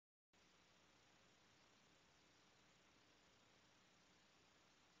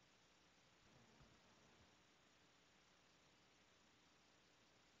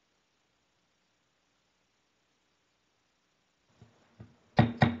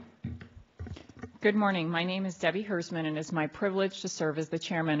Good morning. My name is Debbie Hersman, and it is my privilege to serve as the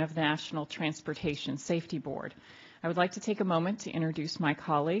chairman of the National Transportation Safety Board. I would like to take a moment to introduce my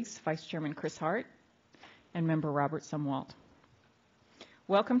colleagues, Vice Chairman Chris Hart and Member Robert Sumwalt.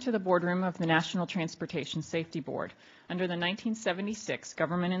 Welcome to the boardroom of the National Transportation Safety Board. Under the 1976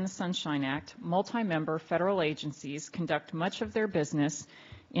 Government in the Sunshine Act, multi-member federal agencies conduct much of their business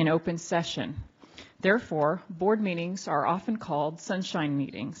in open session. Therefore, board meetings are often called sunshine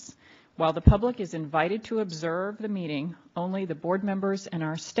meetings. While the public is invited to observe the meeting, only the board members and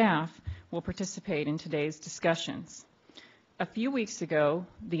our staff will participate in today's discussions. A few weeks ago,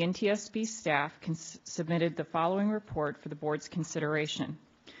 the NTSB staff submitted the following report for the board's consideration.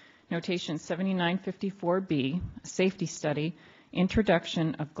 Notation 7954B, Safety Study,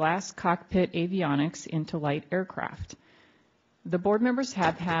 Introduction of Glass Cockpit Avionics into Light Aircraft. The board members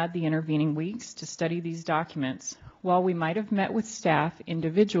have had the intervening weeks to study these documents. While we might have met with staff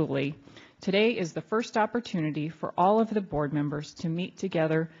individually, today is the first opportunity for all of the board members to meet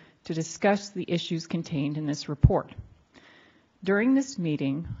together to discuss the issues contained in this report. During this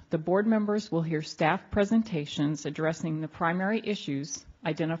meeting, the board members will hear staff presentations addressing the primary issues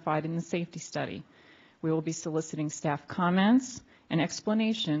identified in the safety study. We will be soliciting staff comments and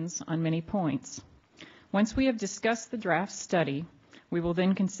explanations on many points. Once we have discussed the draft study, we will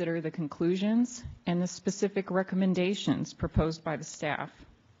then consider the conclusions and the specific recommendations proposed by the staff.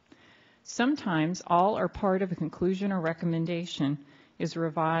 Sometimes all or part of a conclusion or recommendation is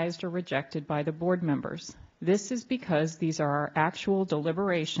revised or rejected by the board members. This is because these are our actual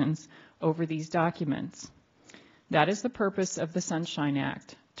deliberations over these documents. That is the purpose of the Sunshine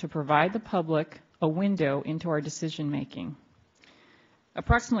Act, to provide the public a window into our decision making.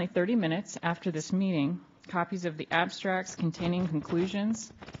 Approximately 30 minutes after this meeting, copies of the abstracts containing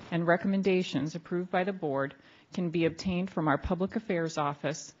conclusions and recommendations approved by the board can be obtained from our Public Affairs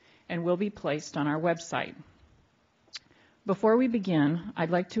Office and will be placed on our website. Before we begin, I'd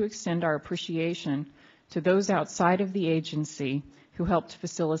like to extend our appreciation to those outside of the agency who helped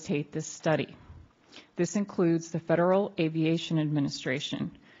facilitate this study. This includes the Federal Aviation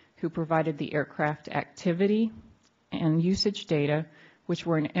Administration, who provided the aircraft activity and usage data, which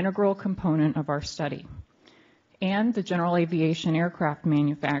were an integral component of our study, and the general aviation aircraft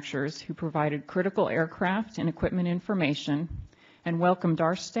manufacturers, who provided critical aircraft and equipment information and welcomed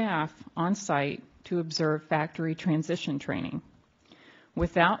our staff on site to observe factory transition training.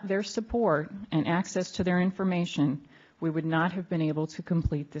 Without their support and access to their information, we would not have been able to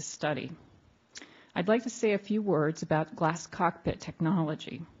complete this study. I'd like to say a few words about glass cockpit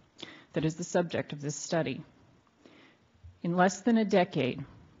technology that is the subject of this study. In less than a decade,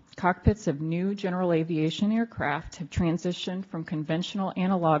 cockpits of new general aviation aircraft have transitioned from conventional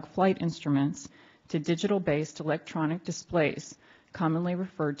analog flight instruments to digital-based electronic displays, commonly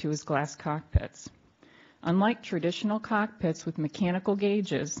referred to as glass cockpits. Unlike traditional cockpits with mechanical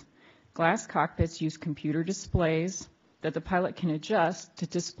gauges, glass cockpits use computer displays that the pilot can adjust to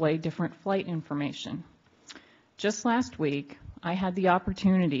display different flight information. Just last week, I had the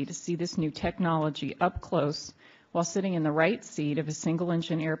opportunity to see this new technology up close while sitting in the right seat of a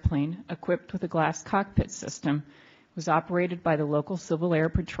single-engine airplane equipped with a glass cockpit system. It was operated by the local Civil Air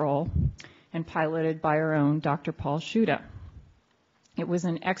Patrol and piloted by our own Dr. Paul Schuda. It was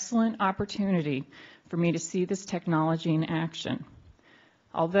an excellent opportunity for me to see this technology in action.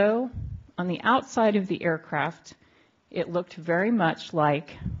 Although on the outside of the aircraft, it looked very much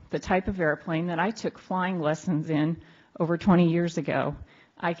like the type of airplane that I took flying lessons in over 20 years ago,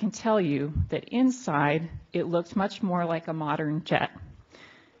 I can tell you that inside it looked much more like a modern jet.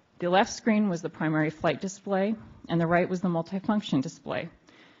 The left screen was the primary flight display, and the right was the multifunction display.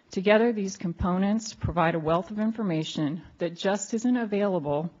 Together, these components provide a wealth of information that just isn't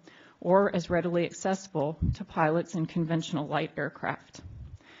available or as readily accessible to pilots in conventional light aircraft.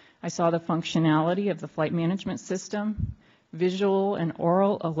 I saw the functionality of the flight management system, visual and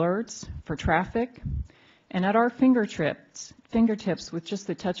oral alerts for traffic, and at our fingertips with just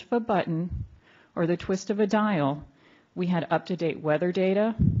the touch of a button or the twist of a dial, we had up-to-date weather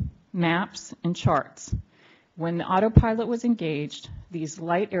data, maps, and charts. When the autopilot was engaged, these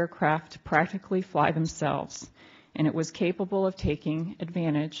light aircraft practically fly themselves, and it was capable of taking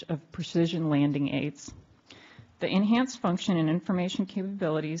advantage of precision landing aids. The enhanced function and information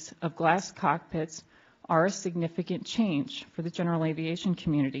capabilities of glass cockpits are a significant change for the general aviation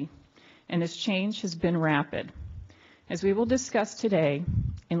community, and this change has been rapid. As we will discuss today,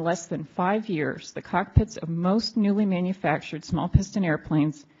 in less than 5 years, the cockpits of most newly manufactured small piston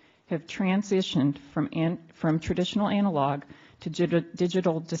airplanes have transitioned from traditional analog to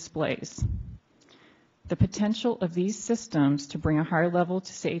digital displays. The potential of these systems to bring a higher level of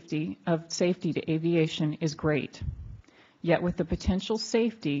safety to aviation is great. Yet with the potential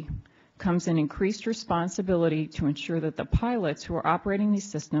safety comes an increased responsibility to ensure that the pilots who are operating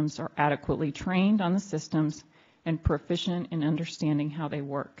these systems are adequately trained on the systems and proficient in understanding how they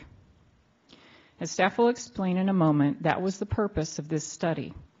work. As staff will explain in a moment, that was the purpose of this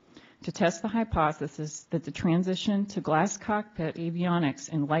study, to test the hypothesis that the transition to glass cockpit avionics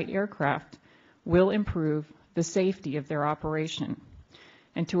in light aircraft will improve the safety of their operation,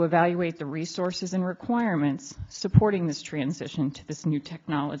 and to evaluate the resources and requirements supporting this transition to this new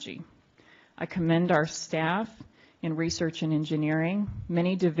technology. I commend our staff in research and engineering.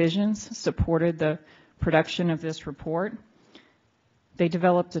 Many divisions supported the production of this report. They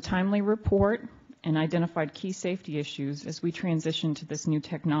developed a timely report and identified key safety issues as we transition to this new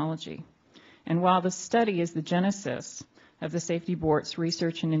technology. And while the study is the genesis of the Safety Board's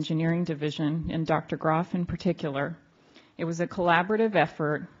Research and Engineering Division, and Dr. Groff in particular, it was a collaborative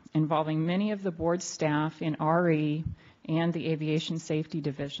effort involving many of the board staff in RE and the Aviation Safety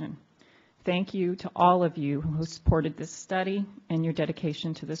Division. Thank you to all of you who supported this study and your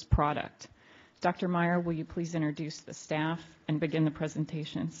dedication to this product. Dr. Meyer, will you please introduce the staff and begin the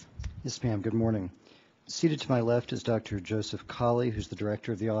presentations? Yes, ma'am. Good morning. Seated to my left is Dr. Joseph Colley, who's the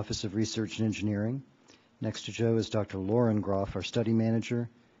Director of the Office of Research and Engineering. Next to Joe is Dr. Lauren Groff, our study manager.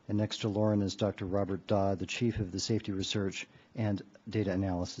 And next to Lauren is Dr. Robert Dodd, the Chief of the Safety Research and Data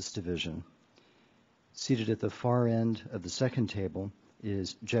Analysis Division. Seated at the far end of the second table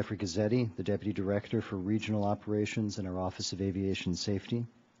is Jeffrey Gazzetti, the Deputy Director for Regional Operations in our Office of Aviation Safety.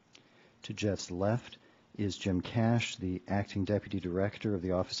 To Jeff's left is Jim Cash, the Acting Deputy Director of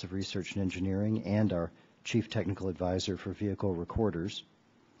the Office of Research and Engineering and our Chief Technical Advisor for Vehicle Recorders.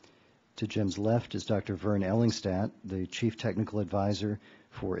 To Jim's left is Dr. Vern Ellingstadt, the Chief Technical Advisor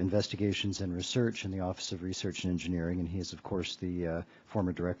for Investigations and Research in the Office of Research and Engineering, and he is, of course, the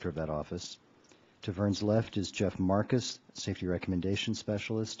former director of that office. To Vern's left is Jeff Marcus, Safety Recommendation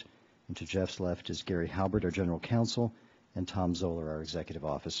Specialist, and to Jeff's left is Gary Halbert, our General Counsel, and Tom Zoller, our Executive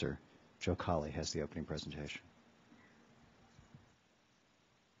Officer. Joe Colley has the opening presentation.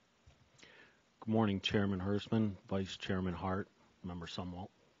 Good morning, Chairman Hersman, Vice Chairman Hart, Member Sumwalt.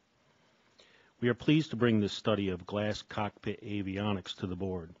 We are pleased to bring this study of glass cockpit avionics to the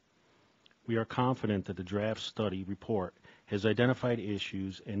board. We are confident that the draft study report has identified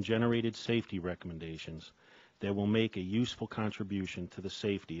issues and generated safety recommendations that will make a useful contribution to the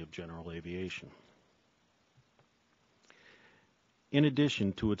safety of general aviation. In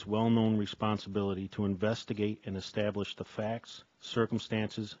addition to its well-known responsibility to investigate and establish the facts,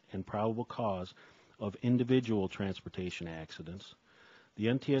 circumstances, and probable cause of individual transportation accidents, the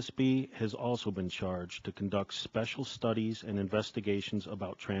NTSB has also been charged to conduct special studies and investigations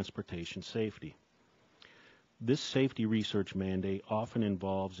about transportation safety. This safety research mandate often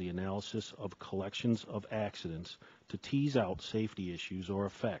involves the analysis of collections of accidents to tease out safety issues or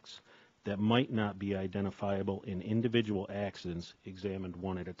effects that might not be identifiable in individual accidents examined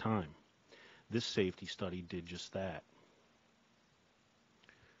one at a time. This safety study did just that.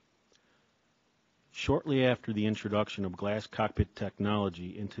 Shortly after the introduction of glass cockpit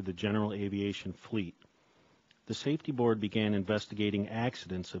technology into the general aviation fleet, the Safety Board began investigating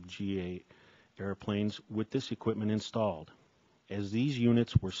accidents of GA airplanes with this equipment installed. As these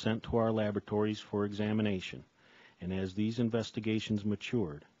units were sent to our laboratories for examination, and as these investigations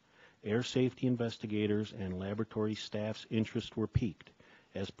matured, air safety investigators and laboratory staff's interest were piqued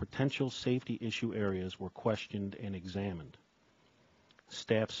as potential safety issue areas were questioned and examined.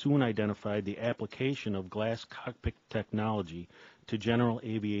 Staff soon identified the application of glass cockpit technology to general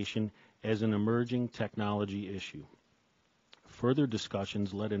aviation as an emerging technology issue. Further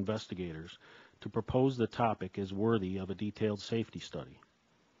discussions led investigators to propose the topic as worthy of a detailed safety study.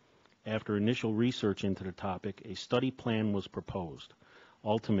 After initial research into the topic, a study plan was proposed.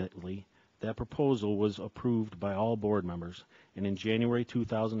 Ultimately, that proposal was approved by all board members, and in January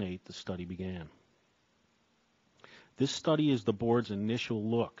 2008, the study began. This study is the board's initial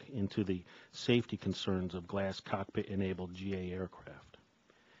look into the safety concerns of glass cockpit-enabled GA aircraft.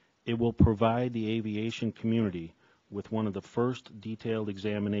 It will provide the aviation community with one of the first detailed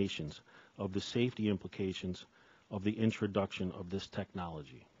examinations of the safety implications of the introduction of this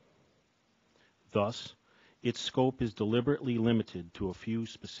technology. Thus, its scope is deliberately limited to a few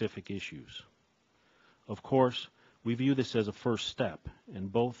specific issues. Of course, we view this as a first step,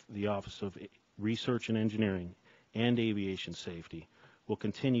 and both the Office of Research and Engineering and Aviation Safety will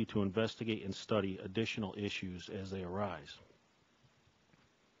continue to investigate and study additional issues as they arise.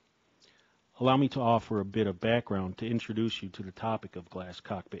 Allow me to offer a bit of background to introduce you to the topic of glass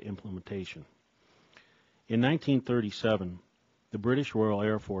cockpit implementation. In 1937, the British Royal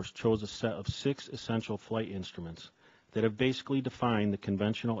Air Force chose a set of 6 essential flight instruments that have basically defined the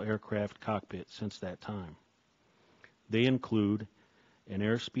conventional aircraft cockpit since that time. They include an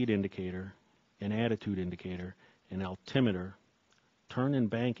airspeed indicator, an attitude indicator, an altimeter, turn and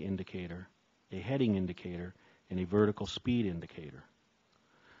bank indicator, a heading indicator, and a vertical speed indicator.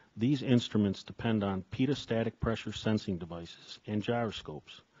 These instruments depend on pitot-static pressure sensing devices and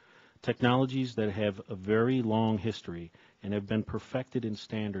gyroscopes, technologies that have a very long history and have been perfected and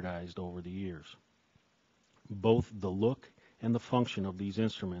standardized over the years. Both the look and the function of these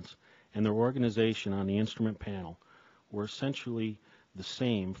instruments and their organization on the instrument panel were essentially the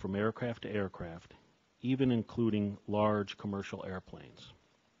same from aircraft to aircraft, even including large commercial airplanes.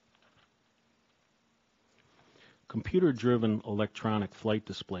 Computer-driven electronic flight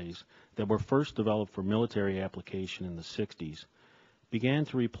displays that were first developed for military application in the 60s began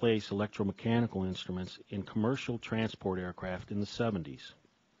to replace electromechanical instruments in commercial transport aircraft in the 70s.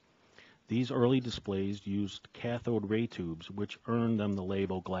 These early displays used cathode ray tubes, which earned them the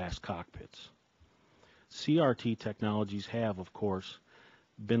label Glass Cockpits. CRT technologies have, of course,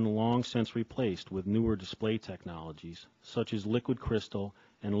 been long since replaced with newer display technologies, such as liquid crystal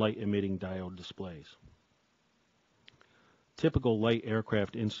and light-emitting diode displays. Typical light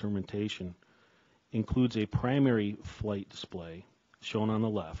aircraft instrumentation includes a primary flight display, shown on the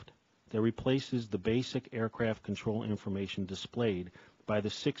left, that replaces the basic aircraft control information displayed by the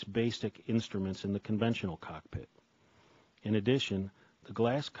 6 basic instruments in the conventional cockpit. In addition, the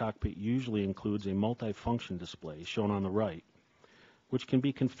Glass Cockpit usually includes a multifunction display, shown on the right, which can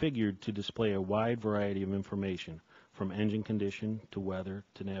be configured to display a wide variety of information, from engine condition to weather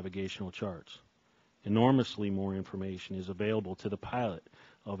to navigational charts. Enormously more information is available to the pilot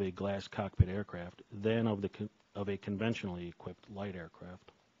of a Glass Cockpit aircraft than of a conventionally equipped light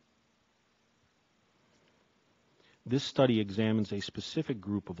aircraft. This study examines a specific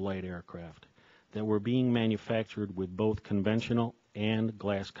group of light aircraft that were being manufactured with both conventional and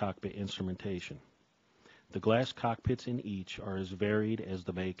Glass Cockpit instrumentation. The Glass Cockpits in each are as varied as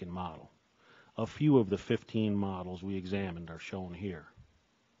the make and model. A few of the 15 models we examined are shown here.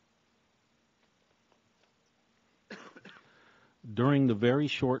 During the very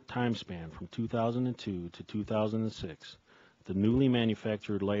short time span from 2002 to 2006, the newly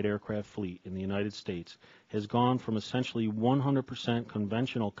manufactured light aircraft fleet in the United States has gone from essentially 100%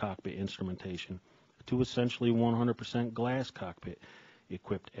 conventional cockpit instrumentation to essentially 100% Glass Cockpit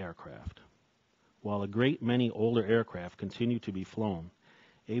equipped aircraft. While a great many older aircraft continue to be flown,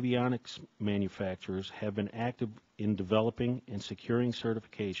 avionics manufacturers have been active in developing and securing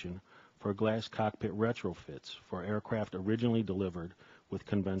certification for Glass Cockpit retrofits for aircraft originally delivered with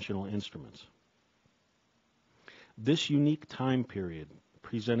conventional instruments. This unique time period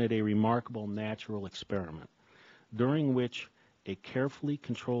presented a remarkable natural experiment, during which a carefully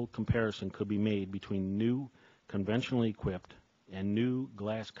controlled comparison could be made between new conventionally equipped and new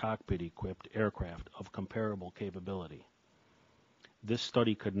Glass Cockpit equipped aircraft of comparable capability. This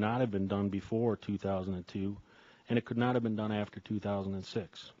study could not have been done before 2002, and it could not have been done after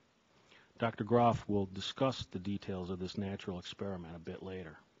 2006. Dr. Groff will discuss the details of this natural experiment a bit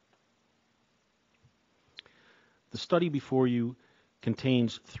later. The study before you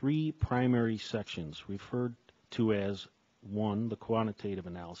contains 3 primary sections referred to as 1, the quantitative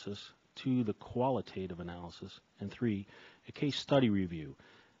analysis, 2, the qualitative analysis, and 3, a case study review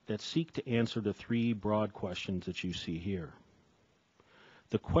that seek to answer the 3 broad questions that you see here.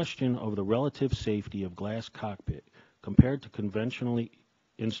 The question of the relative safety of Glass Cockpit compared to conventionally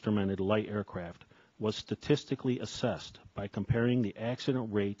instrumented light aircraft was statistically assessed by comparing the accident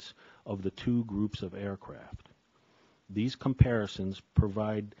rates of the 2 groups of aircraft. These comparisons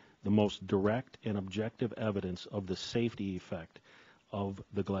provide the most direct and objective evidence of the safety effect of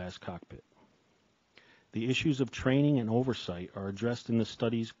the Glass Cockpit. The issues of training and oversight are addressed in the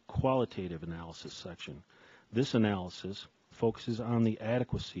study's qualitative analysis section. This analysis focuses on the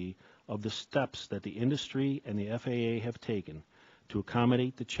adequacy of the steps that the industry and the FAA have taken to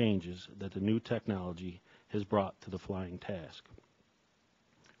accommodate the changes that the new technology has brought to the flying task.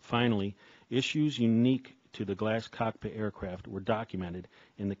 Finally, issues unique to the Glass Cockpit aircraft were documented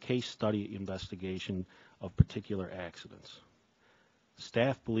in the case study investigation of particular accidents.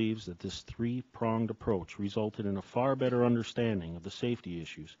 Staff believes that this 3-pronged approach resulted in a far better understanding of the safety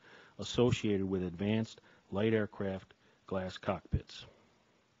issues associated with advanced light aircraft Glass Cockpits.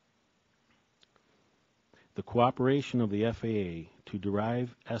 The cooperation of the FAA to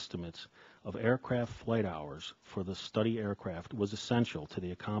derive estimates of aircraft flight hours for the study aircraft was essential to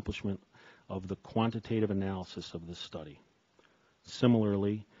the accomplishment of the quantitative analysis of this study.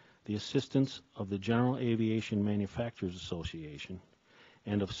 Similarly, the assistance of the General Aviation Manufacturers Association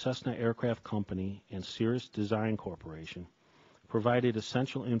and of Cessna Aircraft Company and Cirrus Design Corporation, provided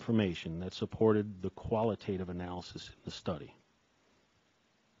essential information that supported the qualitative analysis in the study.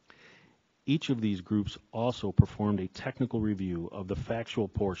 Each of these groups also performed a technical review of the factual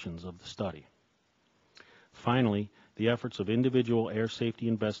portions of the study. Finally, the efforts of individual air safety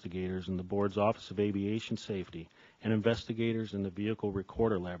investigators in the Board's Office of Aviation Safety and investigators in the Vehicle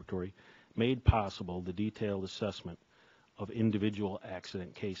Recorder Laboratory made possible the detailed assessment of individual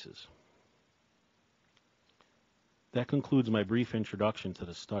accident cases. That concludes my brief introduction to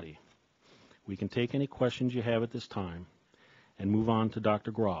the study. We can take any questions you have at this time and move on to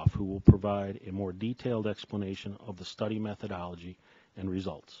Dr. Groff, who will provide a more detailed explanation of the study methodology and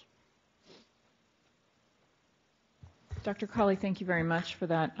results. Dr. Cawley, thank you very much for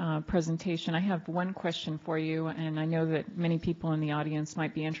that presentation. I have one question for you, and I know that many people in the audience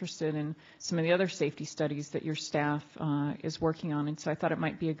might be interested in some of the other safety studies that your staff is working on, and so I thought it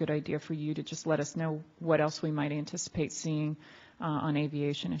might be a good idea for you to just let us know what else we might anticipate seeing on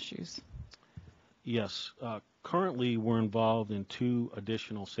aviation issues. Yes. Currently, we're involved in 2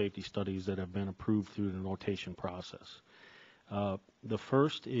 additional safety studies that have been approved through the notation process. The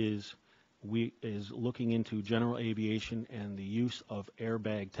first is looking into general aviation and the use of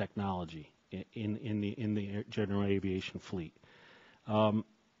airbag technology in the general aviation fleet.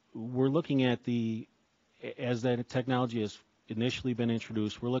 We're looking at as that technology has initially been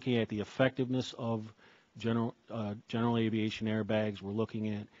introduced, we're looking at the effectiveness of general aviation airbags. We're looking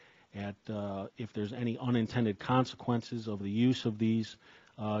at if there's any unintended consequences of the use of these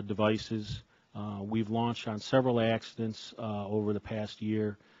devices. We've launched on several accidents over the past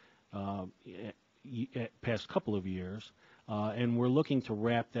couple of years, and we're looking to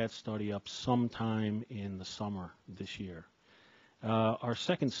wrap that study up sometime in the summer this year. Our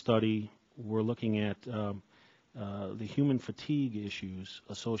second study, we're looking at the human fatigue issues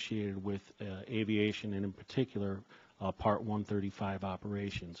associated with aviation, and in particular Part 135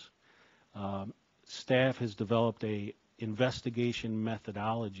 operations. Staff has developed a investigation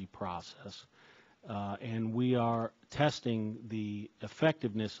methodology process, and we are testing the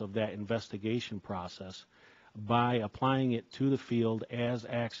effectiveness of that investigation process by applying it to the field as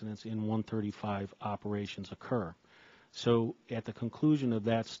accidents in 135 operations occur. So at the conclusion of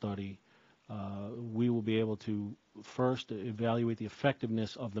that study, we will be able to first evaluate the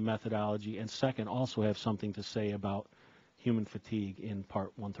effectiveness of the methodology, and second, also have something to say about human fatigue in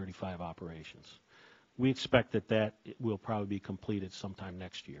Part 135 operations. We expect that will probably be completed sometime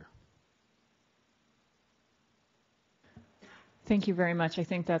next year. Thank you very much. I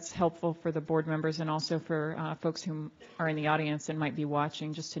think that's helpful for the board members and also for folks who are in the audience and might be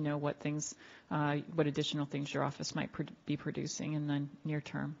watching, just to know what additional things your office might be producing in the near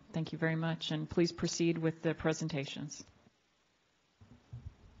term. Thank you very much, and please proceed with the presentations.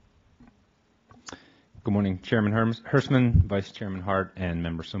 Good morning, Chairman Hersman, Vice Chairman Hart, and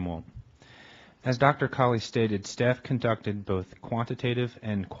Member Sumwalt. As Dr. Cawley stated, staff conducted both quantitative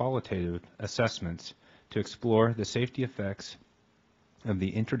and qualitative assessments to explore the safety effects of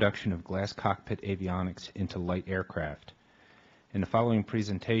the introduction of glass cockpit avionics into light aircraft. In the following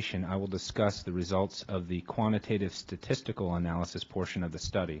presentation, I will discuss the results of the quantitative statistical analysis portion of the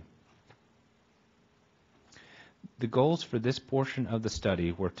study. The goals for this portion of the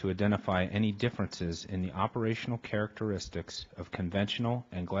study were to identify any differences in the operational characteristics of conventional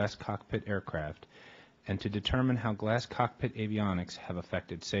and glass cockpit aircraft and to determine how glass cockpit avionics have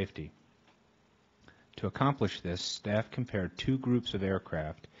affected safety. To accomplish this, staff compared 2 groups of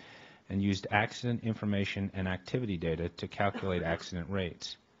aircraft and used accident information and activity data to calculate accident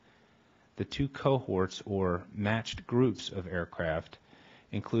rates. The 2 cohorts, or matched groups of aircraft,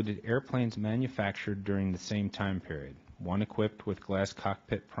 included airplanes manufactured during the same time period, one equipped with glass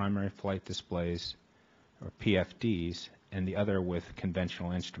cockpit primary flight displays, or PFDs, and the other with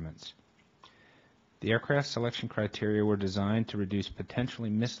conventional instruments. The aircraft selection criteria were designed to reduce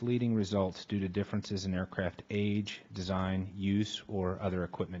potentially misleading results due to differences in aircraft age, design, use, or other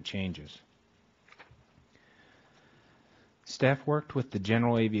equipment changes. Staff worked with the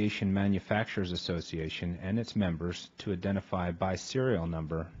General Aviation Manufacturers Association and its members to identify by serial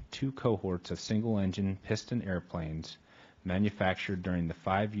number 2 cohorts of single-engine piston airplanes manufactured during the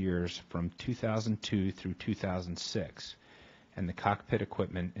 5 years from 2002 through 2006, and the cockpit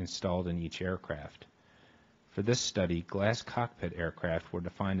equipment installed in each aircraft. For this study, glass cockpit aircraft were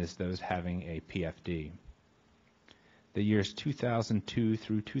defined as those having a PFD. The years 2002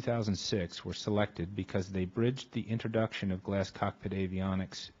 through 2006 were selected because they bridged the introduction of glass cockpit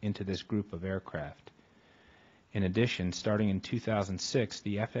avionics into this group of aircraft. In addition, starting in 2006,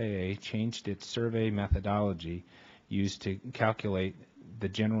 the FAA changed its survey methodology used to calculate the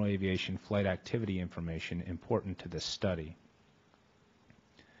general aviation flight activity information important to this study.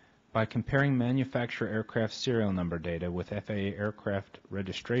 By comparing manufacturer aircraft serial number data with FAA aircraft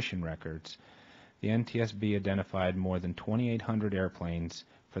registration records, the NTSB identified more than 2,800 airplanes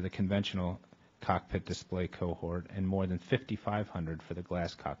for the conventional cockpit display cohort and more than 5,500 for the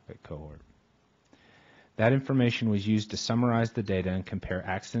glass cockpit cohort. That information was used to summarize the data and compare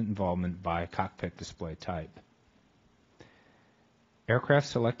accident involvement by cockpit display type. Aircraft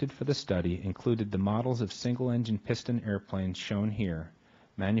selected for the study included the models of single-engine piston airplanes shown here,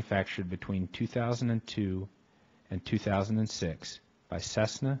 manufactured between 2002 and 2006 by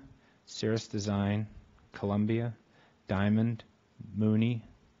Cessna, Cirrus Design, Columbia, Diamond, Mooney,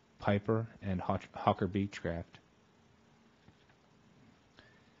 Piper, and Hawker Beechcraft.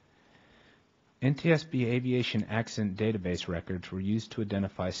 NTSB Aviation accident database records were used to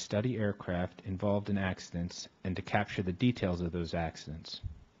identify study aircraft involved in accidents and to capture the details of those accidents.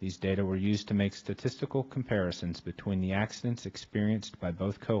 These data were used to make statistical comparisons between the accidents experienced by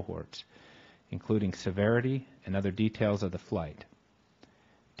both cohorts, including severity and other details of the flight.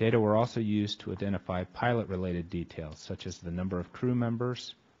 Data were also used to identify pilot-related details, such as the number of crew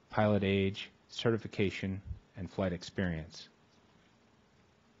members, pilot age, certification, and flight experience.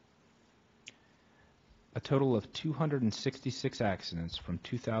 A total of 266 accidents from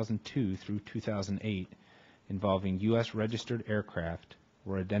 2002 through 2008 involving U.S. registered aircraft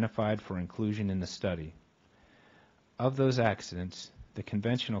were identified for inclusion in the study. Of those accidents, the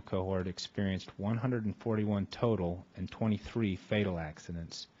conventional cohort experienced 141 total and 23 fatal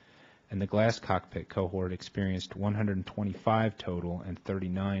accidents, and the glass cockpit cohort experienced 125 total and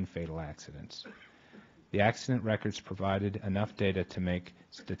 39 fatal accidents. The accident records provided enough data to make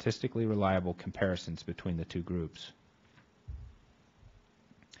statistically reliable comparisons between the two groups.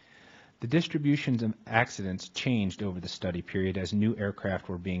 The distributions of accidents changed over the study period as new aircraft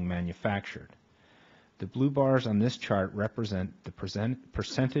were being manufactured. The blue bars on this chart represent the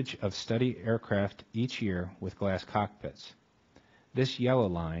percentage of study aircraft each year with glass cockpits. This yellow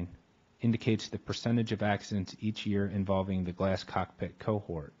line indicates the percentage of accidents each year involving the glass cockpit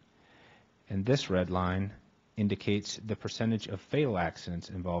cohort. And this red line indicates the percentage of fatal accidents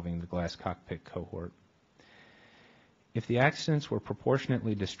involving the glass cockpit cohort. If the accidents were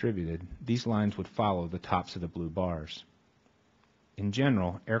proportionately distributed, these lines would follow the tops of the blue bars. In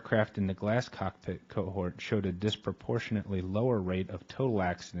general, aircraft in the glass cockpit cohort showed a disproportionately lower rate of total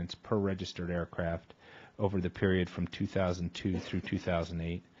accidents per registered aircraft over the period from 2002 through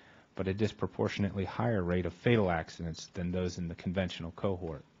 2008, but a disproportionately higher rate of fatal accidents than those in the conventional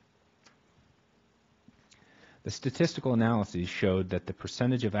cohort. The statistical analyses showed that the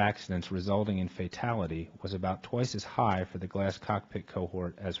percentage of accidents resulting in fatality was about twice as high for the glass cockpit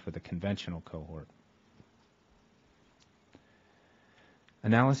cohort as for the conventional cohort.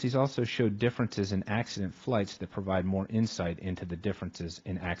 Analyses also showed differences in accident flights that provide more insight into the differences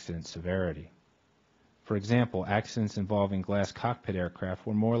in accident severity. For example, accidents involving glass cockpit aircraft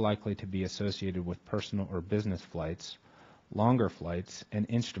were more likely to be associated with personal or business flights, longer flights, and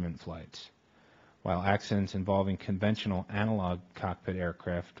instrument flights, while accidents involving conventional analog cockpit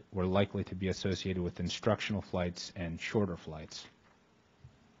aircraft were likely to be associated with instructional flights and shorter flights.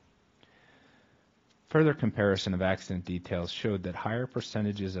 Further comparison of accident details showed that higher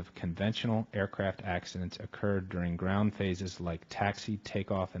percentages of conventional aircraft accidents occurred during ground phases like taxi,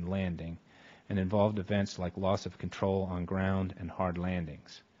 takeoff, and landing, and involved events like loss of control on ground and hard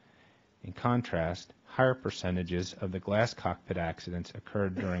landings. In contrast, higher percentages of the glass cockpit accidents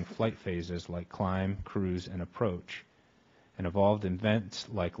occurred during flight phases like climb, cruise, and approach, and involved events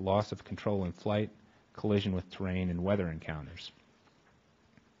like loss of control in flight, collision with terrain, and weather encounters.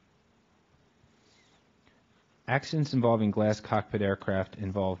 Accidents involving glass cockpit aircraft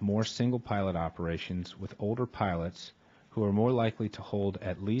involve more single-pilot operations with older pilots who are more likely to hold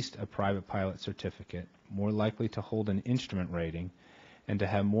at least a private pilot certificate, more likely to hold an instrument rating, and to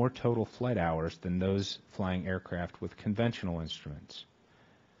have more total flight hours than those flying aircraft with conventional instruments.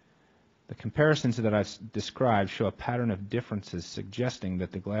 The comparisons that I've described show a pattern of differences suggesting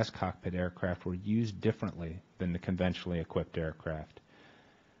that the glass cockpit aircraft were used differently than the conventionally equipped aircraft.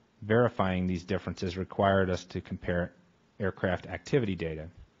 Verifying these differences required us to compare aircraft activity data.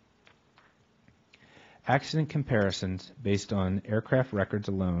 Accident comparisons based on aircraft records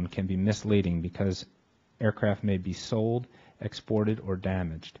alone can be misleading because aircraft may be sold, exported, or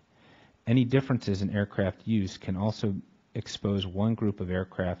damaged. Any differences in aircraft use can also expose one group of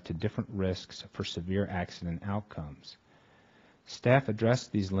aircraft to different risks for severe accident outcomes. Staff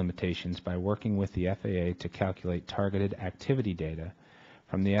addressed these limitations by working with the FAA to calculate targeted activity data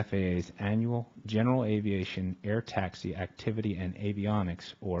from the FAA's annual General Aviation Air Taxi Activity and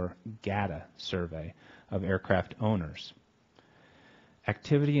Avionics, or GATA, survey of aircraft owners.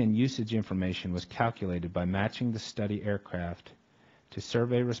 Activity and usage information was calculated by matching the study aircraft to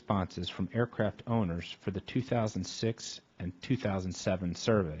survey responses from aircraft owners for the 2006 and 2007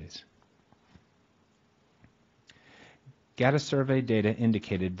 surveys. GATA survey data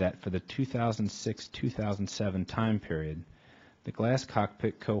indicated that for the 2006-2007 time period, the Glass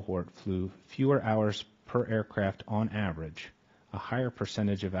Cockpit cohort flew fewer hours per aircraft on average, a higher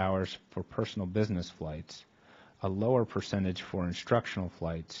percentage of hours for personal business flights, a lower percentage for instructional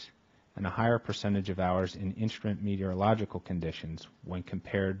flights, and a higher percentage of hours in instrument meteorological conditions when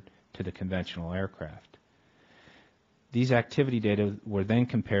compared to the conventional aircraft. These activity data were then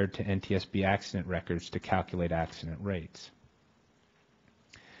compared to NTSB accident records to calculate accident rates.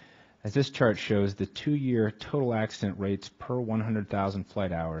 As this chart shows, the 2-year total accident rates per 100,000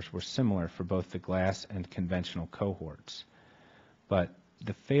 flight hours were similar for both the Glass and conventional cohorts, but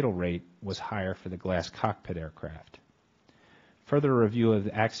the fatal rate was higher for the Glass Cockpit aircraft. Further review of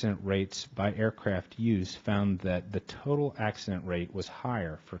the accident rates by aircraft use found that the total accident rate was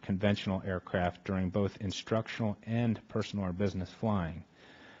higher for conventional aircraft during both instructional and personal or business flying,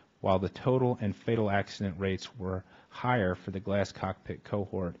 while the total and fatal accident rates were higher for the Glass Cockpit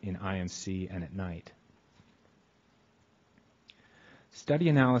cohort in IMC and at night. Study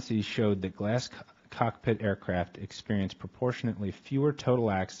analyses showed that Glass Cockpit aircraft experienced proportionately fewer total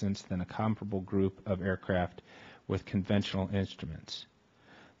accidents than a comparable group of aircraft with conventional instruments.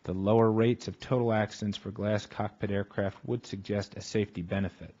 The lower rates of total accidents for Glass Cockpit aircraft would suggest a safety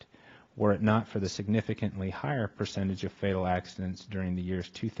benefit, were it not for the significantly higher percentage of fatal accidents during the years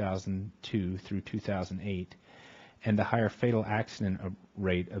 2002 through 2008 and the higher fatal accident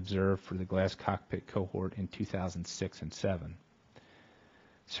rate observed for the Glass Cockpit cohort in 2006 and 7.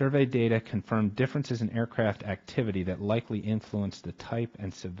 Survey data confirmed differences in aircraft activity that likely influenced the type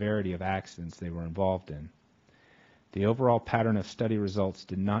and severity of accidents they were involved in. The overall pattern of study results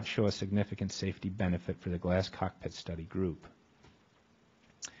did not show a significant safety benefit for the Glass Cockpit study group.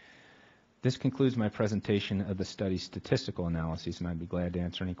 This concludes my presentation of the study's statistical analyses, and I'd be glad to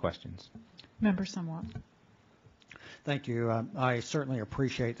answer any questions. Member Somewhat. Thank you. I certainly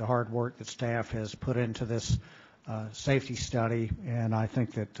appreciate the hard work that staff has put into this safety study, and I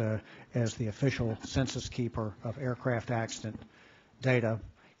think that as the official census keeper of aircraft accident data,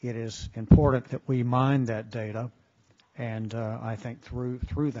 it is important that we mine that data, and I think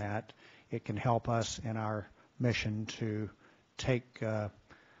through that it can help us in our mission to take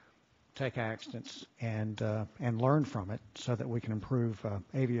accidents and learn from it so that we can improve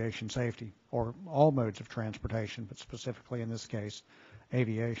aviation safety, or all modes of transportation, but specifically in this case,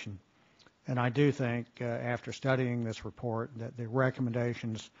 aviation. And I do think after studying this report that the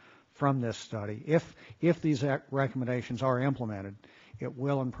recommendations from this study, if these recommendations are implemented, it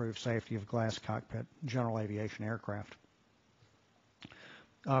will improve safety of Glass Cockpit general aviation aircraft.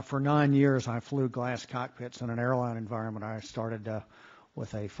 For 9 years, I flew Glass Cockpits in an airline environment. I started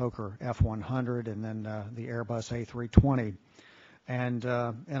with a Fokker F-100 and then the Airbus A320. And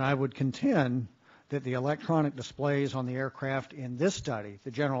I would contend that the electronic displays on the aircraft in this study,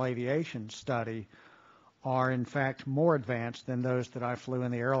 the general aviation study, are in fact more advanced than those that I flew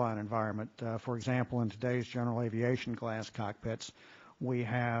in the airline environment. For example, in today's general aviation Glass Cockpits, we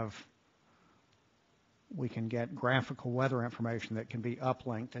can get graphical weather information that can be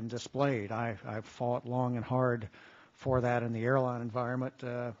uplinked and displayed. I've fought long and hard for that in the airline environment,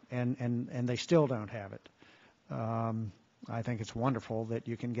 and they still don't have it. I think it's wonderful that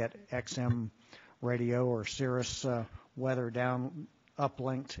you can get XM radio or Cirrus weather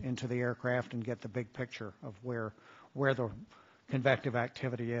uplinked into the aircraft and get the big picture of where the convective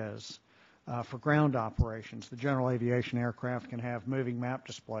activity is. For ground operations, the general aviation aircraft can have moving map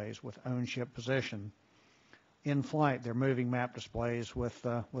displays with own ship position. In flight, they're moving map displays with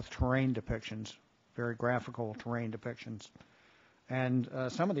terrain depictions, very graphical terrain depictions. And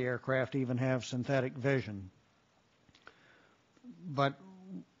some of the aircraft even have synthetic vision. But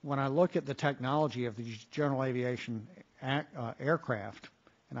when I look at the technology of these general aviation aircraft,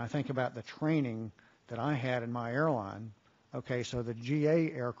 and I think about the training that I had in my airline, okay, so the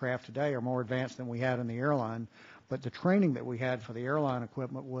GA aircraft today are more advanced than we had in the airline, but the training that we had for the airline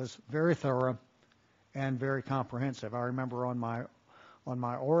equipment was very thorough and very comprehensive. I remember on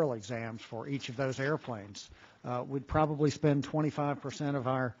my oral exams for each of those airplanes, we'd probably spend 25% of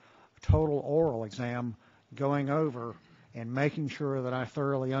our total oral exam going over and making sure that I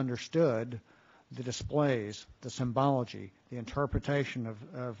thoroughly understood the displays, the symbology, the interpretation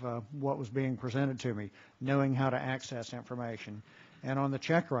of what was being presented to me, knowing how to access information. And on the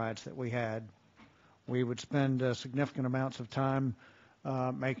check rides that we had, we would spend significant amounts of time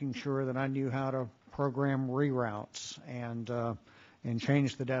making sure that I knew how to program reroutes and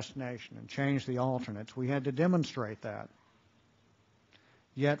change the destination and change the alternates. We had to demonstrate that.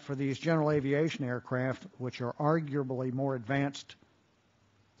 Yet for these general aviation aircraft, which are arguably more advanced,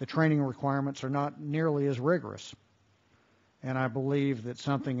 the training requirements are not nearly as rigorous. And I believe that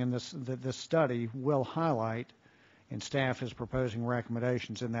something in this study will highlight, and staff is proposing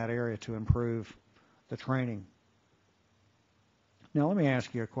recommendations in that area to improve the training. Now let me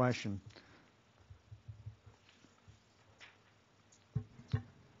ask you a question.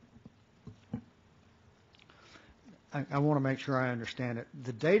 I want to make sure I understand it.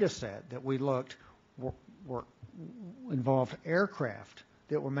 The data set that we looked involved aircraft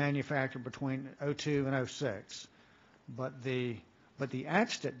that were manufactured between 2002 and 2006, but the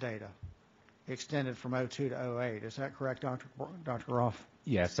accident data extended from 2002 to 2008. Is that correct, Dr. Roth?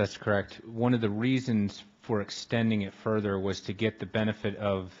 Yes, that's correct. One of the reasons for extending it further was to get the benefit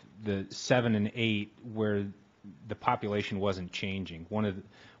of the 7 and 8 where the population wasn't changing. One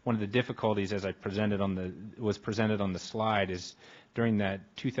of the difficulties, as I presented on the slide, is during that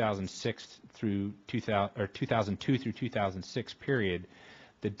 2002 through 2006 period,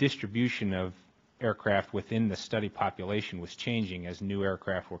 the distribution of aircraft within the study population was changing as new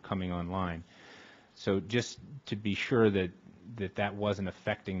aircraft were coming online. So just to be sure that wasn't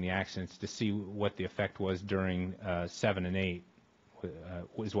affecting the accidents, to see what the effect was during 7 and 8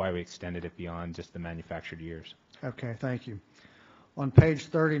 was why we extended it beyond just the manufactured years. Okay, thank you. On page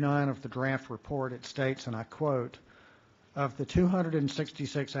 39 of the draft report, it states, and I quote, of the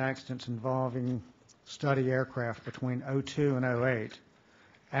 266 accidents involving study aircraft between 2002 and 2008,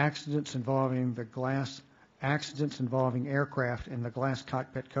 accidents involving aircraft in the glass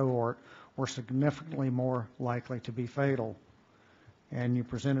cockpit cohort were significantly more likely to be fatal. And you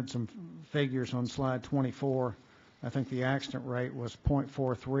presented some figures on slide 24. I think the accident rate was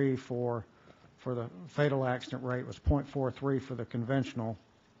 0.43 for the fatal accident rate was 0.43 for the conventional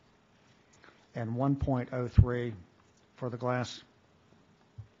and 1.03 for the glass.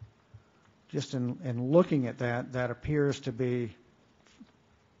 Just in looking at that appears to be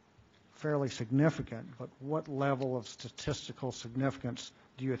fairly significant, but what level of statistical significance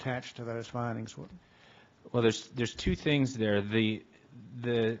do you attach to those findings? Well, there's two things there.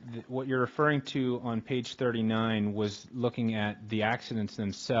 What you're referring to on page 39 was looking at the accidents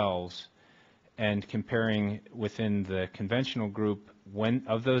themselves and comparing within the conventional group,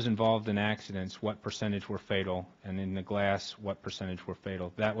 of those involved in accidents, what percentage were fatal, and in the glass, what percentage were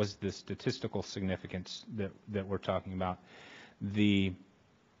fatal. That was the statistical significance that we're talking about. Then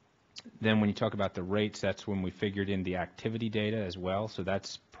when you talk about the rates, that's when we figured in the activity data as well, so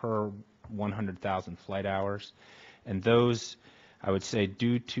that's per 100,000 flight hours. And those, I would say,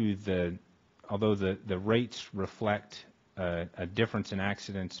 although the rates reflect a difference in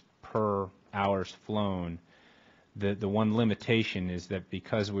accidents per hours flown, the one limitation is that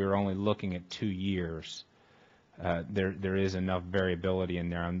because we were only looking at 2 years, there is enough variability in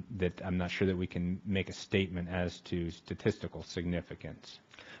there that I'm not sure that we can make a statement as to statistical significance.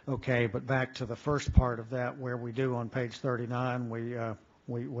 Okay, but back to the first part of that, where we do on page 39,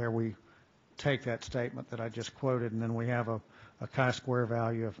 where we take that statement that I just quoted, and then we have a chi-square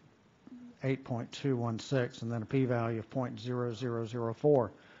value of 8.216 and then a p-value of 0.0004.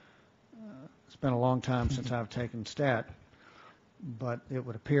 It's been a long time since I've taken stat, but it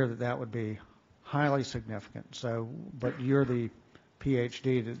would appear that would be highly significant. So, but you're the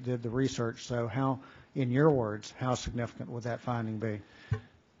PhD that did the research, so how, in your words, how significant would that finding be?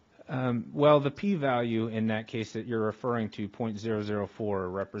 Well, the p-value in that case that you're referring to,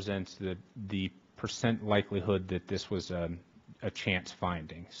 0.004, represents the percent likelihood that this was a chance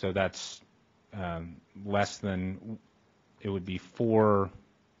finding. So that's less than, it would be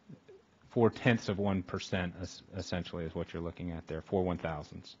 0.4%, essentially, is what you're looking at there, 4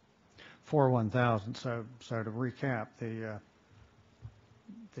 1,000ths. 4 1,000. So to recap, the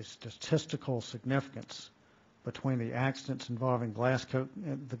statistical significance between the accidents involving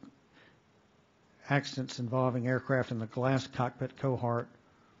the accidents involving aircraft in the glass cockpit cohort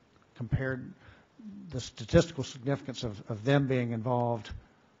compared the statistical significance of them being involved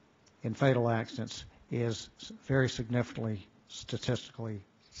in fatal accidents is very significantly statistically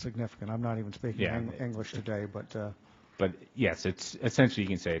significant. I'm not even speaking English today, but yes, it's essentially, you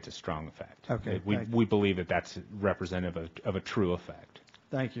can say it's a strong effect. Okay, we believe that that's representative of a true effect.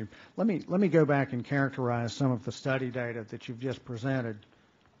 Thank you. Let me go back and characterize some of the study data that you've just presented.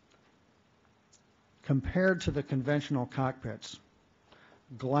 Compared to the conventional cockpits,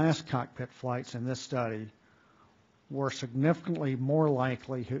 glass cockpit flights in this study were significantly more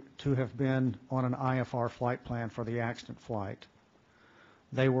likely to have been on an IFR flight plan for the accident flight.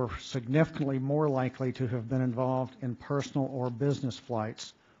 They were significantly more likely to have been involved in personal or business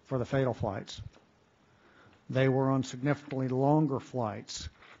flights for the fatal flights. They were on significantly longer flights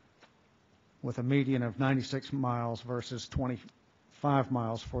with a median of 96 miles versus 25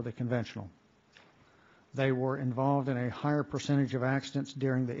 miles for the conventional. They were involved in a higher percentage of accidents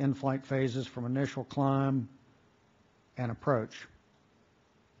during the in-flight phases from initial climb and approach.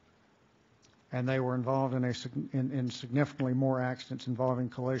 And they were involved in significantly more accidents involving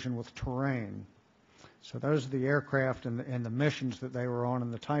collision with terrain. So those are the aircraft and the missions that they were on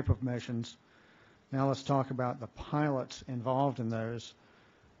and the type of missions. Now let's talk about the pilots involved in those.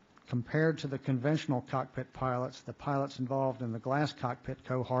 Compared to the conventional cockpit pilots, the pilots involved in the glass cockpit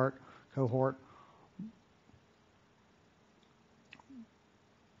cohort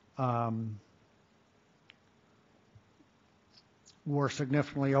were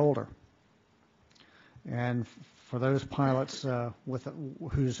significantly older. And for those pilots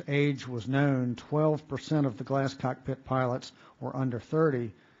whose age was known, 12% of the glass cockpit pilots were under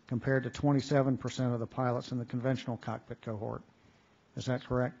 30 compared to 27% of the pilots in the conventional cockpit cohort. Is that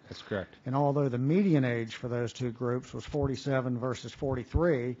correct? That's correct. And although the median age for those two groups was 47 versus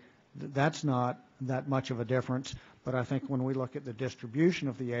 43, that's not that much of a difference. But I think when we look at the distribution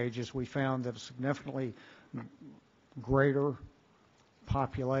of the ages, we found that a significantly greater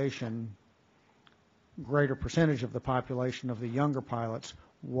percentage of the population of the younger pilots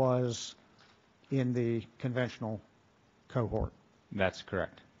was in the conventional cohort. That's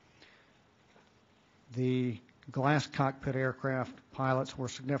correct. The glass cockpit aircraft pilots were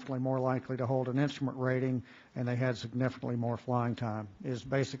significantly more likely to hold an instrument rating, and they had significantly more flying time. Is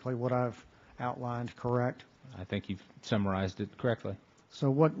basically what I've outlined correct? I think you've summarized it correctly. So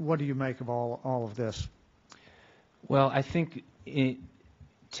what do you make of all of this? Well, I think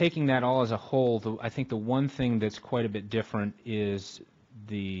taking that all as a whole, I think the one thing that's quite a bit different is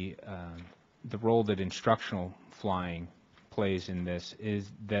the role that instructional flying plays in this. Is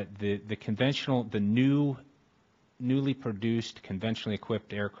that the conventional, the newly produced, conventionally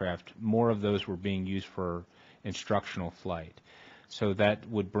equipped aircraft, more of those were being used for instructional flight. So that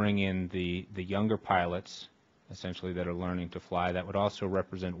would bring in the younger pilots, essentially, that are learning to fly. That would also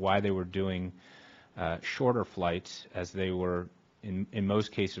represent why they were doing shorter flights, as they were, in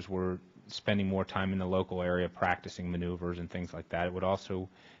most cases, were spending more time in the local area practicing maneuvers and things like that. It would also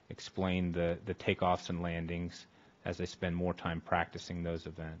explain the takeoffs and landings, as they spend more time practicing those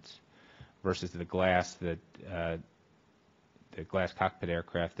events, versus the glass cockpit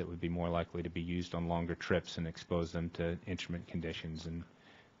aircraft that would be more likely to be used on longer trips and expose them to instrument conditions and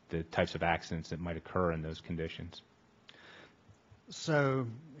the types of accidents that might occur in those conditions. So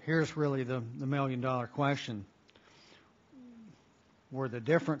here's really the million-dollar question. Were the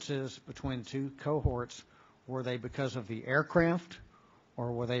differences between the two cohorts, were they because of the aircraft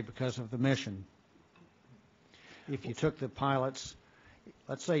or were they because of the mission? If you took the pilots,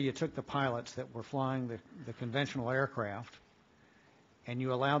 let's say you took the pilots that were flying the conventional aircraft, and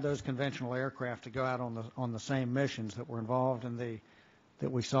you allowed those conventional aircraft to go out on the same missions that were involved in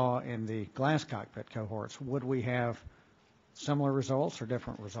that we saw in the glass cockpit cohorts, would we have similar results or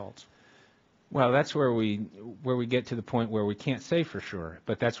different results? Well, that's where we get to the point where we can't say for sure,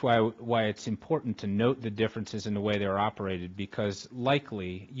 but that's why it's important to note the differences in the way they're operated, because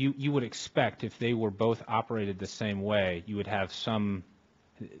likely you would expect, if they were both operated the same way, you would have some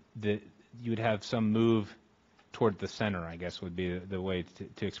move toward the center, I guess would be the way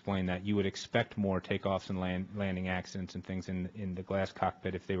to explain that. You would expect more takeoffs and landing accidents and things in the glass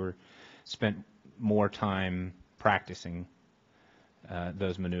cockpit if they were spent more time practicing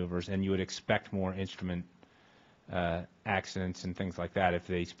those maneuvers, and you would expect more instrument accidents and things like that if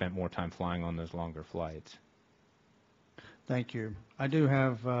they spent more time flying on those longer flights. Thank you. I do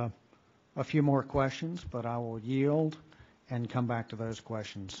have a few more questions, but I will yield and come back to those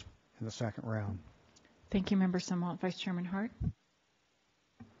questions in the second round. Thank you, Member Sumwalt. Vice Chairman Hart.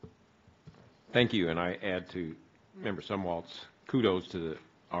 Thank you, and I add to Member Sumwalt's kudos to the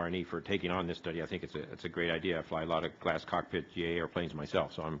R&E for taking on this study. I think it's a great idea. I fly a lot of glass cockpit GA airplanes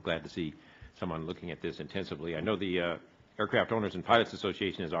myself, so I'm glad to see someone looking at this intensively. I know the Aircraft Owners and Pilots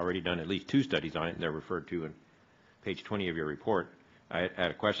Association has already done at least 2 studies on it, and they're referred to in page 20 of your report. I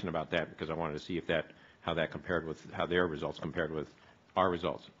had a question about that because I wanted to see how their results compared with our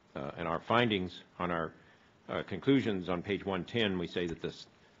results. And our findings on our conclusions on page 110, we say that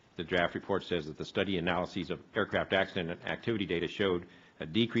the draft report says that the study analyses of aircraft accident and activity data showed a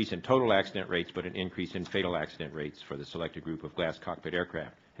decrease in total accident rates, but an increase in fatal accident rates for the selected group of glass cockpit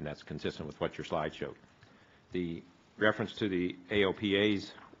aircraft, and that's consistent with what your slide showed. The reference to the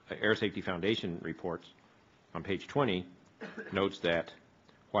AOPA's Air Safety Foundation reports on page 20 notes that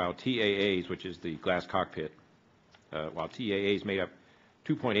while TAAs, which is the glass cockpit, while TAAs made up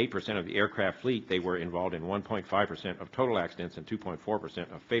 2.8% of the aircraft fleet, they were involved in 1.5% of total accidents and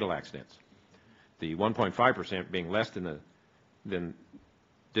 2.4% of fatal accidents. The 1.5% being less than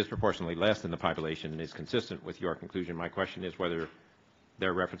disproportionately less than the population is consistent with your conclusion. My question is whether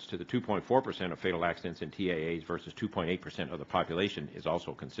their reference to the 2.4% of fatal accidents in TAAs versus 2.8% of the population is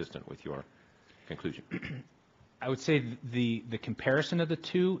also consistent with your conclusion. I would say the comparison of the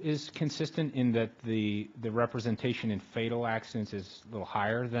two is consistent in that the representation in fatal accidents is a little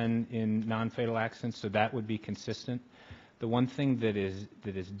higher than in non-fatal accidents, so that would be consistent. The one thing that is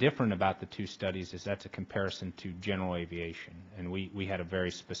different about the two studies is that's a comparison to general aviation, and we had a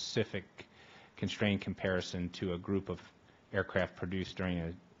very specific constrained comparison to a group of aircraft produced during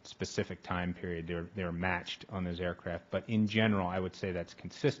a specific time period. They're matched on those aircraft, but in general I would say that's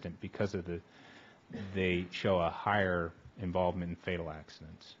consistent because of they show a higher involvement in fatal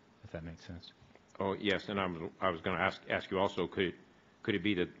accidents, if that makes sense. Oh yes, and I was going to ask you also, could it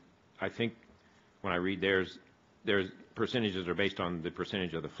be that I think when I read there's percentages are based on the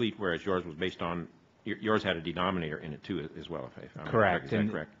percentage of the fleet, whereas yours was based on yours had a denominator in it too as well, if I'm correct. Is that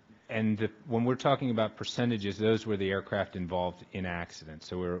correct? And when we're talking about percentages, those were the aircraft involved in accidents,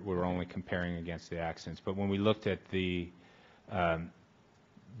 so we're only comparing against the accidents. But when we looked at the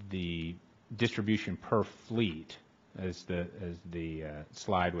distribution per fleet, as the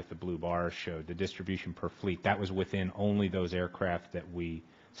slide with the blue bars showed, the distribution per fleet, that was within only those aircraft that we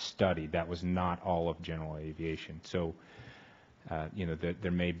studied. That was not all of general aviation. So,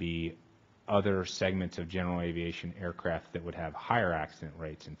 there may be other segments of general aviation aircraft that would have higher accident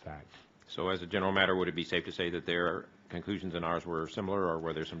rates, in fact. So as a general matter, would it be safe to say that their conclusions and ours were similar, or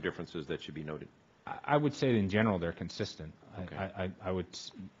were there some differences that should be noted? I would say in general they're consistent. Okay.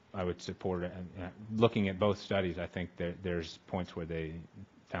 I would support it. Looking at both studies, I think there's points where they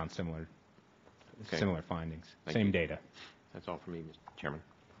found similar findings. Same data. That's all for me, Mr. Chairman.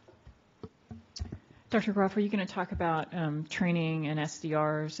 Dr. Groff, are you going to talk about training and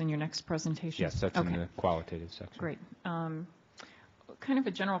SDRs in your next presentation? Yes, that's in the qualitative section. Great. Kind of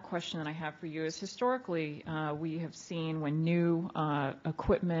a general question that I have for you is historically we have seen when new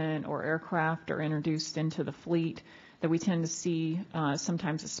equipment or aircraft are introduced into the fleet that we tend to see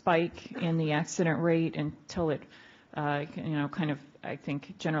sometimes a spike in the accident rate until it, kind of, I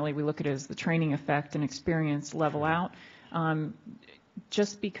think generally we look at it as the training effect and experience level out.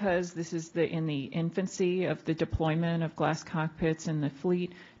 Just because this is in the infancy of the deployment of glass cockpits in the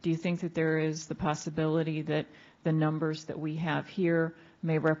fleet, do you think that there is the possibility that the numbers that we have here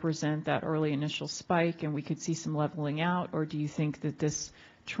may represent that early initial spike and we could see some leveling out, or do you think that this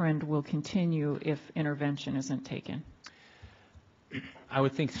trend will continue if intervention isn't taken? I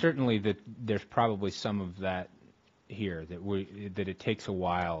would think certainly that there's probably some of that here, that it takes a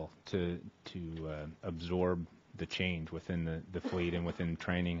while to absorb the change within the fleet and within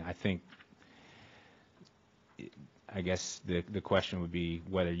training. I guess the question would be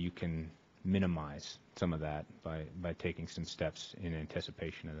whether you can minimize some of that by taking some steps in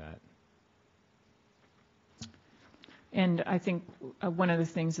anticipation of that. And I think one of the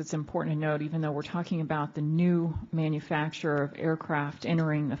things that's important to note, even though we're talking about the new manufacturer of aircraft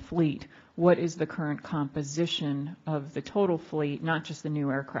entering the fleet, what is the current composition of the total fleet, not just the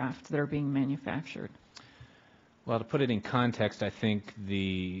new aircraft that are being manufactured? Well, to put it in context, I think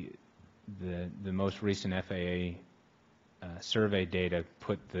the most recent FAA survey data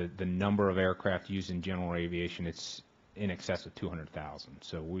put the number of aircraft used in general aviation, it's in excess of 200,000.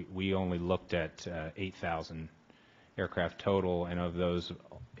 So we only looked at 8,000 aircraft total, and of those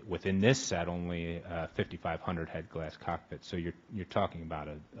within this set, only 5,500 had glass cockpits. So you're talking about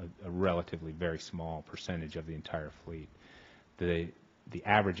a relatively very small percentage of the entire fleet. The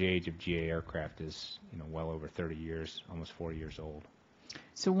average age of GA aircraft is well over 30 years, almost 40 years old.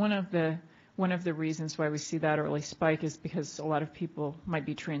 So one of the reasons why we see that early spike is because a lot of people might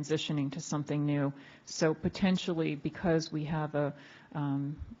be transitioning to something new. So potentially, because we have a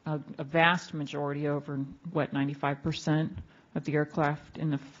vast majority, over 95% of the aircraft in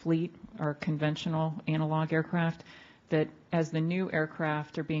the fleet are conventional analog aircraft, that as the new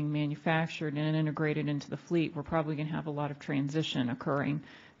aircraft are being manufactured and integrated into the fleet, we're probably going to have a lot of transition occurring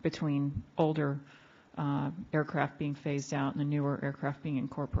between older aircraft being phased out and the newer aircraft being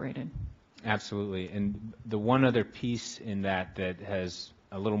incorporated. Absolutely. And the one other piece in that has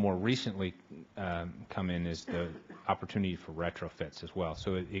a little more recently come in is the opportunity for retrofits as well.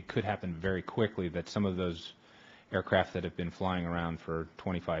 So it could happen very quickly that some of those aircraft that have been flying around for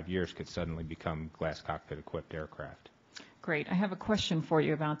 25 years could suddenly become glass cockpit equipped aircraft. Great. I have a question for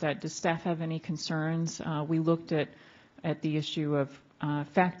you about that. Does staff have any concerns? We looked at the issue of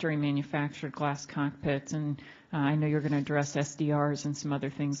factory manufactured glass cockpits, and I know you're going to address SDRs and some other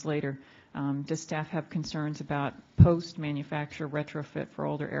things later. Does staff have concerns about post-manufacture retrofit for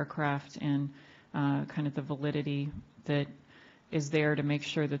older aircraft and kind of the validity that is there to make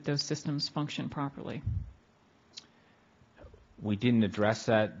sure that those systems function properly? We didn't address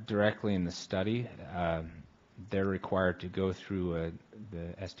that directly in the study. They're required to go through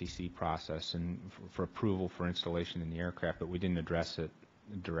the STC process and for approval for installation in the aircraft, but we didn't address it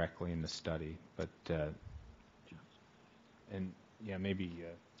directly in the study. But and yeah, maybe.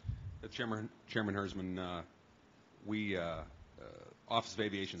 Chairman Hersman, we Office of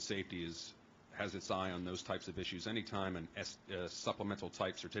Aviation Safety has its eye on those types of issues. Anytime a supplemental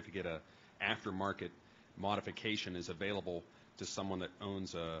type certificate, a aftermarket modification is available to someone that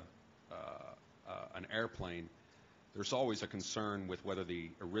owns an airplane, there's always a concern with whether the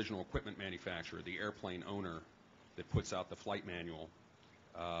original equipment manufacturer, the airplane owner that puts out the flight manual,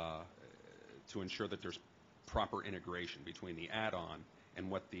 to ensure that there's proper integration between the add-on and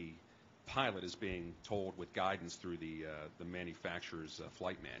what the pilot is being told with guidance through the manufacturer's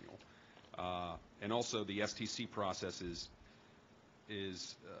flight manual. And also the STC process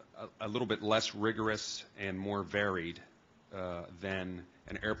is a little bit less rigorous and more varied than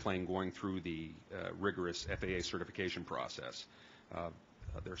an airplane going through the rigorous FAA certification process.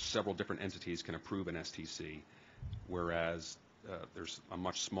 There are several different entities can approve an STC, whereas there's a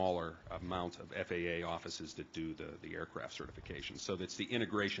much smaller amount of FAA offices that do the aircraft certification. So that's the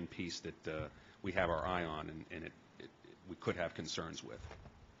integration piece that we have our eye on, and we could have concerns with.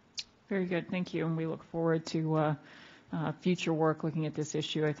 Very good, thank you, and we look forward to future work looking at this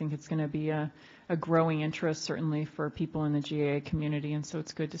issue. I think it's going to be a growing interest, certainly for people in the GAA community, and so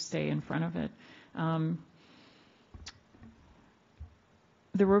it's good to stay in front of it.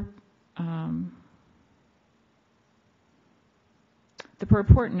 The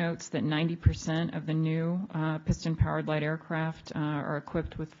report notes that 90% of the new piston-powered light aircraft are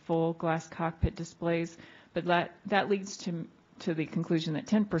equipped with full glass cockpit displays, but that leads to the conclusion that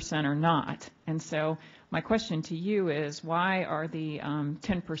 10% are not. And so my question to you is, why are the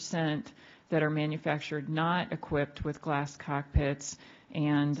 10% that are manufactured not equipped with glass cockpits,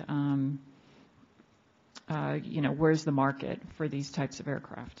 and where's the market for these types of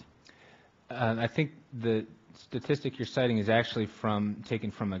aircraft? I think the statistic you're citing is actually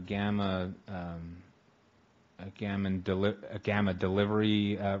taken from a gamma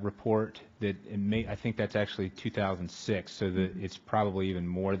delivery report that I think that's actually 2006, so that it's probably even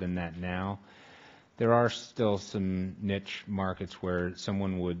more than that now. There are still some niche markets where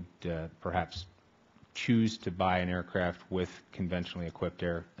someone would perhaps choose to buy an aircraft with conventionally equipped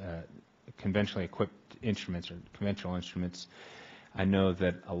instruments or conventional instruments. I know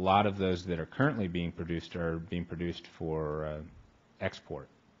that a lot of those that are currently being produced are being produced for export.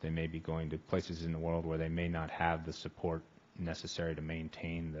 They may be going to places in the world where they may not have the support necessary to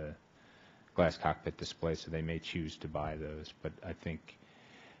maintain the glass cockpit display, so they may choose to buy those. But I think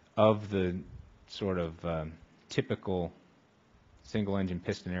of the sort of typical single-engine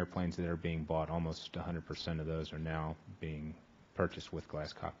piston airplanes that are being bought, almost 100% of those are now being purchased with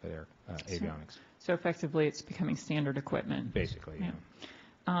glass cockpit avionics. So effectively, it's becoming standard equipment. Basically,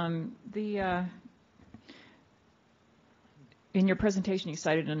 yeah. In your presentation, you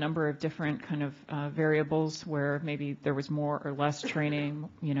cited a number of different kind of variables where maybe there was more or less training,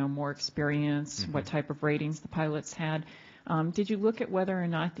 more experience, what type of ratings the pilots had. Did you look at whether or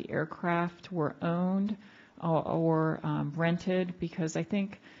not the aircraft were owned or rented? Because I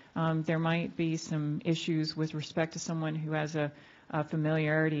think there might be some issues with respect to someone who has a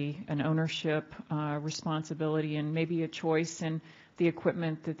familiarity, an ownership responsibility, and maybe a choice in the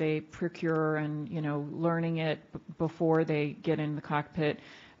equipment that they procure, and learning it before they get in the cockpit,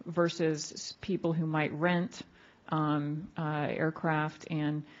 versus people who might rent aircraft,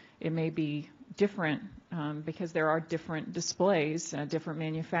 and it may be different because there are different displays, different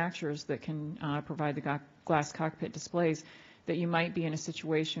manufacturers that can provide the glass cockpit displays, that you might be in a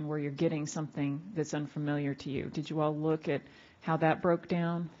situation where you're getting something that's unfamiliar to you. Did you all look at how that broke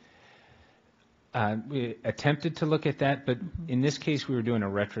down? We attempted to look at that, but in this case we were doing a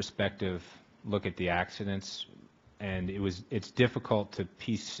retrospective look at the accidents, and it's difficult to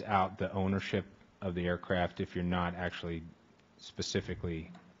piece out the ownership of the aircraft if you're not actually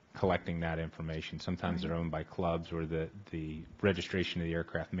specifically collecting that information. Sometimes they're owned by clubs, or the registration of the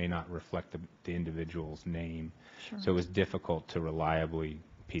aircraft may not reflect the individual's name. Sure. So it was difficult to reliably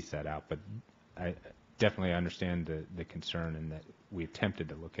piece that out. But I definitely understand the concern, and that we attempted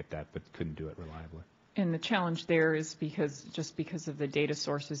to look at that but couldn't do it reliably. And the challenge there is because of the data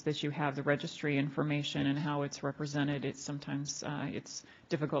sources that you have, the registry information and how it's represented, it's sometimes it's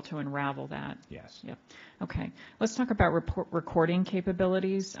difficult to unravel that. Yes. Yep. Okay. Let's talk about recording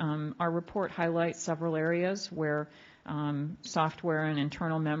capabilities. Our report highlights several areas where software and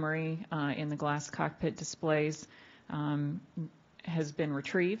internal memory in the glass cockpit displays has been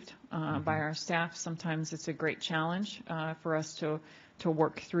retrieved by our staff. Sometimes it's a great challenge for us to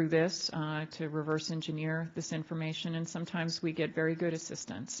work through this, to reverse engineer this information, and sometimes we get very good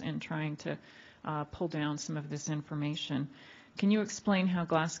assistance in trying to pull down some of this information. Can you explain how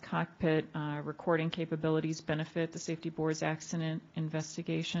glass cockpit recording capabilities benefit the Safety Board's accident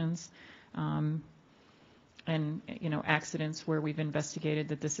investigations, and accidents where we've investigated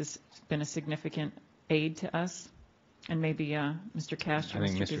that this has been a significant aid to us? And maybe Mr. Cash or I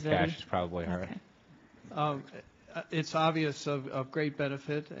think Mr. Mr. Gazzetti? Cash is probably all right. Okay. It's obvious of great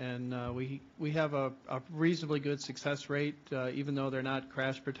benefit, and we have a reasonably good success rate, even though they're not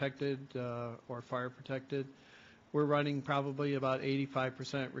crash protected or fire protected. We're running probably about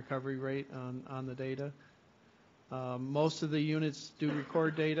 85% recovery rate on the data. Most of the units do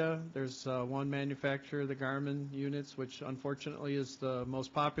record data. There's one manufacturer, the Garmin units, which unfortunately is the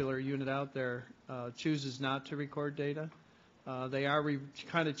most popular unit out there, chooses not to record data. They are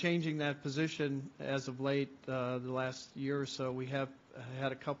kind of changing that position as of late. The last year or so, we have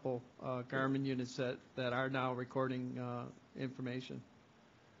had a couple Garmin units that are now recording information.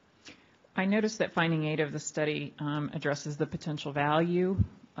 I noticed that finding 8 of the study addresses the potential value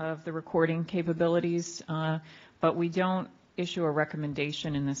of the recording capabilities, but we don't issue a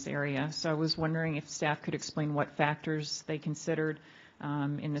recommendation in this area. So I was wondering if staff could explain what factors they considered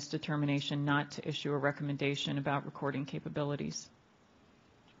in this determination not to issue a recommendation about recording capabilities.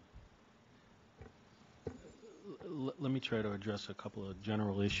 Let me try to address a couple of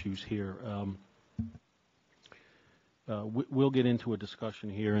general issues here. We'll get into a discussion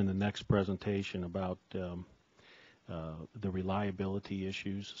here in the next presentation about the reliability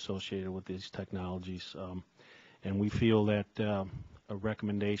issues associated with these technologies. And we feel that a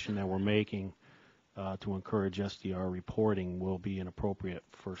recommendation that we're making to encourage SDR reporting will be an appropriate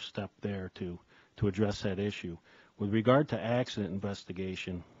first step there to address that issue. With regard to accident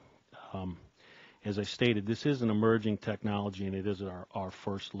investigation, as I stated, this is an emerging technology, and it is our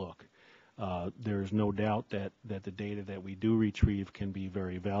first look. There's no doubt that the data that we do retrieve can be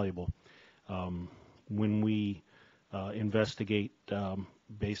very valuable. When we investigate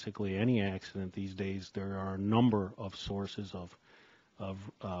basically any accident these days, there are a number of sources of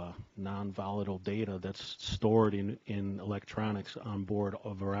non-volatile data that's stored in electronics on board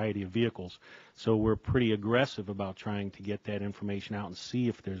a variety of vehicles. So we're pretty aggressive about trying to get that information out and see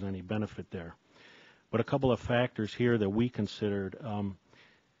if there's any benefit there. But a couple of factors here that we considered,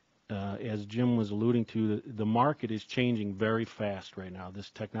 as Jim was alluding to, the market is changing very fast right now.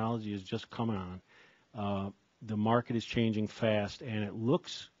 This technology is just coming on. The market is changing fast, and it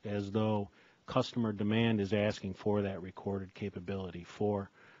looks as though customer demand is asking for that recorded capability for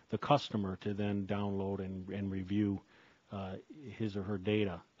the customer to then download and review his or her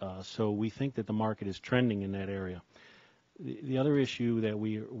data. So we think that the market is trending in that area. The other issue that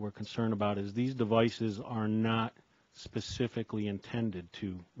we're concerned about is these devices are not specifically intended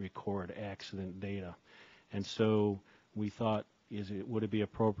to record accident data. And so we thought, would it be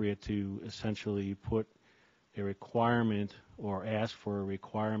appropriate to essentially put a requirement or ask for a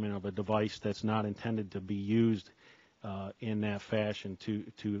requirement of a device that's not intended to be used in that fashion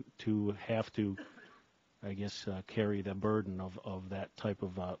to have to, I guess, carry the burden of that type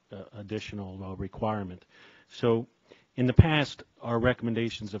of additional requirement. So in the past, our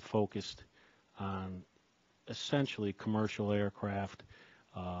recommendations have focused on essentially commercial aircraft,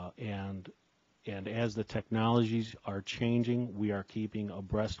 and as the technologies are changing, we are keeping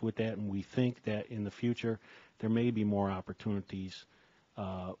abreast with that, and we think that in the future there may be more opportunities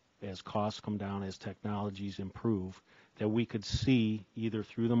as costs come down, as technologies improve, that we could see either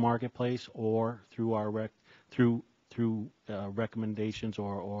through the marketplace or through our recommendations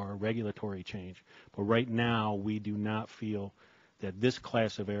or regulatory change. But right now, we do not feel that this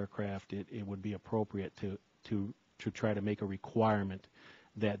class of aircraft it would be appropriate to try to make a requirement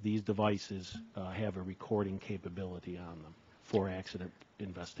that these devices have a recording capability on them for accident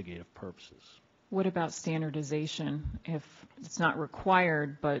investigative purposes. What about standardization? If it's not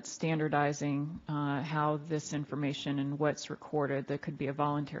required, but standardizing how this information and what's recorded, that could be a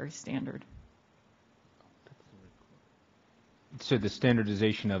voluntary standard. So the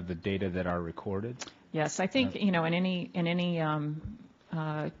standardization of the data that are recorded? Yes, I think, in any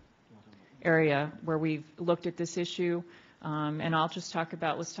area where we've looked at this issue, and I'll just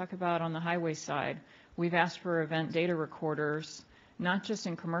let's talk about on the highway side. We've asked for event data recorders, not just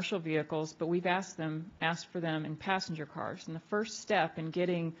in commercial vehicles, but we've asked for them in passenger cars. And the first step in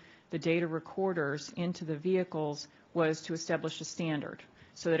getting the data recorders into the vehicles was to establish a standard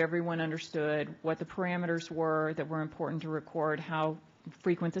so that everyone understood what the parameters were that were important to record, how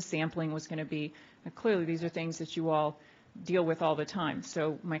frequent the sampling was going to be. Now, clearly, these are things that you all deal with all the time.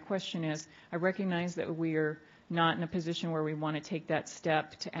 So my question is, I recognize that we are not in a position where we want to take that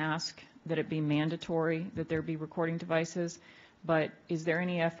step to ask that it be mandatory that there be recording devices, but is there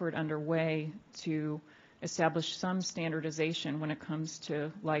any effort underway to establish some standardization when it comes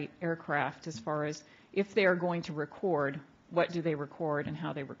to light aircraft as far as if they are going to record, what do they record and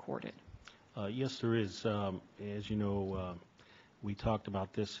how they record it? Yes, there is. As you know, we talked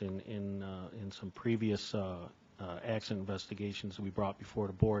about this in some previous accident investigations that we brought before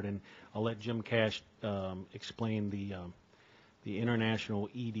the board, and I'll let Jim Cash explain the international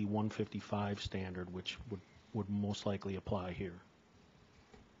ED 155 standard, which would most likely apply here.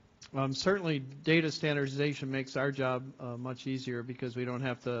 Certainly, data standardization makes our job much easier because we don't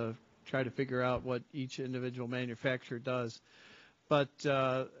have to try to figure out what each individual manufacturer does. But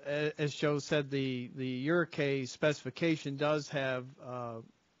as Joe said, the EUROK specification does have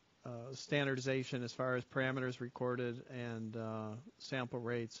standardization as far as parameters recorded and sample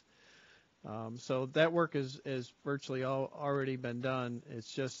rates. So that work is virtually already been done.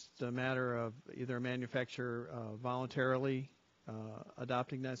 It's just a matter of either a manufacturer voluntarily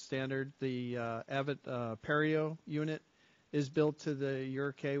adopting that standard. The Avid Perio unit is built to the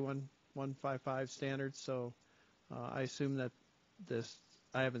EUROK 155 standard, so I assume that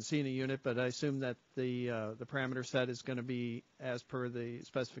I haven't seen a unit, but I assume that the parameter set is going to be as per the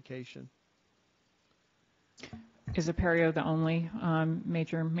specification. Is Aperio the only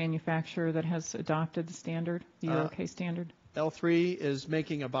major manufacturer that has adopted the standard, the EUROK standard? L3 is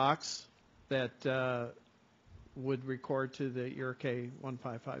making a box that would record to the EUROK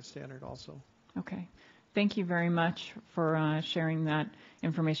 155 standard also. Okay. Thank you very much for sharing that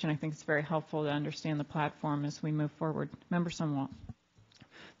information. I think it's very helpful to understand the platform as we move forward. Member Sunwalt.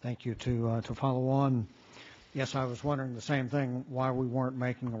 Thank you. To follow on, yes, I was wondering the same thing, why we weren't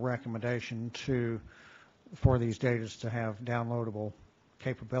making a recommendation for these data to have downloadable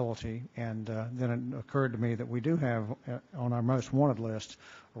capability, and then it occurred to me that we do have on our most wanted list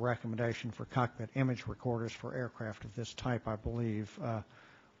a recommendation for cockpit image recorders for aircraft of this type, I believe,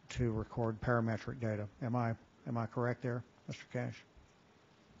 to record parametric data. Am I correct there, Mr. Cash?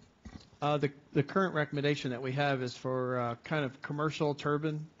 The current recommendation that we have is for kind of commercial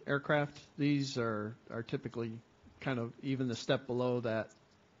turbine aircraft. These are typically kind of even the step below that.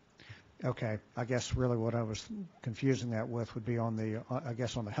 Okay, I guess really what I was confusing that with would be on the, I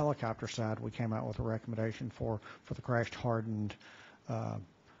guess on the helicopter side, we came out with a recommendation for the crash hardened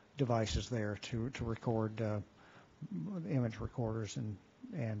devices there to record image recorders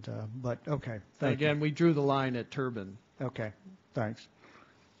but okay. Again, we drew the line at turbine. Okay, thanks.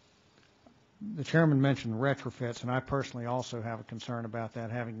 The chairman mentioned retrofits, and I personally also have a concern about that,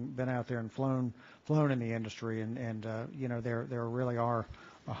 having been out there and flown in the industry, and you know, there really are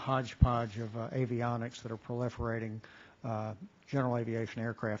a hodgepodge of avionics that are proliferating general aviation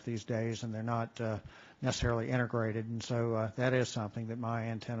aircraft these days, and they're not necessarily integrated, and so that is something that my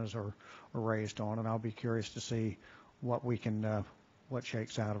antennas are raised on, and I'll be curious to see what we can what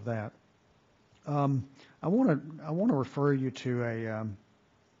shakes out of that. I want to refer you to a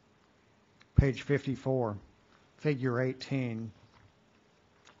page 54, figure 18.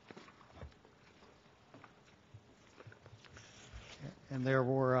 And there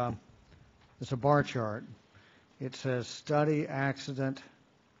were, it's a bar chart. It says study accident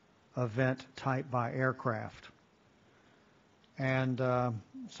event type by aircraft. And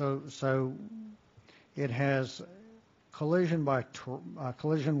so it has collision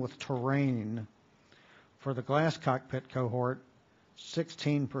with terrain for the glass cockpit cohort.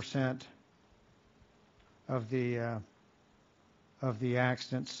 16% of the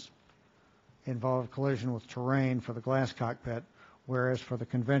accidents involved collision with terrain for the glass cockpit, whereas for the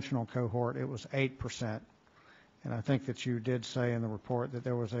conventional cohort it was 8%. And I think that you did say in the report that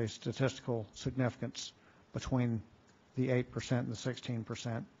there was a statistical significance between the 8% and the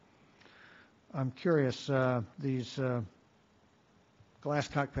 16%. I'm curious, these glass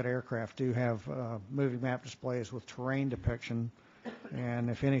cockpit aircraft do have moving map displays with terrain depiction, and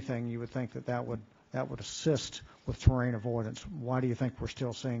if anything, you would think that that would assist with terrain avoidance. Why do you think we're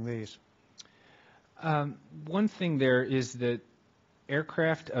still seeing these? One thing there is that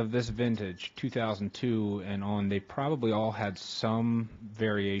aircraft of this vintage, 2002 and on, they probably all had some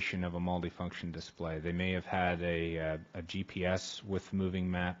variation of a multifunction display. They may have had a GPS with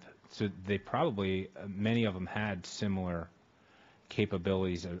moving map, so they probably, many of them had similar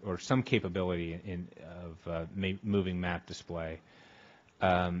capabilities or some capability of moving map display.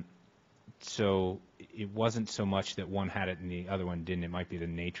 So it wasn't so much that one had it and the other one didn't. It might be the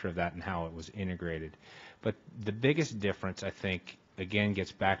nature of that and how it was integrated. But the biggest difference, I think, again,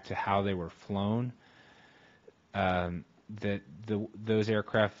 gets back to how they were flown. Those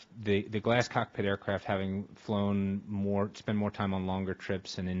aircraft, the glass cockpit aircraft, having flown more, spend more time on longer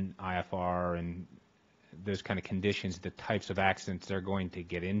trips and in IFR and those kind of conditions, the types of accidents they're going to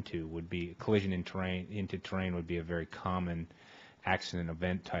get into would be collision into terrain would be a very common accident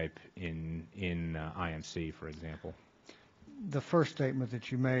event type in IMC, for example. The first statement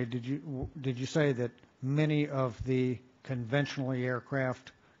that you made, did you say that many of the conventionally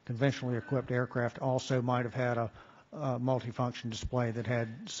equipped aircraft also might have had a multifunction display that had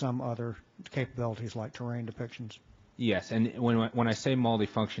some other capabilities like terrain depictions? Yes, and when I say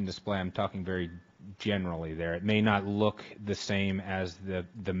multifunction display, I'm talking very generally there. It may not look the same as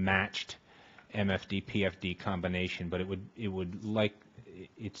the matched MFD PFD combination, but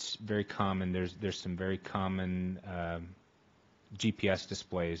it's very common. There's some very common GPS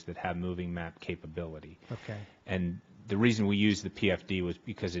displays that have moving map capability. Okay. And the reason we use the PFD was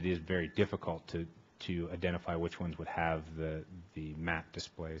because it is very difficult to identify which ones would have the map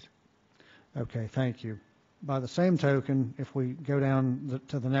displays. Okay, thank you. By the same token, if we go down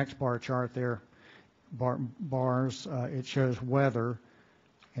to the next bar chart there, bars, it shows weather,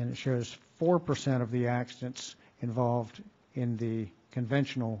 and it shows 4% of the accidents involved in the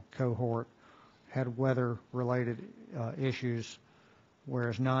conventional cohort had weather-related issues,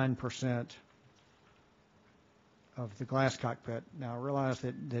 whereas 9% of the glass cockpit. Now, I realize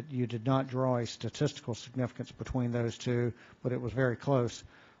that you did not draw a statistical significance between those two, but it was very close.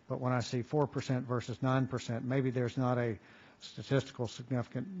 But when I see 4% versus 9%, maybe there's not a statistical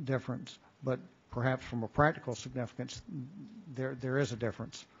significant difference, but perhaps from a practical significance, there is a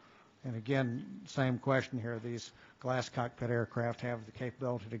difference. And again, same question here. These glass cockpit aircraft have the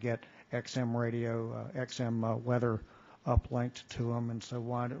capability to get XM radio, XM weather uplinked to them, and so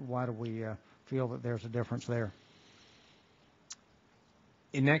why do we feel that there's a difference there?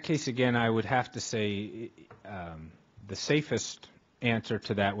 In that case, again, I would have to say the safest answer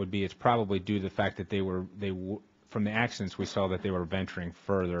to that would be it's probably due to the fact that from the accidents we saw that they were venturing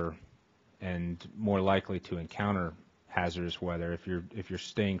further and more likely to encounter hazardous weather. If you're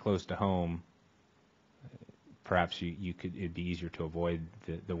staying close to home, perhaps it'd be easier to avoid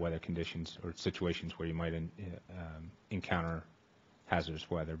the weather conditions or situations where you might encounter hazardous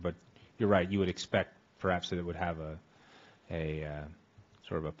weather. But you're right, you would expect perhaps that it would have a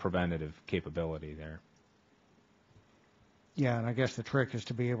sort of a preventative capability there. Yeah, and I guess the trick is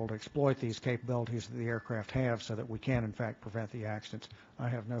to be able to exploit these capabilities that the aircraft have so that we can, in fact, prevent the accidents. I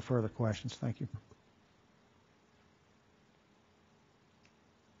have no further questions. Thank you.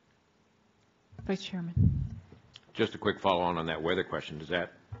 Vice Chairman. Just a quick follow-on on that weather question.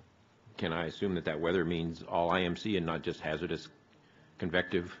 Can I assume that weather means all IMC and not just hazardous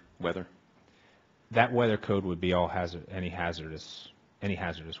convective weather? That weather code would be any hazardous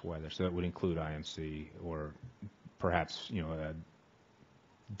weather, so that would include IMC or perhaps a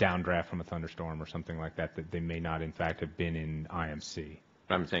downdraft from a thunderstorm or something like that they may not in fact have been in IMC.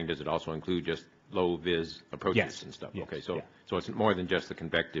 I'm saying, does it also include just low vis approaches Yes. and stuff? Yes. Okay, so Yeah. So it's more than just the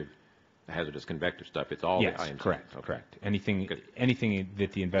hazardous convective stuff. It's all Yes, the IMC. correct, Okay. correct. Anything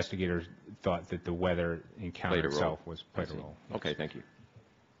that the investigators thought that the weather encounter Played a role. itself played a role. Yes. Okay, thank you.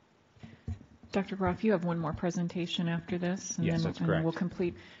 Dr. Groff, you have one more presentation after this, and Yes, then that's correct. we'll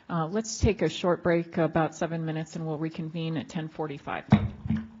complete. Let's take a short break, about 7 minutes, and we'll reconvene at 10:45.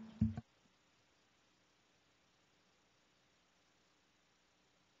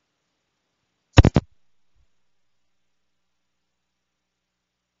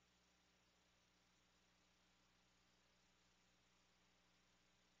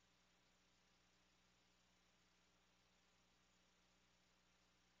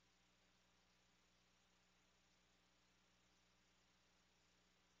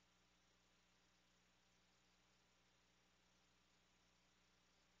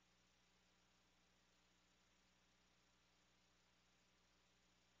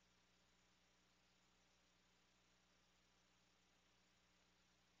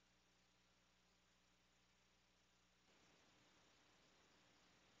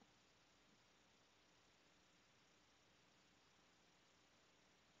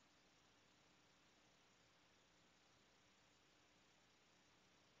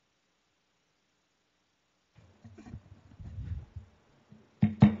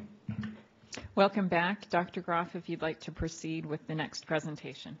 Welcome back. Dr. Groff, if you'd like to proceed with the next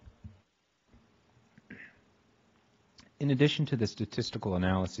presentation. In addition to the statistical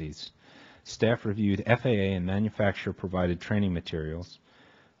analyses, staff reviewed FAA and manufacturer-provided training materials,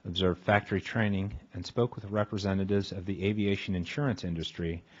 observed factory training, and spoke with representatives of the aviation insurance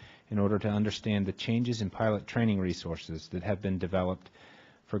industry in order to understand the changes in pilot training resources that have been developed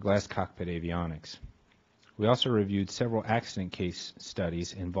for glass cockpit avionics. We also reviewed several accident case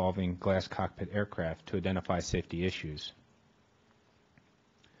studies involving glass cockpit aircraft to identify safety issues.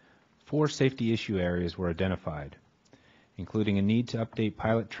 4 safety issue areas were identified, including a need to update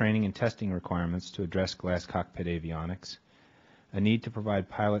pilot training and testing requirements to address glass cockpit avionics, a need to provide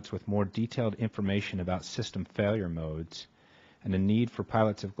pilots with more detailed information about system failure modes, and a need for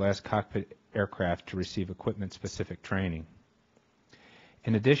pilots of glass cockpit aircraft to receive equipment-specific training.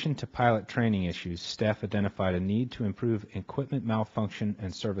 In addition to pilot training issues, staff identified a need to improve equipment malfunction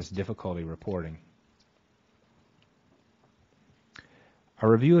and service difficulty reporting. A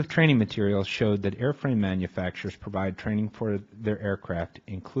review of training materials showed that airframe manufacturers provide training for their aircraft,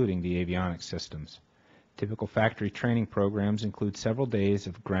 including the avionics systems. Typical factory training programs include several days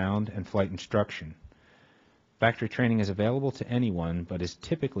of ground and flight instruction. Factory training is available to anyone, but is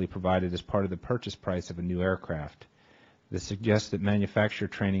typically provided as part of the purchase price of a new aircraft. This suggests that manufacturer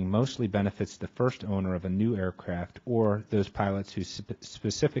training mostly benefits the first owner of a new aircraft or those pilots who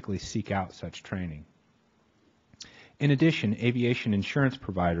specifically seek out such training. In addition, aviation insurance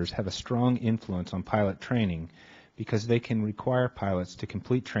providers have a strong influence on pilot training because they can require pilots to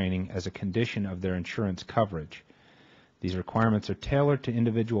complete training as a condition of their insurance coverage. These requirements are tailored to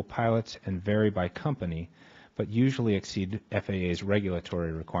individual pilots and vary by company, but usually exceed FAA's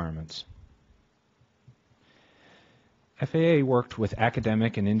regulatory requirements. FAA worked with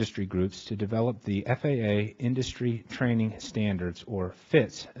academic and industry groups to develop the FAA Industry Training Standards, or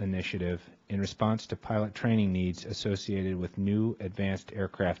FITS, initiative in response to pilot training needs associated with new advanced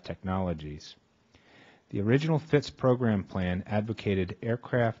aircraft technologies. The original FITS program plan advocated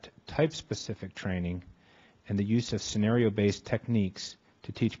aircraft type-specific training and the use of scenario-based techniques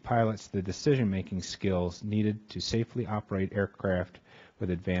to teach pilots the decision-making skills needed to safely operate aircraft with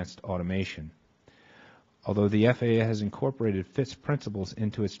advanced automation. Although the FAA has incorporated FITS principles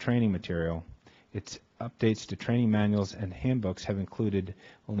into its training material, its updates to training manuals and handbooks have included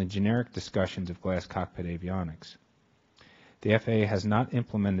only generic discussions of glass cockpit avionics. The FAA has not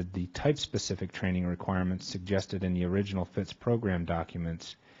implemented the type-specific training requirements suggested in the original FITS program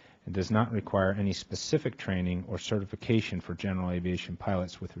documents and does not require any specific training or certification for general aviation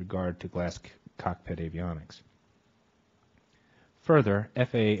pilots with regard to glass cockpit avionics. Further,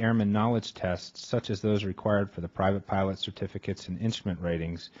 FAA airman knowledge tests, such as those required for the private pilot certificates and instrument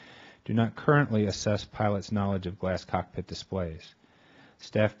ratings, do not currently assess pilots' knowledge of glass cockpit displays.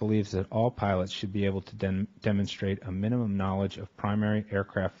 Staff believes that all pilots should be able to demonstrate a minimum knowledge of primary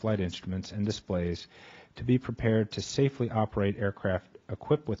aircraft flight instruments and displays to be prepared to safely operate aircraft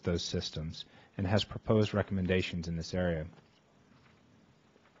equipped with those systems, and has proposed recommendations in this area.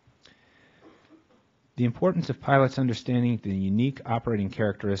 The importance of pilots understanding the unique operating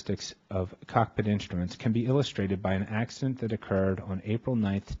characteristics of cockpit instruments can be illustrated by an accident that occurred on April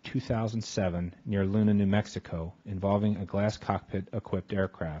 9, 2007 near Luna, New Mexico, involving a glass cockpit-equipped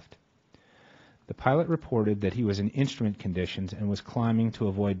aircraft. The pilot reported that he was in instrument conditions and was climbing to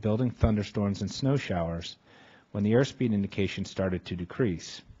avoid building thunderstorms and snow showers when the airspeed indication started to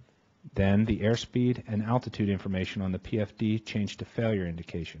decrease. Then the airspeed and altitude information on the PFD changed to failure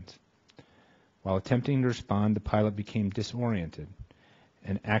indications. While attempting to respond, the pilot became disoriented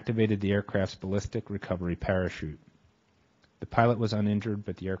and activated the aircraft's ballistic recovery parachute. The pilot was uninjured,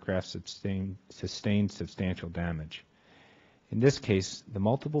 but the aircraft sustained substantial damage. In this case, the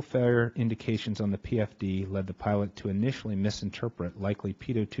multiple failure indications on the PFD led the pilot to initially misinterpret likely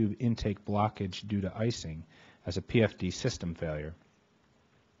pitot tube intake blockage due to icing as a PFD system failure.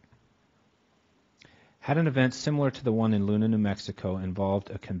 Had an event similar to the one in Luna, New Mexico involved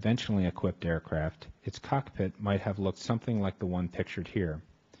a conventionally equipped aircraft, its cockpit might have looked something like the one pictured here.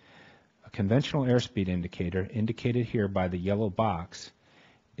 A conventional airspeed indicator, indicated here by the yellow box,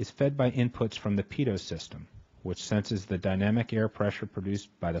 is fed by inputs from the pitot system, which senses the dynamic air pressure produced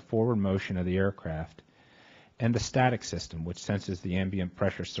by the forward motion of the aircraft, and the static system, which senses the ambient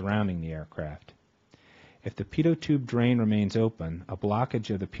pressure surrounding the aircraft. If the pitot tube drain remains open, a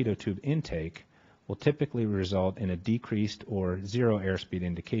blockage of the pitot tube intake will typically result in a decreased or zero airspeed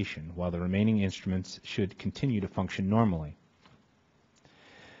indication, while the remaining instruments should continue to function normally.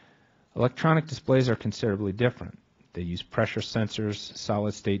 Electronic displays are considerably different. They use pressure sensors,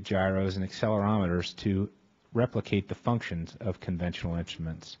 solid-state gyros, and accelerometers to replicate the functions of conventional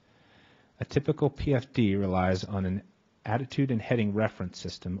instruments. A typical PFD relies on an attitude and heading reference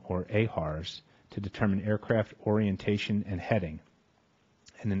system, or AHRS, to determine aircraft orientation and heading,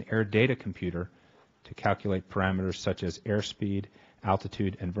 and an air data computer to calculate parameters such as airspeed,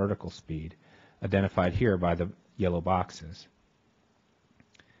 altitude, and vertical speed, identified here by the yellow boxes.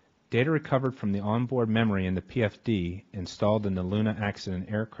 Data recovered from the onboard memory in the PFD installed in the Luna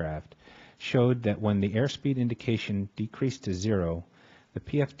accident aircraft showed that when the airspeed indication decreased to 0, the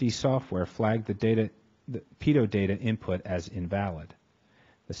PFD software flagged the pitot data input as invalid.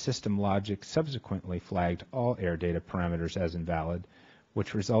 The system logic subsequently flagged all air data parameters as invalid,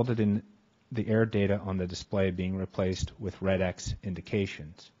 which resulted in the air data on the display being replaced with red X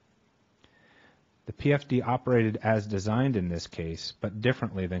indications. The PFD operated as designed in this case, but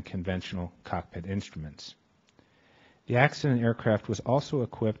differently than conventional cockpit instruments. The accident aircraft was also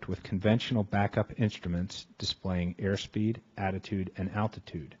equipped with conventional backup instruments displaying airspeed, attitude, and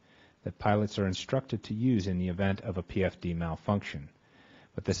altitude that pilots are instructed to use in the event of a PFD malfunction.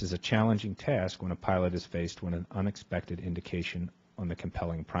 But this is a challenging task when a pilot is faced with an unexpected indication on the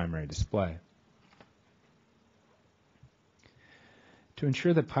compelling primary display. To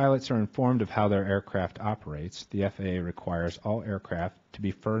ensure that pilots are informed of how their aircraft operates, the FAA requires all aircraft to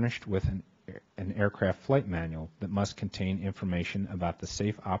be furnished with an aircraft flight manual that must contain information about the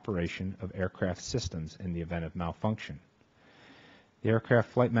safe operation of aircraft systems in the event of malfunction. The aircraft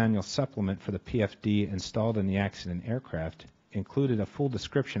flight manual supplement for the PFD installed in the accident aircraft included a full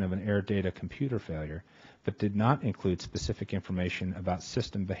description of an air data computer failure, but did not include specific information about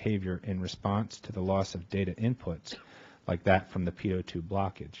system behavior in response to the loss of data inputs, like that from the pitot tube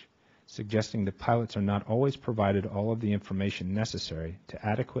blockage, suggesting that pilots are not always provided all of the information necessary to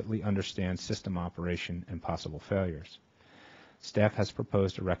adequately understand system operation and possible failures. Staff has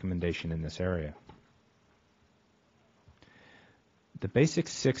proposed a recommendation in this area. The basic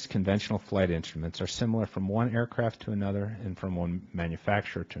 6 conventional flight instruments are similar from one aircraft to another and from one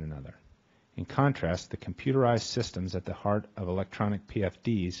manufacturer to another. In contrast, the computerized systems at the heart of electronic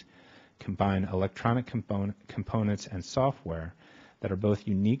PFDs combine electronic components and software that are both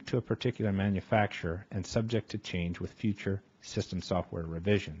unique to a particular manufacturer and subject to change with future system software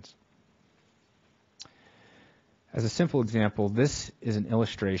revisions. As a simple example, this is an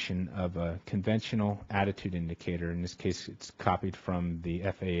illustration of a conventional attitude indicator. In this case, it's copied from the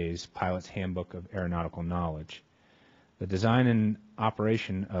FAA's Pilot's Handbook of Aeronautical Knowledge. The design and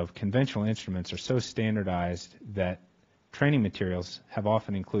operation of conventional instruments are so standardized that training materials have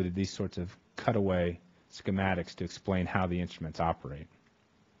often included these sorts of cutaway schematics to explain how the instruments operate.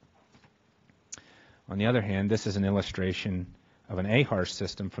 On the other hand, this is an illustration of an AHRS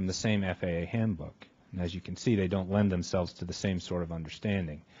system from the same FAA handbook. And as you can see, they don't lend themselves to the same sort of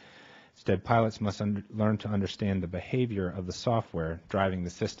understanding. Instead, pilots must learn to understand the behavior of the software driving the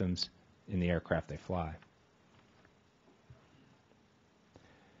systems in the aircraft they fly.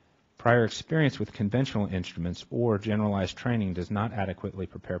 Prior experience with conventional instruments or generalized training does not adequately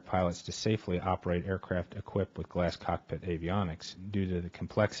prepare pilots to safely operate aircraft equipped with glass cockpit avionics due to the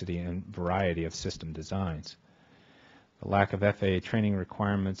complexity and variety of system designs. The lack of FAA training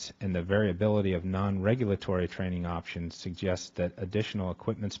requirements and the variability of non-regulatory training options suggests that additional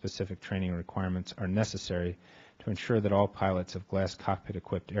equipment-specific training requirements are necessary to ensure that all pilots of glass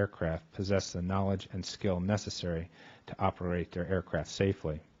cockpit-equipped aircraft possess the knowledge and skill necessary to operate their aircraft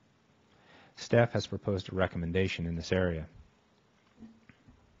safely. Staff has proposed a recommendation in this area.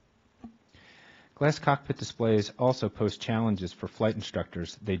 Glass cockpit displays also pose challenges for flight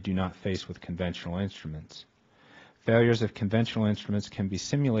instructors they do not face with conventional instruments. Failures of conventional instruments can be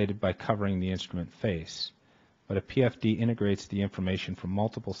simulated by covering the instrument face, but a PFD integrates the information from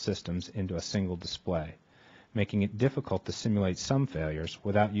multiple systems into a single display, making it difficult to simulate some failures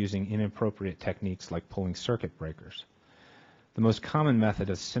without using inappropriate techniques like pulling circuit breakers. The most common method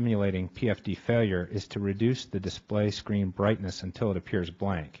of simulating PFD failure is to reduce the display screen brightness until it appears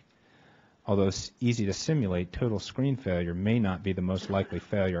blank. Although easy to simulate, total screen failure may not be the most likely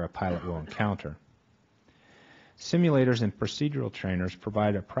failure a pilot will encounter. Simulators and procedural trainers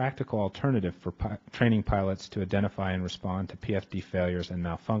provide a practical alternative for training pilots to identify and respond to PFD failures and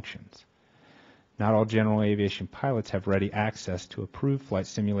malfunctions. Not all general aviation pilots have ready access to approved flight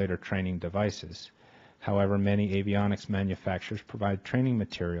simulator training devices. However, many avionics manufacturers provide training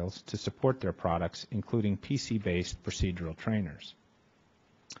materials to support their products, including PC-based procedural trainers.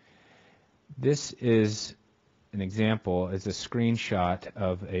 This is an example, is a screenshot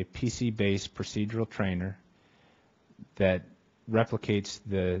of a PC-based procedural trainer that replicates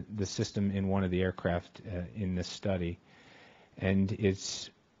the system in one of the aircraft in this study. And it's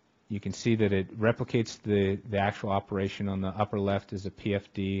You can see that it replicates the actual operation. On the upper left is a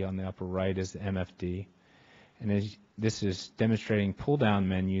PFD, on the upper right is the MFD. And this is demonstrating pull-down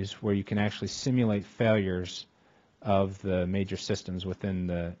menus where you can actually simulate failures of the major systems within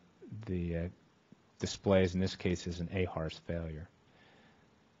the displays. In this case is an AHARS failure.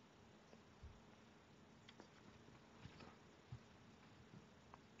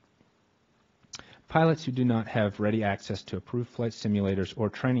 Pilots who do not have ready access to approved flight simulators or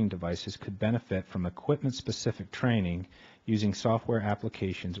training devices could benefit from equipment-specific training using software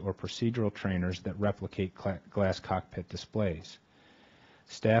applications or procedural trainers that replicate glass cockpit displays.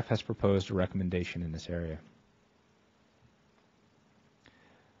 Staff has proposed a recommendation in this area.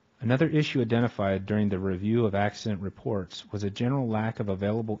 Another issue identified during the review of accident reports was a general lack of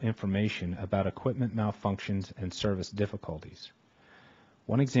available information about equipment malfunctions and service difficulties.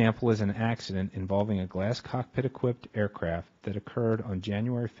 One example is an accident involving a glass cockpit-equipped aircraft that occurred on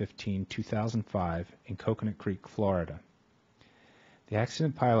January 15, 2005 in Coconut Creek, Florida. The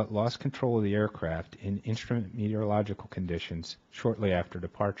accident pilot lost control of the aircraft in instrument meteorological conditions shortly after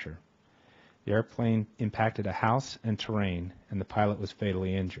departure. The airplane impacted a house and terrain, and the pilot was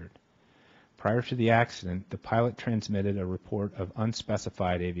fatally injured. Prior to the accident, the pilot transmitted a report of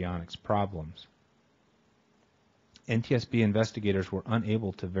unspecified avionics problems. NTSB investigators were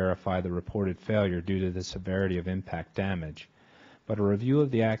unable to verify the reported failure due to the severity of impact damage, but a review of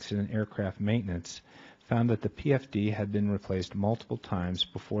the accident aircraft maintenance found that the PFD had been replaced multiple times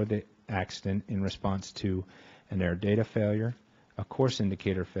before the accident in response to an air data failure, a course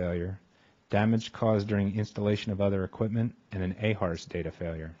indicator failure, damage caused during installation of other equipment, and an AHARS data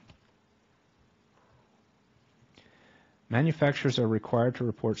failure. Manufacturers are required to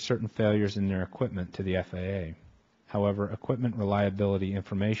report certain failures in their equipment to the FAA. However, equipment reliability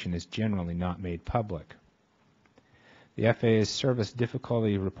information is generally not made public. The FAA's Service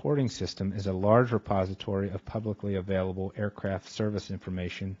Difficulty Reporting System is a large repository of publicly available aircraft service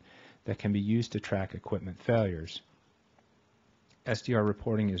information that can be used to track equipment failures. SDR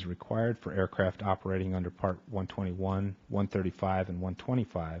reporting is required for aircraft operating under Part 121, 135, and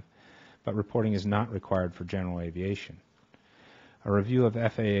 125, but reporting is not required for general aviation. A review of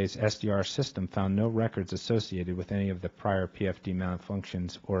FAA's SDR system found no records associated with any of the prior PFD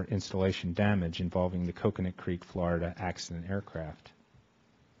malfunctions or installation damage involving the Coconut Creek, Florida accident aircraft.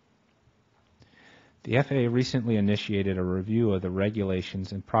 The FAA recently initiated a review of the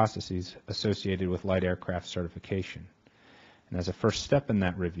regulations and processes associated with light aircraft certification. And as a first step in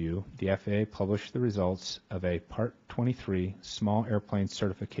that review, the FAA published the results of a Part 23 Small Airplane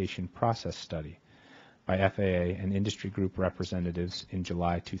Certification Process Study by FAA and industry group representatives in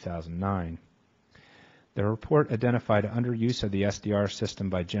July 2009. The report identified underuse of the SDR system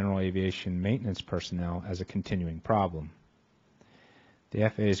by general aviation maintenance personnel as a continuing problem. The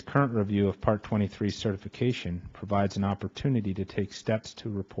FAA's current review of Part 23 certification provides an opportunity to take steps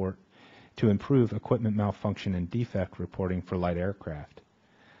to improve equipment malfunction and defect reporting for light aircraft.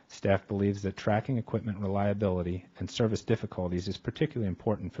 Staff believes that tracking equipment reliability and service difficulties is particularly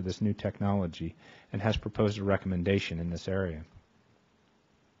important for this new technology and has proposed a recommendation in this area.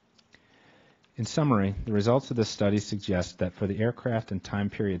 In summary, the results of this study suggest that for the aircraft and time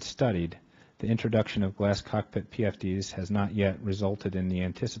period studied, the introduction of glass cockpit PFDs has not yet resulted in the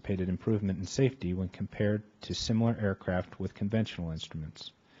anticipated improvement in safety when compared to similar aircraft with conventional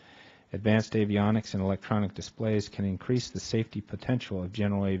instruments. Advanced avionics and electronic displays can increase the safety potential of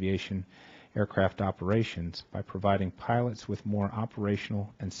general aviation aircraft operations by providing pilots with more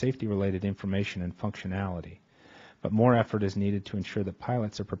operational and safety-related information and functionality, but more effort is needed to ensure that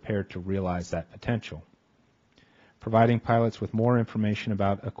pilots are prepared to realize that potential. Providing pilots with more information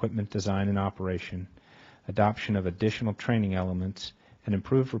about equipment design and operation, adoption of additional training elements, and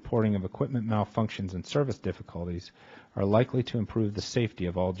improved reporting of equipment malfunctions and service difficulties are likely to improve the safety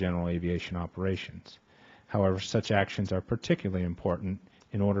of all general aviation operations. However, such actions are particularly important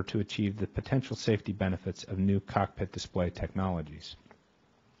in order to achieve the potential safety benefits of new cockpit display technologies.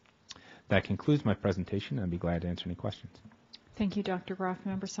 That concludes my presentation. I'd be glad to answer any questions. Thank you, Dr. Groff.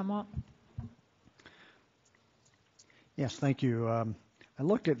 Member Sumwalt? Yes, thank you. I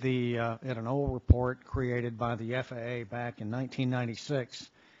looked at at an old report created by the FAA back in 1996.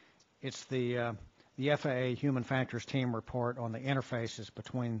 It's the FAA Human Factors Team report on the interfaces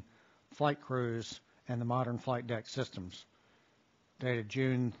between flight crews and the modern flight deck systems, dated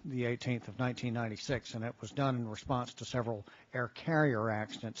June the 18th of 1996, and it was done in response to several air carrier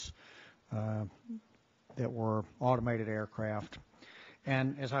accidents that were automated aircraft.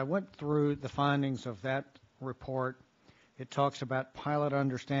 And as I went through the findings of that report, it talks about pilot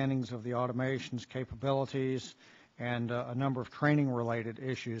understandings of the automation's capabilities and a number of training-related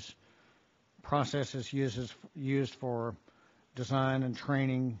issues, processes used for design and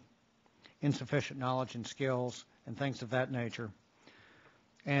training, insufficient knowledge and skills, and things of that nature.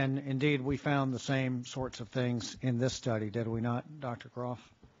 And indeed, we found the same sorts of things in this study, did we not, Dr. Groff?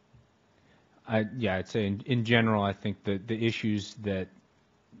 Yeah, I'd say in general, I think that the issues that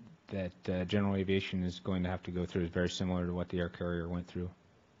general aviation is going to have to go through is very similar to what the air carrier went through.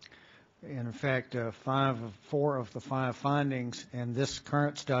 And in fact, 4 of the 5 findings in this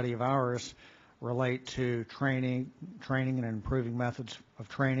current study of ours relate to training and improving methods of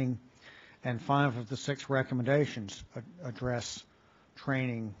training, and 5 of the 6 recommendations address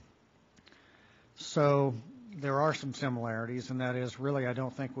training. So there are some similarities, and that is really, I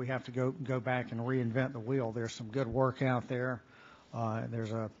don't think we have to go back and reinvent the wheel. There's some good work out there.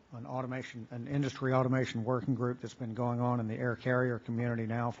 There's an industry automation working group that's been going on in the air carrier community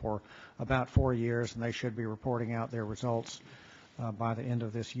now for about 4 years, and they should be reporting out their results by the end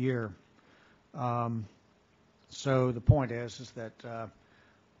of this year. So the point is that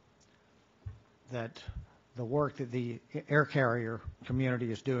the work that the air carrier community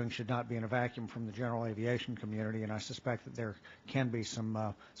is doing should not be in a vacuum from the general aviation community, and I suspect that there can be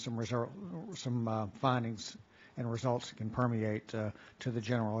some findings and results that can permeate to the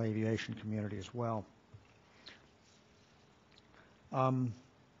general aviation community as well.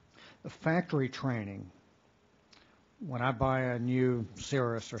 The factory training. When I buy a new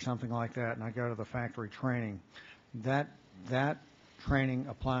Cirrus or something like that and I go to the factory training, that training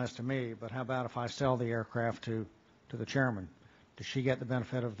applies to me, but how about if I sell the aircraft to the chairman? Does she get the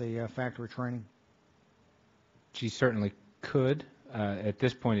benefit of the factory training? She certainly could. At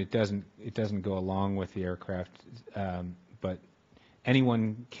this point, it doesn't go along with the aircraft, but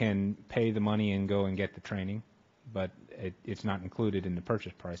anyone can pay the money and go and get the training, but it's not included in the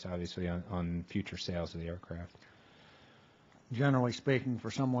purchase price, obviously, on future sales of the aircraft. Generally speaking, for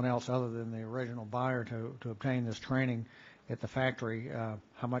someone else other than the original buyer to obtain this training at the factory,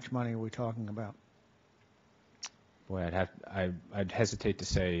 how much money are we talking about? Boy, I'd hesitate to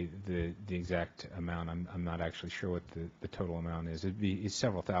say the exact amount. I'm not actually sure what the total amount is. It's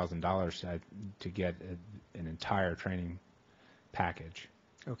several $1,000s to get an entire training package.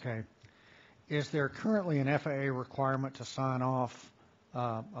 Okay. Is there currently an FAA requirement to sign off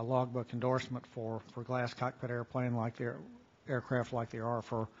a logbook endorsement for glass cockpit airplane like the aircraft like there are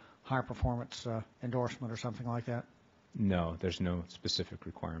for high performance endorsement or something like that? No, there's no specific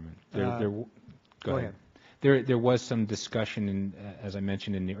requirement. Go ahead. There was some discussion, as I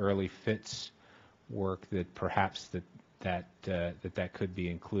mentioned, in the early FITS work that perhaps that could be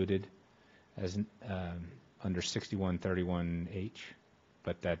included as under 6131H,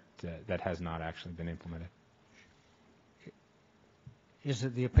 but that has not actually been implemented. Is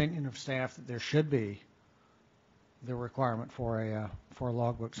it the opinion of staff that there should be the requirement for a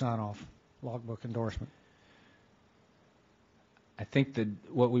logbook sign-off, logbook endorsement? I think that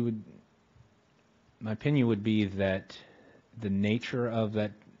my opinion would be that the nature of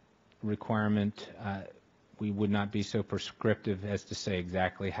that requirement, we would not be so prescriptive as to say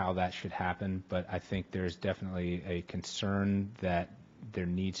exactly how that should happen, but I think there's definitely a concern that there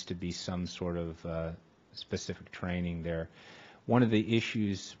needs to be some sort of specific training there. One of the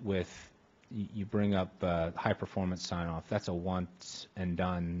issues with, you bring up high performance sign-off, that's a once and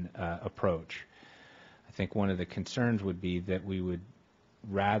done approach. I think one of the concerns would be that we would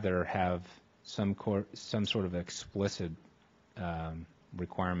rather have some sort of explicit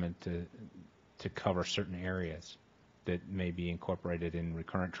requirement to cover certain areas that may be incorporated in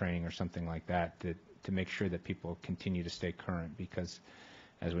recurrent training or something like that, to make sure that people continue to stay current, because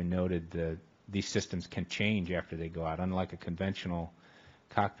as we noted, these systems can change after they go out. Unlike a conventional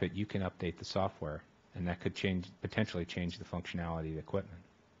cockpit, you can update the software, and that could potentially change the functionality of the equipment.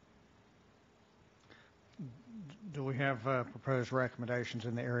 Do we have proposed recommendations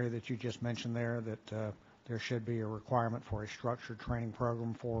in the area that you just mentioned there, that there should be a requirement for a structured training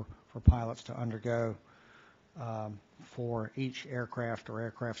program for pilots to undergo for each aircraft or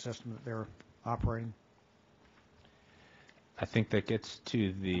aircraft system that they're operating? I think that gets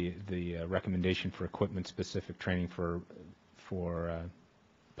to the recommendation for equipment-specific training for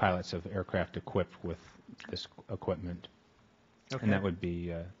pilots of aircraft equipped with this equipment. Okay. And that would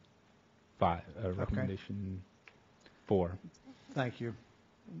be recommendation 4. Thank you.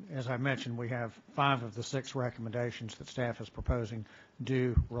 As I mentioned, we have 5 of the 6 recommendations that staff is proposing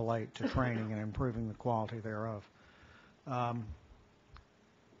do relate to training and improving the quality thereof. Let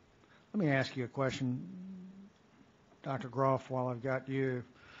me ask you a question, Dr. Groff, while I've got you,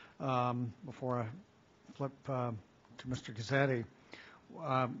 before I flip to Mr. Gazzetti.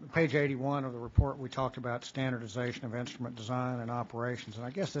 Page 81 of the report, we talked about standardization of instrument design and operations, and I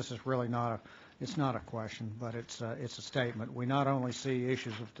guess this is really it's not a question, but it's a statement. We not only see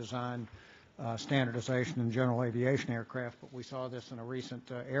issues of design standardization in general aviation aircraft, but we saw this in a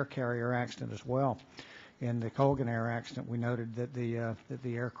recent air carrier accident as well. In the Colgan Air accident, we noted that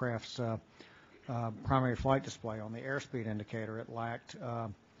the aircraft's primary flight display on the airspeed indicator, it lacked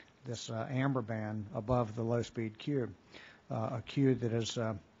this amber band above the low-speed cue, a cue that is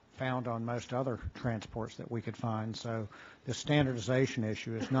found on most other transports that we could find. So the standardization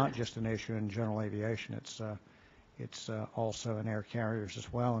issue is not just an issue in general aviation. It's also in air carriers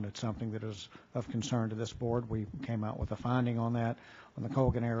as well, and it's something that is of concern to this board. We came out with a finding on that on the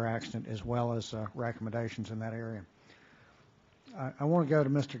Colgan Air accident, as well as recommendations in that area. I want to go to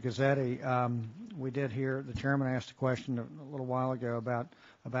Mr. Gazzetti. We did hear the chairman asked a question a little while ago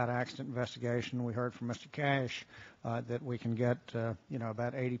about accident investigation. We heard from Mr. Cash that we can get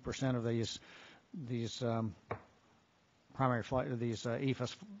about 80% of these primary flight, these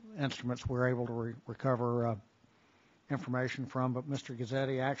EFIS instruments we're able to recover information from. But Mr.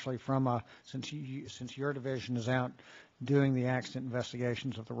 Gazzetti, actually, since your division is out doing the accident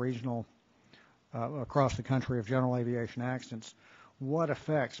investigations of the regional across the country of general aviation accidents, what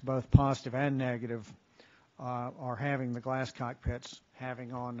effects, both positive and negative, are having the glass cockpits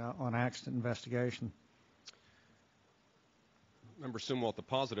having on accident investigation? Member Sumwalt, the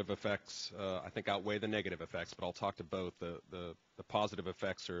positive effects I think outweigh the negative effects, but I'll talk to both. The positive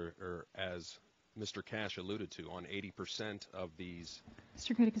effects are, as Mr. Cash alluded to, on 80% of these.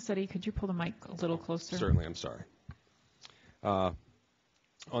 Mr. Gazzetti, could you pull the mic a little closer? Certainly, I'm sorry.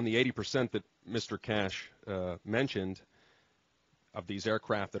 On the 80% that Mr. Cash mentioned of these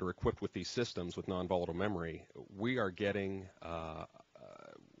aircraft that are equipped with these systems with non-volatile memory, we're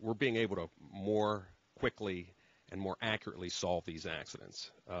being able to more quickly and more accurately solve these accidents.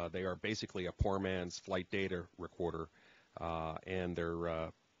 They are basically a poor man's flight data recorder, and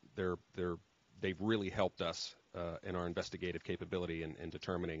they've really helped us in our investigative capability in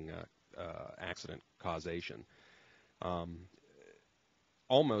determining accident causation.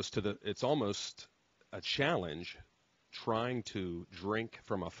 It's almost a challenge trying to drink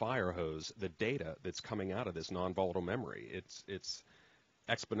from a fire hose the data that's coming out of this non-volatile memory. It's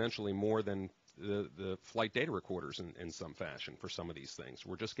exponentially more than the flight data recorders in some fashion for some of these things.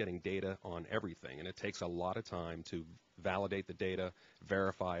 We're just getting data on everything, and it takes a lot of time to validate the data,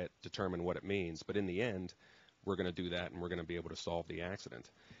 verify it, determine what it means. But in the end, we're going to do that, and we're going to be able to solve the accident.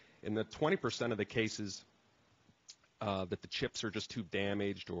 In the 20% of the cases that the chips are just too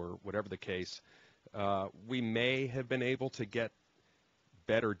damaged or whatever the case, we may have been able to get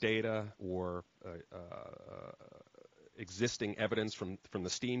better data or existing evidence from the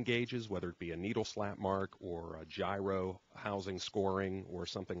steam gauges, whether it be a needle slap mark or a gyro housing scoring or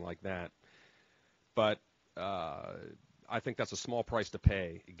something like that. But I think that's a small price to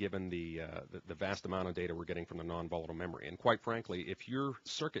pay given the vast amount of data we're getting from the non-volatile memory. And quite frankly, if your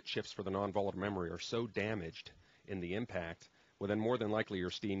circuit chips for the non-volatile memory are so damaged in the impact, well, then more than likely your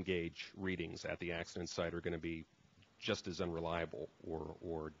steam gauge readings at the accident site are going to be just as unreliable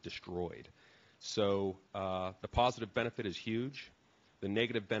or destroyed. So the positive benefit is huge. The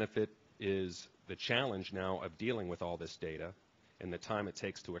negative benefit is the challenge now of dealing with all this data and the time it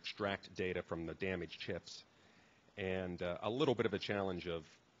takes to extract data from the damaged chips, and a little bit of a challenge of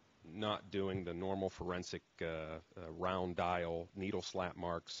not doing the normal forensic round dial needle slap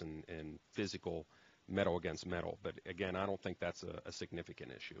marks and physical metal against metal. But again, I don't think that's a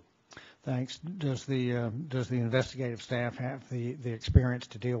significant issue. Thanks. Does the investigative staff have the experience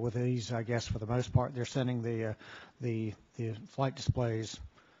to deal with these? I guess for the most part, they're sending the flight displays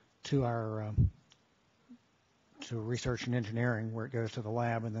to our to research and engineering, where it goes to the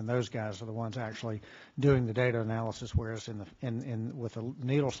lab, and then those guys are the ones actually doing the data analysis. Whereas with a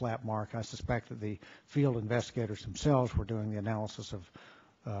needle slap mark, I suspect that the field investigators themselves were doing the analysis of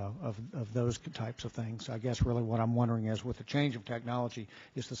those types of things. I guess really what I'm wondering is, with the change of technology,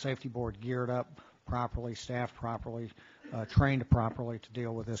 is the safety board geared up properly, staffed properly, trained properly to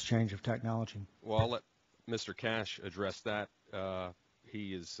deal with this change of technology? Well, I'll let Mr. Cash address that.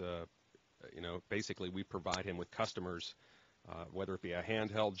 He is, basically we provide him with customers, whether it be a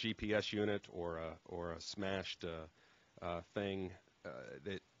handheld GPS unit or a smashed thing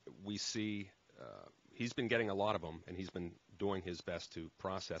that we see. He's been getting a lot of them, and he's been doing his best to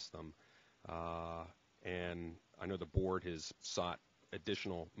process them. And I know the board has sought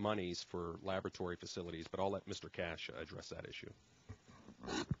additional monies for laboratory facilities, but I'll let Mr. Cash address that issue.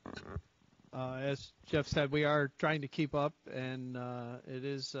 As Jeff said, we are trying to keep up, and it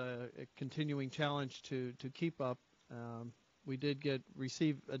is a continuing challenge to keep up. we did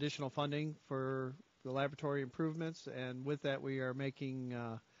receive additional funding for the laboratory improvements, and with that we are making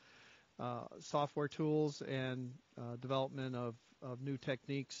software tools and development of new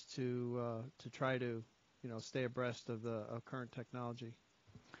techniques to try to stay abreast of the current technology.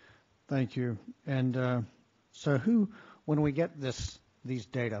 Thank you. And so when we get these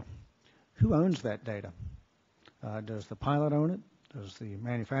data, who owns that data? Does the pilot own it? Does the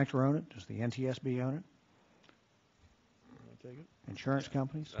manufacturer own it? Does the NTSB own it? Take it? Insurance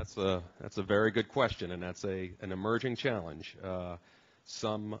companies? That's a very good question, and that's an emerging challenge.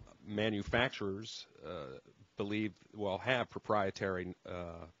 Some manufacturers have proprietary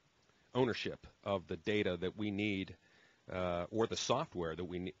ownership of the data that we need, or the software that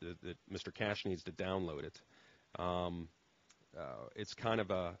that Mr. Cash needs to download it. It's kind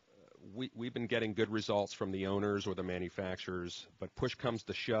of we've been getting good results from the owners or the manufacturers, but push comes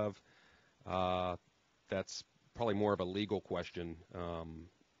to shove, that's probably more of a legal question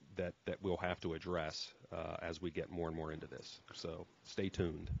that we'll have to address as we get more and more into this. So stay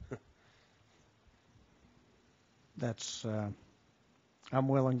tuned. I'm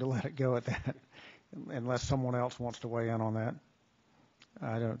willing to let it go at that, unless someone else wants to weigh in on that.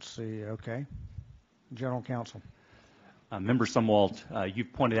 I don't see. Okay. General Counsel. Member Sumwalt,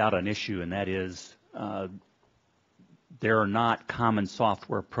 you've pointed out an issue, and that is there are not common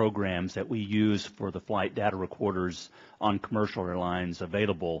software programs that we use for the flight data recorders on commercial airlines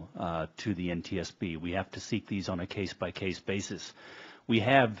available to the NTSB. We have to seek these on a case-by-case basis. We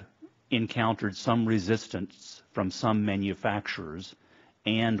have encountered some resistance from some manufacturers,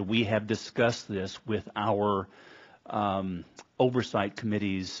 and we have discussed this with our oversight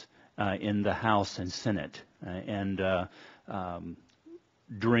committees in the House and Senate.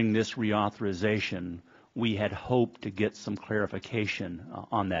 During this reauthorization, we had hoped to get some clarification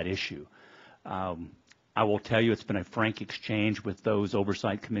on that issue. I will tell you it's been a frank exchange with those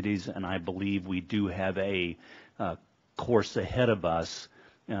oversight committees, and I believe we do have a course ahead of us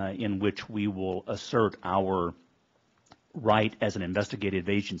in which we will assert our right as an investigative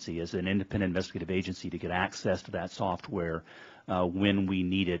agency, as an independent investigative agency, to get access to that software when we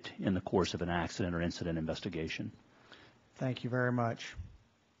need it in the course of an accident or incident investigation. Thank you very much.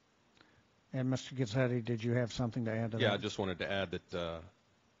 And Mr. Gizzetti, did you have something to add to that? Yeah, I just wanted to add that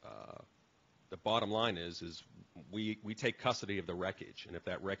the bottom line is we take custody of the wreckage, and if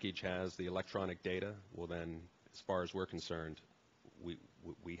that wreckage has the electronic data, well then, as far as we're concerned,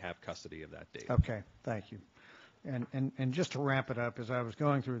 we have custody of that data. Okay, thank you. And just to wrap it up, as I was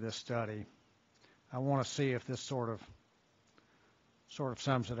going through this study, I want to see if this sort of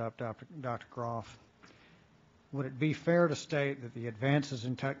sums it up, Dr. Groff. Would it be fair to state that the advances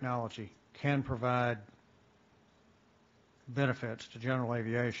in technology can provide benefits to general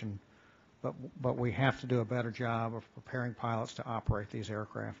aviation, but we have to do a better job of preparing pilots to operate these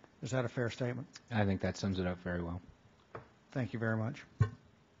aircraft? Is that a fair statement? I think that sums it up very well. Thank you very much.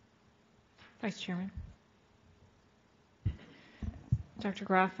 Vice Chairman. Dr.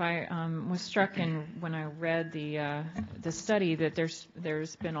 Groff, I was struck when I read the study that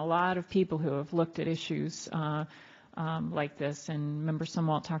there's been a lot of people who have looked at issues like this, and Member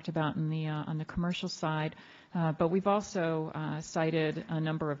Sumwalt talked about on the commercial side, but we've also cited a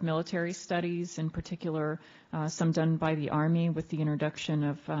number of military studies, in particular some done by the Army with the introduction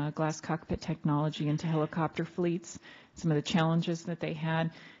of glass cockpit technology into helicopter fleets, some of the challenges that they had,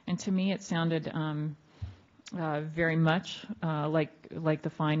 and to me it sounded very much like the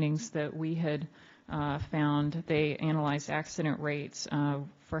findings that we had found. They analyzed accident rates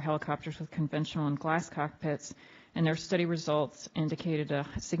for helicopters with conventional and glass cockpits, and their study results indicated a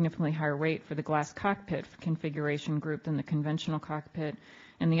significantly higher rate for the glass cockpit configuration group than the conventional cockpit.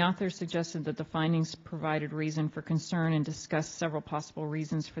 And the authors suggested that the findings provided reason for concern and discussed several possible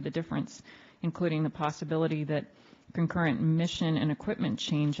reasons for the difference, including the possibility that concurrent mission and equipment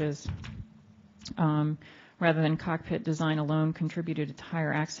changes rather than cockpit design alone contributed to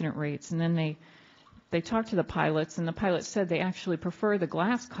higher accident rates. And then they talked to the pilots, and the pilots said they actually prefer the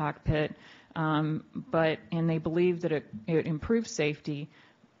glass cockpit, and they believe that it improves safety,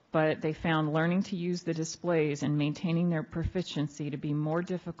 but they found learning to use the displays and maintaining their proficiency to be more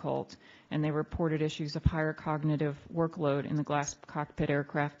difficult, and they reported issues of higher cognitive workload in the glass cockpit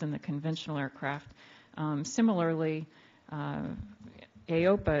aircraft than the conventional aircraft. Similarly,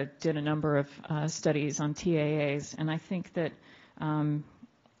 AOPA did a number of studies on TAAs, and I think that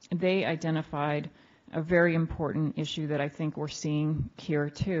they identified a very important issue that I think we're seeing here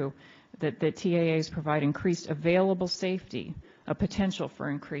too, that the TAAs provide increased available safety, a potential for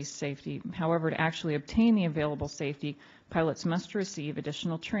increased safety. However, to actually obtain the available safety, pilots must receive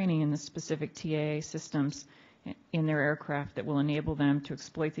additional training in the specific TAA systems in their aircraft that will enable them to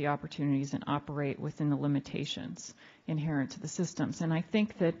exploit the opportunities and operate within the limitations inherent to the systems. And I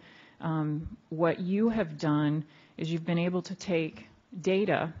think that what you have done is you've been able to take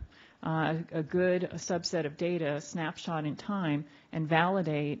data, a subset of data, a snapshot in time, and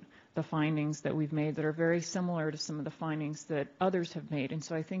validate the findings that we've made that are very similar to some of the findings that others have made. And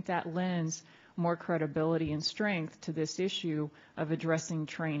so I think that lends more credibility and strength to this issue of addressing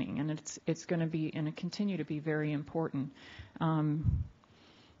training, and it's going to be and continue to be very important.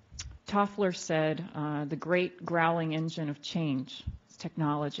 Toffler said the great growling engine of change is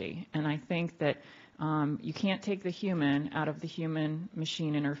technology, and I think that you can't take the human out of the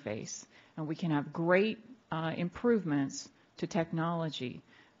human-machine interface, and we can have great improvements to technology,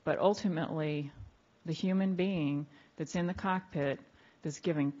 but ultimately the human being that's in the cockpit that's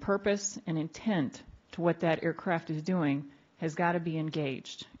giving purpose and intent to what that aircraft is doing has got to be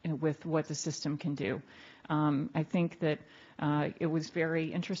engaged with what the system can do. I think that it was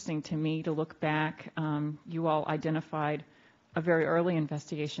very interesting to me to look back. You all identified a very early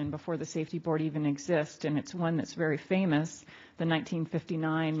investigation before the safety board even exists, and it's one that's very famous, the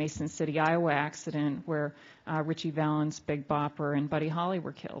 1959 Mason City, Iowa accident where Richie Valens, Big Bopper, and Buddy Holly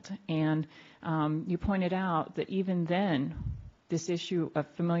were killed. And you pointed out that even then, this issue of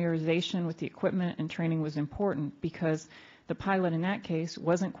familiarization with the equipment and training was important because the pilot in that case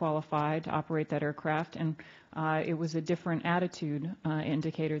wasn't qualified to operate that aircraft, and it was a different attitude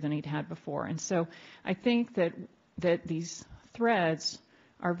indicator than he'd had before. And so I think that these threads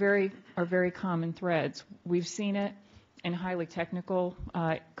are very common threads. We've seen it in highly technical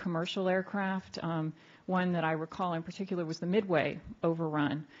commercial aircraft. One that I recall in particular was the Midway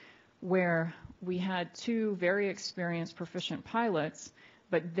overrun, where we had two very experienced, proficient pilots,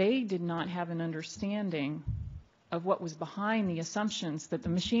 but they did not have an understanding of what was behind the assumptions that the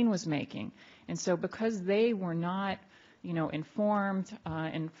machine was making. And so because they were not, informed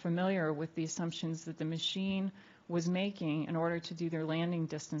and familiar with the assumptions that the machine was making in order to do their landing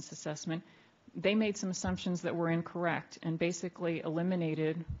distance assessment, they made some assumptions that were incorrect and basically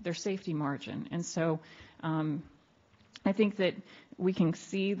eliminated their safety margin. And so I think that we can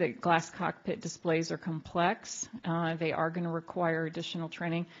see that glass cockpit displays are complex. They are going to require additional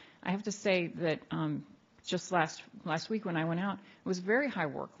training. I have to say that just last week when I went out, it was very high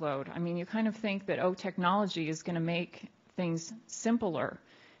workload. I mean, you kind of think that, technology is going to make things simpler.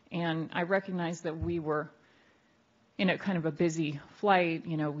 And I recognize that we were in a kind of a busy flight.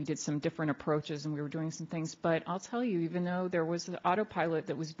 We did some different approaches and we were doing some things. But I'll tell you, even though there was an autopilot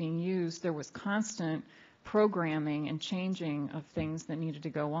that was being used, there was constant programming and changing of things that needed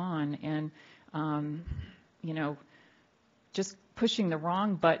to go on, and just pushing the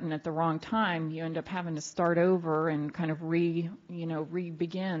wrong button at the wrong time, you end up having to start over and kind of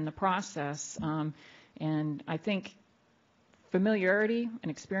re-begin the process. And I think familiarity and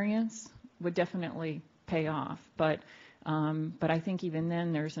experience would definitely pay off, but I think even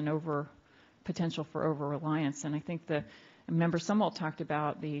then there's an potential for over-reliance, and I think Member Sumwalt talked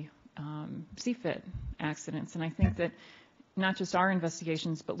about the CFIT accidents, and I think that not just our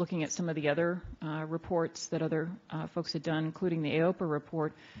investigations, but looking at some of the other reports that other folks had done, including the AOPA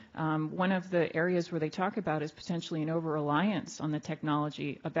report, one of the areas where they talk about is potentially an over-reliance on the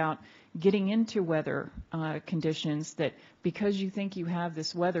technology, about getting into weather conditions that because you think you have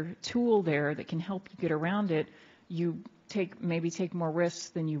this weather tool there that can help you get around it, you maybe take more risks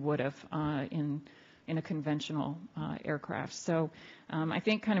than you would have in a conventional aircraft. So I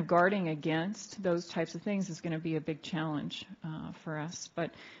think kind of guarding against those types of things is going to be a big challenge for us.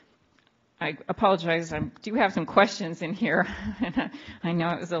 But I apologize, I do have some questions in here. And I know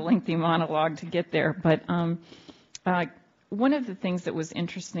it was a lengthy monologue to get there. But one of the things that was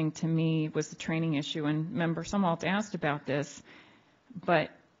interesting to me was the training issue, and Member Sumwalt asked about this.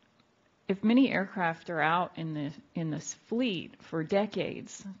 But if many aircraft are out in this fleet for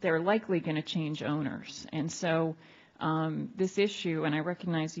decades, they're likely going to change owners. And so this issue, and I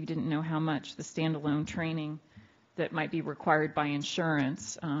recognize you didn't know how much the standalone training that might be required by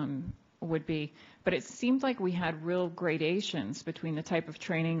insurance would be, but it seemed like we had real gradations between the type of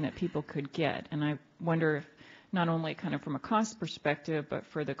training that people could get. And I wonder if not only kind of from a cost perspective, but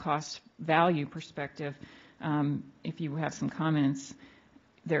for the cost value perspective, if you have some comments.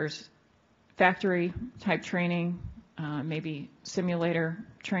 There's factory type training, maybe simulator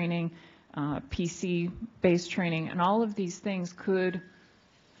training, PC based training, and all of these things could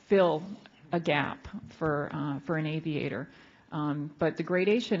fill a gap for an aviator. But the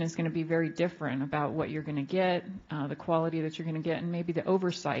gradation is going to be very different about what you're going to get, the quality that you're going to get, and maybe the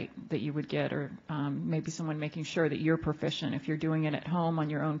oversight that you would get, or maybe someone making sure that you're proficient. If you're doing it at home on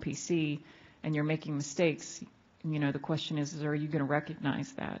your own PC, and you're making mistakes, the question is are you going to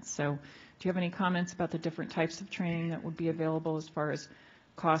recognize that? So do you have any comments about the different types of training that would be available as far as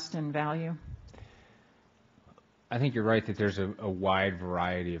cost and value? I think you're right that there's a wide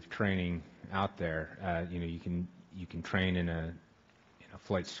variety of training out there. You can train in a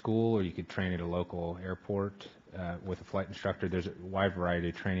flight school, or you could train at a local airport with a flight instructor. There's a wide variety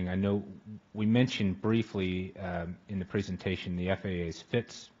of training. I know we mentioned briefly in the presentation the FAA's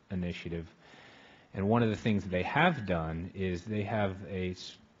FITS initiative, and one of the things they have done is they have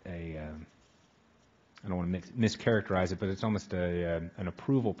I don't want to mischaracterize it, but it's almost an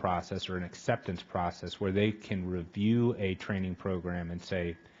approval process or an acceptance process where they can review a training program and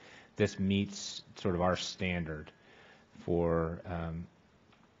say, this meets sort of our standard for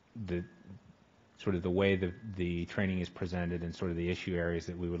the way the training is presented and sort of the issue areas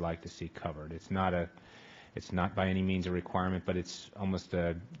that we would like to see covered. It's not by any means a requirement, but it's almost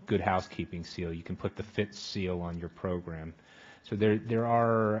a good housekeeping seal. You can put the FIT seal on your program. So there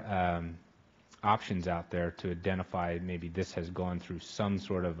are options out there to identify maybe this has gone through some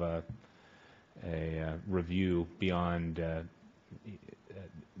sort of a review beyond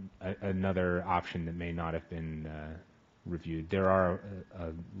another option that may not have been reviewed. There are a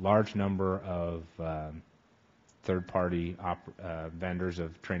large number of third-party vendors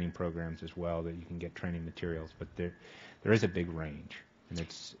of training programs as well that you can get training materials, but there is a big range, and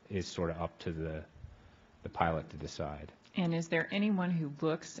it's sort of up to the pilot to decide. And is there anyone who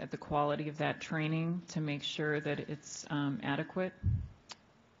looks at the quality of that training to make sure that it's adequate?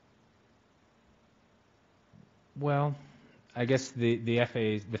 Well, I guess the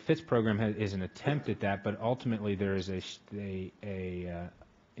FAA's, the FITS program is an attempt at that, but ultimately there is in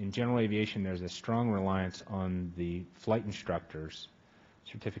general aviation there's a strong reliance on the flight instructors,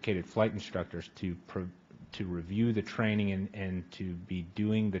 certificated flight instructors, to review the training and to be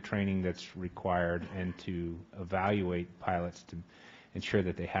doing the training that's required and to evaluate pilots to ensure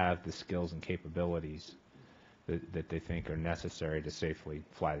that they have the skills and capabilities that they think are necessary to safely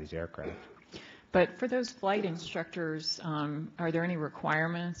fly these aircraft. But for those flight instructors, are there any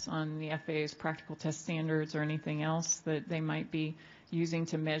requirements on the FAA's practical test standards or anything else that they might be using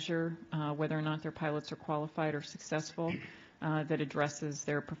to measure whether or not their pilots are qualified or successful that addresses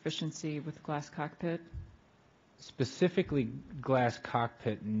their proficiency with Glass Cockpit? Specifically Glass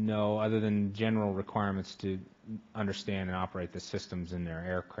Cockpit, no, other than general requirements to understand and operate the systems in their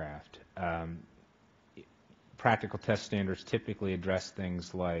aircraft. Practical test standards typically address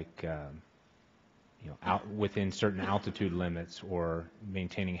things like out within certain altitude limits or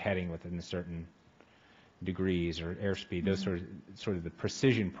maintaining heading within certain degrees or airspeed. Those sort of the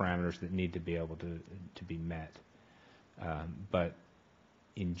precision parameters that need to be able to be met. But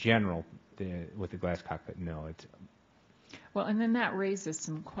in general, with the Glass Cockpit, no. Well, and then that raises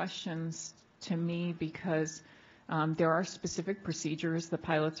some questions to me because there are specific procedures the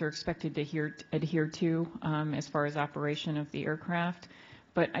pilots are expected to adhere to as far as operation of the aircraft.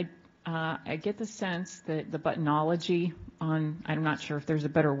 But I get the sense that the buttonology I'm not sure if there's a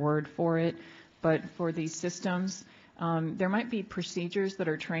better word for it, but for these systems, there might be procedures that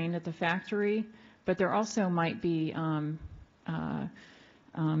are trained at the factory, but there also might be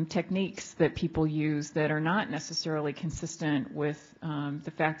techniques that people use that are not necessarily consistent with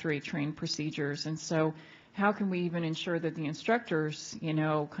the factory trained procedures. And so how can we even ensure that the instructors,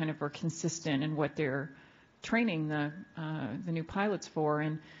 kind of are consistent in what they're training the new pilots for?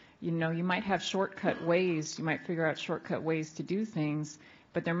 And, you might have shortcut ways, you might figure out shortcut ways to do things,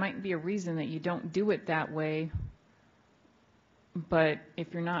 but there might be a reason that you don't do it that way. But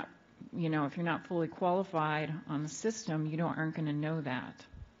if you're not if you're not fully qualified on the system, you aren't going to know that.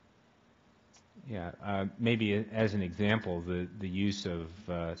 Yeah, maybe as an example, the use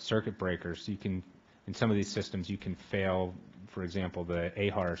of circuit breakers. You can, in some of these systems, you can fail, for example, the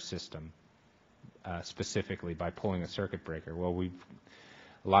AIR system specifically by pulling a circuit breaker. Well, we've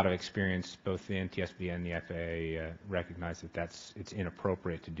a lot of experience, both the NTSB and the FAA recognize that it's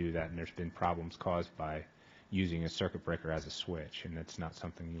inappropriate to do that, and there's been problems caused by using a circuit breaker as a switch, and that's not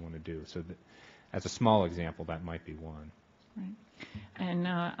something you want to do. So as a small example, that might be one. Right. And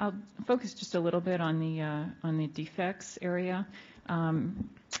I'll focus just a little bit on the defects area.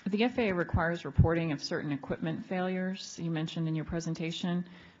 The FAA requires reporting of certain equipment failures you mentioned in your presentation,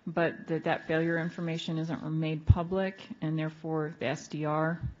 but that failure information isn't made public, and therefore the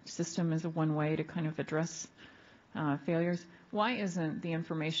SDR system is one way to kind of address failures. Why isn't the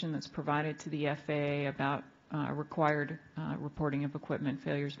information that's provided to the FAA about required reporting of equipment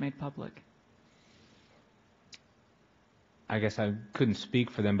failures made public? I guess I couldn't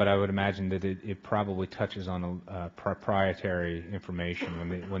speak for them, but I would imagine that it probably touches on proprietary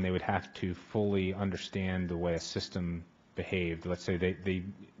information when they would have to fully understand the way a system behaved. Let's say they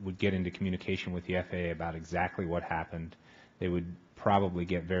would get into communication with the FAA about exactly what happened. They would probably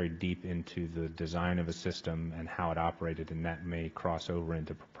get very deep into the design of a system and how it operated, and that may cross over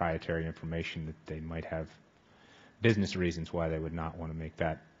into proprietary information that they might have business reasons why they would not want to make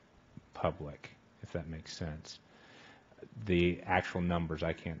that public, if that makes sense. The actual numbers,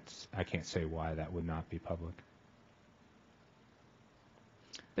 I can't say why that would not be public.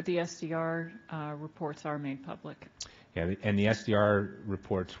 But the SDR reports are made public. Yeah, and the SDR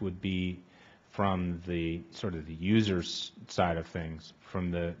reports would be from the sort of the user's side of things, from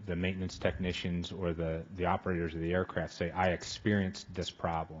the maintenance technicians or the operators of the aircraft say, I experienced this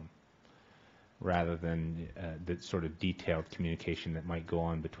problem, rather than the sort of detailed communication that might go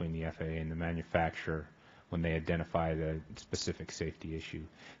on between the FAA and the manufacturer when they identify the specific safety issue.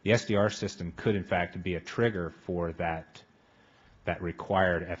 The SDR system could in fact be a trigger for that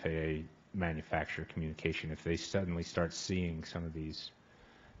required FAA manufacturer communication. If they suddenly start seeing some of these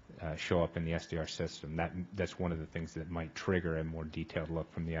show up in the SDR system, that's one of the things that might trigger a more detailed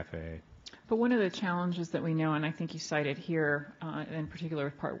look from the FAA. But one of the challenges that we know, and I think you cited here, in particular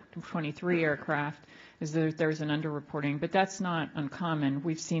with Part 23 aircraft, is that there's an underreporting, but that's not uncommon.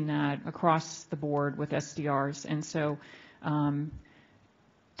 We've seen that across the board with SDRs. And so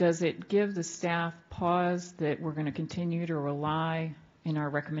does it give the staff pause that we're going to continue to rely in our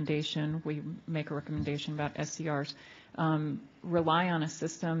recommendation, we make a recommendation about SDRs, rely on a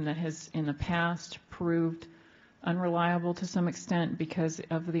system that has in the past proved unreliable to some extent because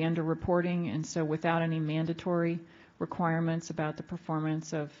of the underreporting, and so without any mandatory requirements about the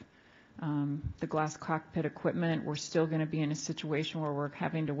performance of the glass cockpit equipment, we're still going to be in a situation where we're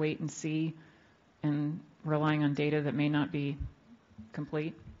having to wait and see and relying on data that may not be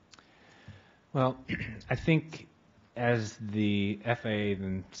complete? Well, I think as the FAA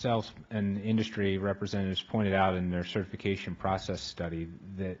themselves and industry representatives pointed out in their certification process study,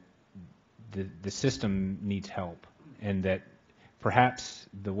 that the system needs help, and that perhaps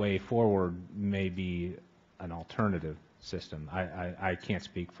the way forward may be an alternative system. I can't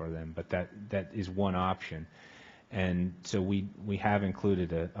speak for them, but that is one option. And so we have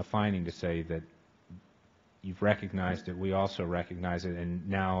included a finding to say that you've recognized it, we also recognize it, and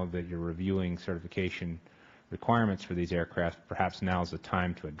now that you're reviewing certification requirements for these aircraft, perhaps now is the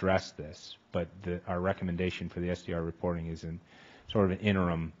time to address this. But our recommendation for the SDR reporting is in sort of an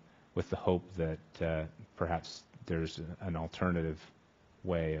interim, with the hope that perhaps there's an alternative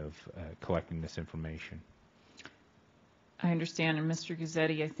way of collecting this information. I understand, and Mr.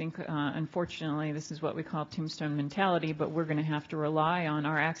 Guzzetti, I think unfortunately this is what we call tombstone mentality, but we're going to have to rely on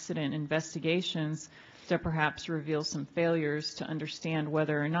our accident investigations to perhaps reveal some failures to understand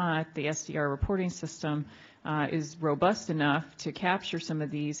whether or not the SDR reporting system is robust enough to capture some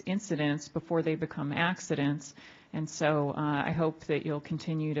of these incidents before they become accidents. And so I hope that you'll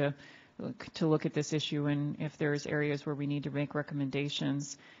continue to look at this issue, and if there's areas where we need to make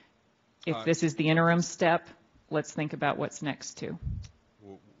recommendations. If this is the interim step, let's think about what's next too.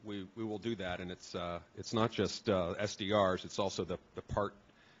 We will do that, and it's not just SDRs, it's also the Part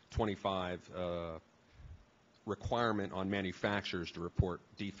 25 requirement on manufacturers to report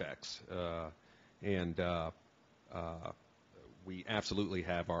defects. We absolutely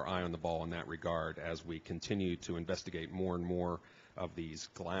have our eye on the ball in that regard as we continue to investigate more and more of these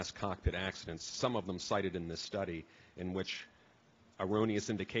glass cockpit accidents, some of them cited in this study, in which erroneous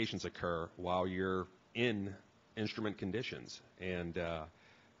indications occur while you're in instrument conditions. And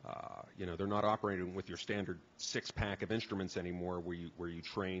you know, they're not operating with your standard 6-pack of instruments anymore where you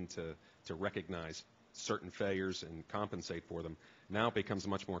train to recognize certain failures and compensate for them. Now it becomes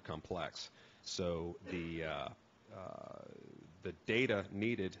much more complex. So the data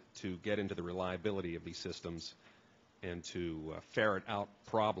needed to get into the reliability of these systems and to ferret out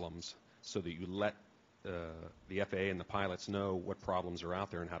problems so that you let the FAA and the pilots know what problems are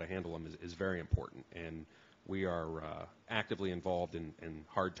out there and how to handle them is very important. And we are actively involved in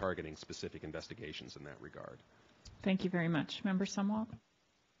hard targeting specific investigations in that regard. Thank you very much. Member Sumwalt?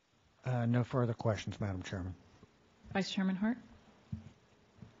 No further questions, Madam Chairman. Vice Chairman Hart?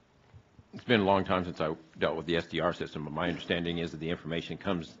 It's been a long time since I dealt with the SDR system, but my understanding is that the information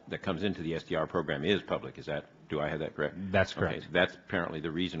that comes into the SDR program is public. Do I have that correct? That's correct. Okay, so that's apparently the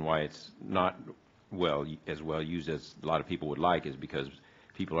reason why it's not as well used as a lot of people would like, is because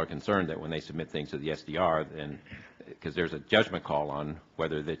people are concerned that when they submit things to the SDR, then because there's a judgment call on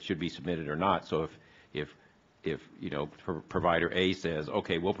whether that should be submitted or not. So if you know, provider A says,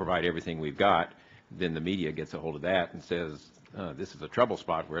 okay, we'll provide everything we've got, then the media gets a hold of that and says, this is a trouble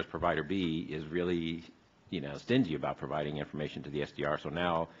spot, whereas provider B is really, stingy about providing information to the SDR. So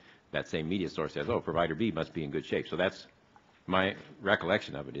now that same media source says, oh, provider B must be in good shape. So that's my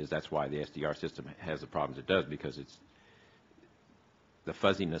recollection of it, is that's why the SDR system has the problems it does, because it's the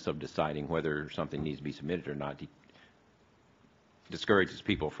fuzziness of deciding whether something needs to be submitted or not discourages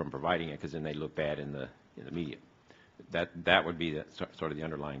people from providing it, because then they look bad in the media. That would be sort of the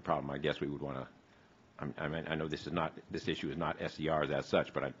underlying problem. I guess we would want to. I know this issue is not SDRs as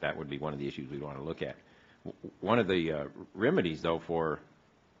such, but that would be one of the issues we'd want to look at. One of the remedies, though, for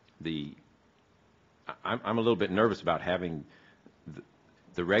I'm a little bit nervous about having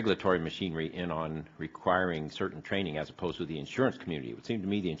the regulatory machinery in on requiring certain training as opposed to the insurance community. It would seem to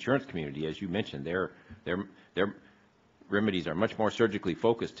me the insurance community, as you mentioned, their remedies are much more surgically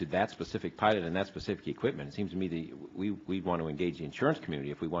focused to that specific pilot and that specific equipment. It seems to me we'd want to engage the insurance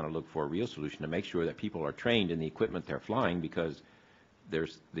community if we want to look for a real solution to make sure that people are trained in the equipment they're flying, because the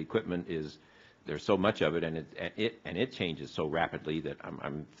equipment there's so much of it, and it changes so rapidly that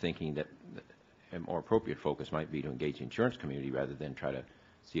I'm thinking that a more appropriate focus might be to engage the insurance community rather than try to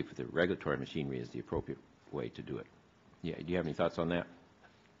see if the regulatory machinery is the appropriate way to do it. Yeah, do you have any thoughts on that?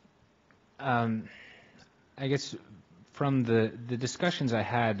 I guess from the discussions I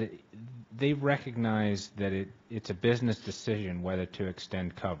had, they recognize that it's a business decision whether to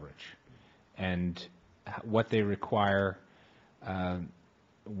extend coverage, and what they require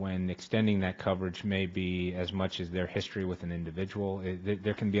when extending that coverage may be as much as their history with an individual.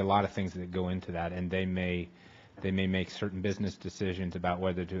 There can be a lot of things that go into that, and they may make certain business decisions about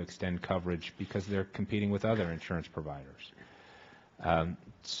whether to extend coverage because they're competing with other insurance providers.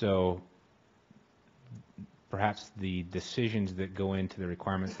 So perhaps the decisions that go into the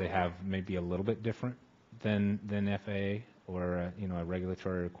requirements they have may be a little bit different than FAA or a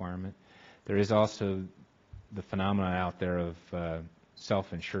regulatory requirement. There is also the phenomena out there of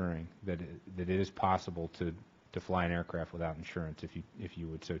self-insuring, that it is possible to fly an aircraft without insurance if you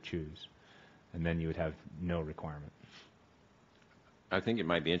would so choose, and then you would have no requirement. I think it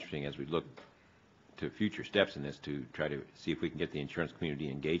might be interesting as we look to future steps in this to try to see if we can get the insurance community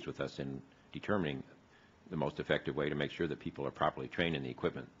engaged with us in determining the most effective way to make sure that people are properly trained in the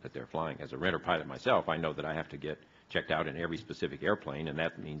equipment that they're flying. As a renter pilot myself, I know that I have to get checked out in every specific airplane, and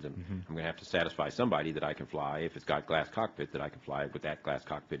that means I'm going to have to satisfy somebody that I can fly, if it's got glass cockpit, that I can fly with that glass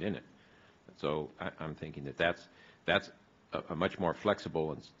cockpit in it. So I'm thinking that that's a much more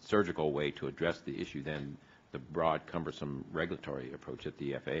flexible and surgical way to address the issue than the broad, cumbersome regulatory approach that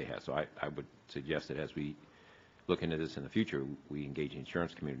the FAA has. So I would suggest that as we look into this in the future, we engage the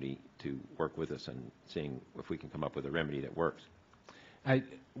insurance community to work with us and seeing if we can come up with a remedy that works.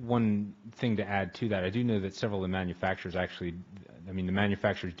 One thing to add to that, I do know that several of the manufacturers actually, the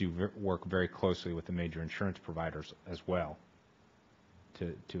manufacturers do work very closely with the major insurance providers as well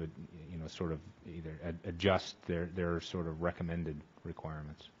to sort of either adjust their sort of recommended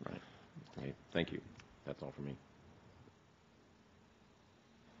requirements. Right. Okay. Thank you. That's all for me.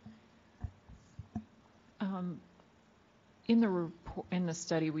 In the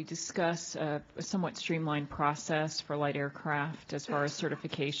study, we discuss a somewhat streamlined process for light aircraft as far as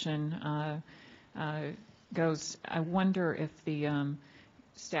certification goes. I wonder if the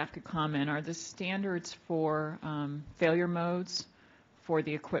staff could comment. Are the standards for failure modes for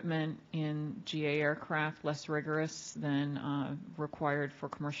the equipment in GA aircraft less rigorous than required for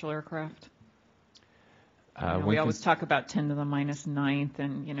commercial aircraft? We always talk about 10 to the minus ninth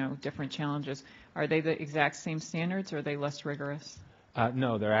and different challenges. Are they the exact same standards, or are they less rigorous?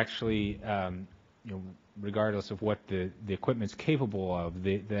 No, they're actually, regardless of what the equipment's capable of,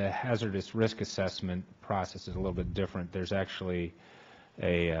 the hazardous risk assessment process is a little bit different. There's actually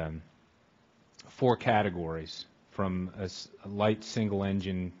 4 categories, from a light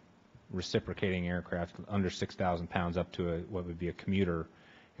single-engine reciprocating aircraft under 6,000 pounds up to what would be a commuter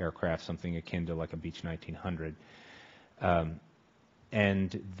aircraft, something akin to like a Beech 1900.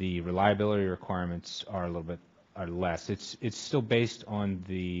 And the reliability requirements are less. It's still based on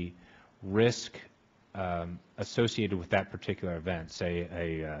the risk associated with that particular event. Say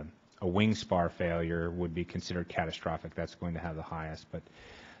a wing spar failure would be considered catastrophic. That's going to have the highest. But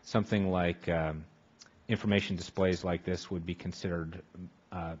something like information displays like this would be considered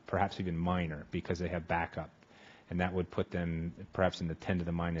perhaps even minor because they have backup. And that would put them perhaps in the 10 to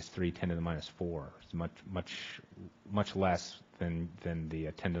the minus 3, 10 to the minus 4. It's much less than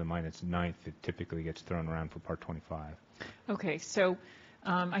the 10 to the minus 9th that typically gets thrown around for Part 25. Okay, so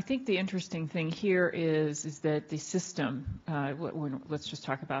I think the interesting thing here is that the system, let's just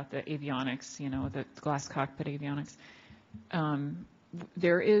talk about the avionics, the glass cockpit avionics.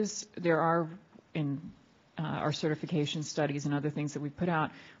 There are in our certification studies and other things that we put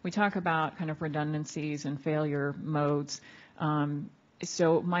out, we talk about kind of redundancies and failure modes.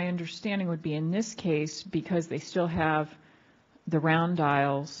 So my understanding would be in this case, because they still have the round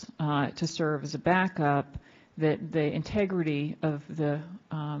dials to serve as a backup, that the integrity of the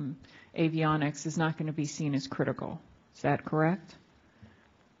avionics is not going to be seen as critical. Is that correct?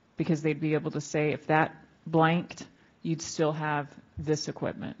 Because they'd be able to say if that blanked, you'd still have this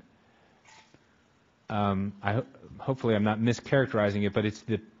equipment. Hopefully I'm not mischaracterizing it, but it's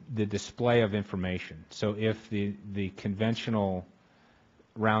the display of information. So if the conventional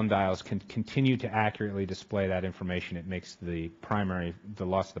round dials can continue to accurately display that information, it makes the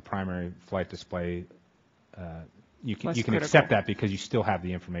loss of the primary flight display, you can accept that because you still have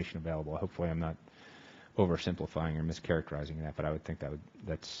the information available. Hopefully I'm not oversimplifying or mischaracterizing that, but I would think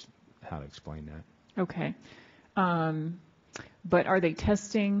that's how to explain that. Okay. But are they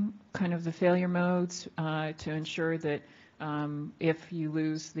testing kind of the failure modes to ensure that if you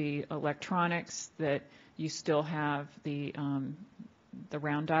lose the electronics, that you still have the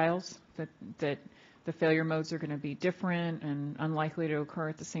round dials, that the failure modes are going to be different and unlikely to occur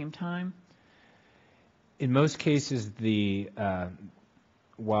at the same time? In most cases,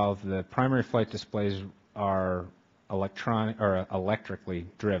 while the primary flight displays are electrically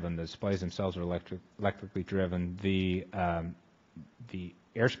driven, the displays themselves are electrically driven, the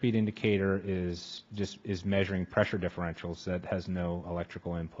airspeed indicator is measuring pressure differentials that has no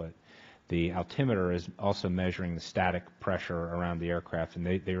electrical input. The altimeter is also measuring the static pressure around the aircraft, and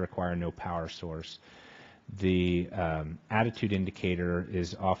they require no power source. The attitude indicator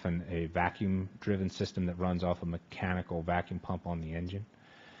is often a vacuum-driven system that runs off a mechanical vacuum pump on the engine.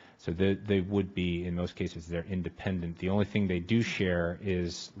 So they would be, in most cases, they're independent. The only thing they do share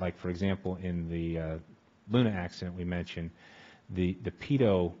is, like, for example, in the Luna accident we mentioned, the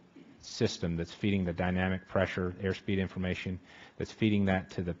pitot system that's feeding the dynamic pressure, airspeed information, that's feeding that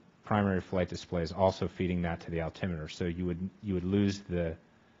to the primary flight display is also feeding that to the altimeter. So you would lose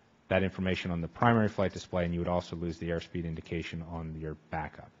that information on the primary flight display, and you would also lose the airspeed indication on your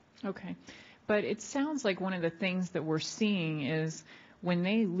backup. Okay. But it sounds like one of the things that we're seeing is when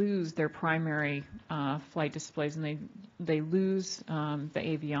they lose their primary flight displays and they lose the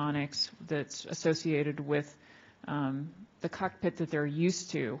avionics that's associated with the cockpit that they're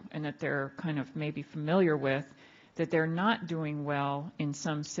used to and that they're kind of maybe familiar with, that they're not doing well in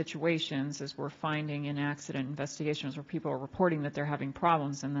some situations, as we're finding in accident investigations where people are reporting that they're having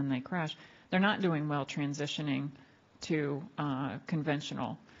problems and then they crash. They're not doing well transitioning to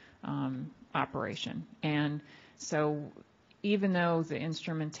conventional operation. And so even though the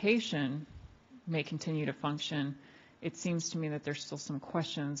instrumentation may continue to function, it seems to me that there's still some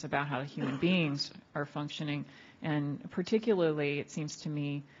questions about how the human beings are functioning. And particularly, it seems to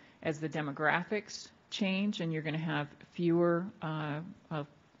me, as the demographics change and you're going to have fewer, a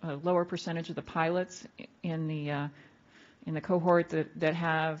lower percentage of the pilots in the cohort that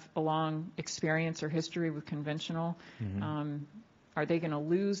have a long experience or history with conventional, are they going to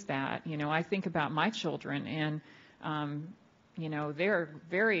lose that? You know, I think about my children, and you know, they're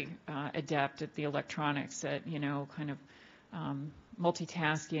very adept at the electronics, at, you know, kind of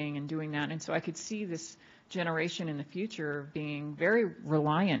multitasking and doing that. And so I could see this generation in the future being very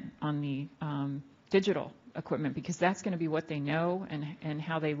reliant on the digital equipment, because that's going to be what they know and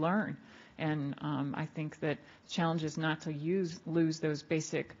how they learn. And I think that the challenge is not to lose those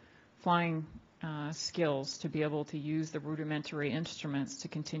basic flying skills, to be able to use the rudimentary instruments to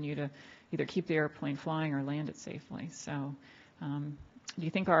continue to either keep the airplane flying or land it safely. So do you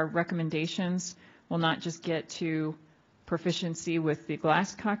think our recommendations will not just get to proficiency with the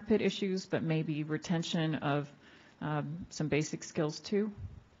glass cockpit issues, but maybe retention of some basic skills too?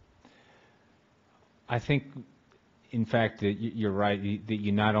 I think, in fact, that you're right, that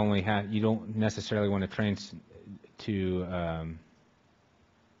you not only you don't necessarily want to train to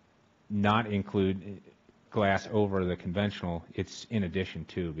not include glass over the conventional. It's in addition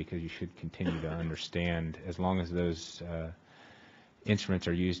to, because you should continue to understand, as long as those instruments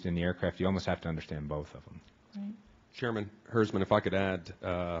are used in the aircraft, you almost have to understand both of them. Right. Chairman Hersman, if I could add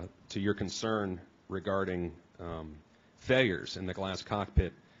to your concern regarding failures in the glass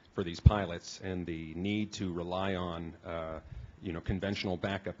cockpit for these pilots and the need to rely on conventional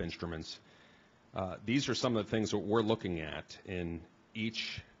backup instruments. These are some of the things that we're looking at in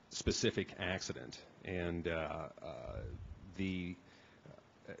each specific accident, and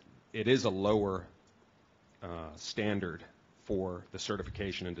it is a lower standard for the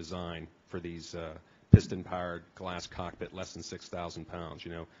certification and design for these piston-powered glass cockpit, less than 6,000 pounds.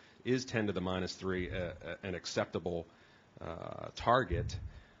 You know, is 10 to the minus 3 an acceptable target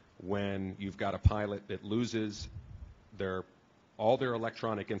when you've got a pilot that loses all their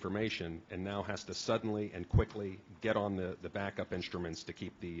electronic information and now has to suddenly and quickly get on the backup instruments to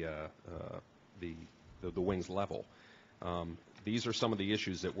keep the wings level. These are some of the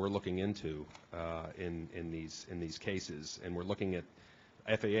issues that we're looking into in these cases, and we're looking at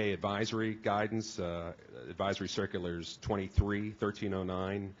FAA advisory guidance, advisory circulars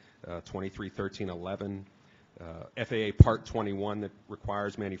 23-1309, 23-1311, FAA Part 21 that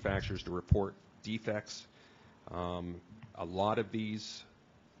requires manufacturers to report defects. A lot of these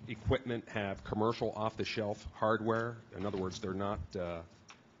equipment have commercial off-the-shelf hardware. In other words, they're not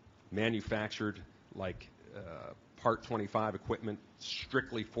manufactured like Part 25 equipment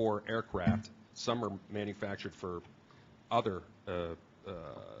strictly for aircraft. Some are manufactured for other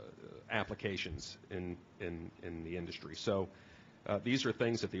applications in the industry. So these are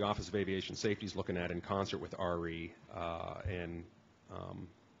things that the Office of Aviation Safety is looking at in concert with RE, and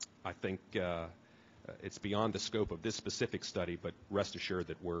I think it's beyond the scope of this specific study, but rest assured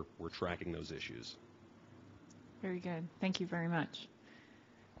that we're tracking those issues. Very good. Thank you very much.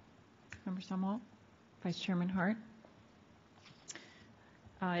 Member Sumwalt, Vice Chairman Hart.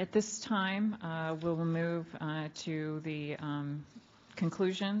 At this time, we'll move to the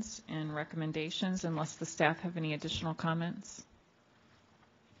conclusions and recommendations, unless the staff have any additional comments.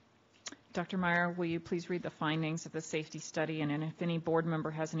 Dr. Meyer, will you please read the findings of the safety study, and if any board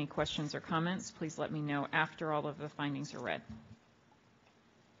member has any questions or comments, please let me know after all of the findings are read.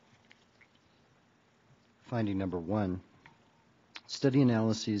 Finding number 1, study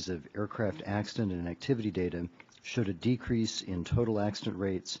analyses of aircraft accident and activity data showed a decrease in total accident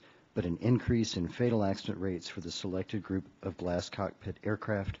rates, but an increase in fatal accident rates for the selected group of glass cockpit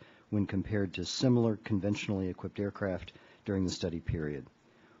aircraft when compared to similar conventionally equipped aircraft during the study period.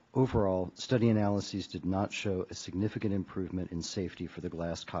 Overall, study analyses did not show a significant improvement in safety for the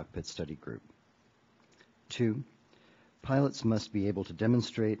glass cockpit study group. 2, pilots must be able to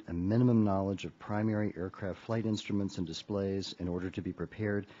demonstrate a minimum knowledge of primary aircraft flight instruments and displays in order to be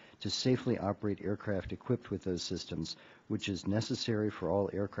prepared to safely operate aircraft equipped with those systems, which is necessary for all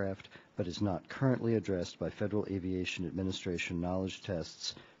aircraft but is not currently addressed by Federal Aviation Administration knowledge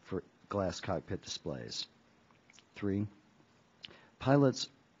tests for glass cockpit displays. 3, pilots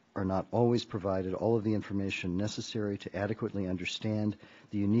are not always provided all of the information necessary to adequately understand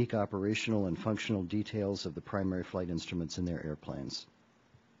the unique operational and functional details of the primary flight instruments in their airplanes.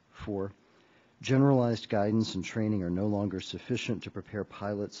 4, generalized guidance and training are no longer sufficient to prepare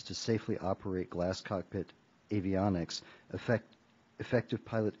pilots to safely operate glass cockpit avionics. Effective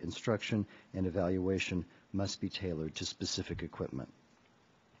pilot instruction and evaluation must be tailored to specific equipment.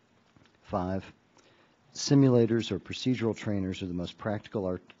 5, simulators or procedural trainers are the most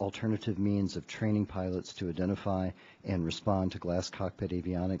practical alternative means of training pilots to identify and respond to glass cockpit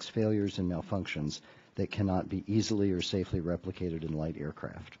avionics failures and malfunctions that cannot be easily or safely replicated in light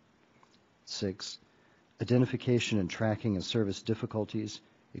aircraft. 6, identification and tracking of service difficulties,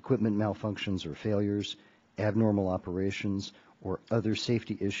 equipment malfunctions or failures, abnormal operations, or other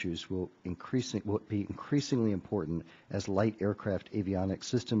safety issues will be increasingly important as light aircraft avionics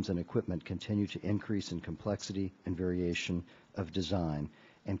systems and equipment continue to increase in complexity and variation of design,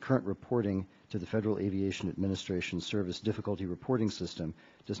 and current reporting to the Federal Aviation Administration Service Difficulty Reporting System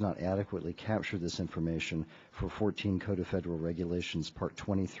does not adequately capture this information for 14 Code of Federal Regulations Part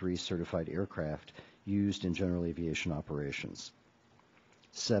 23 certified aircraft used in general aviation operations.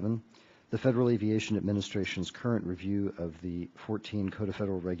 7, the Federal Aviation Administration's current review of the 14 Code of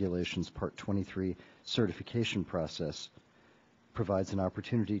Federal Regulations Part 23 certification process provides an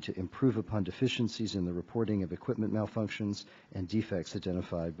opportunity to improve upon deficiencies in the reporting of equipment malfunctions and defects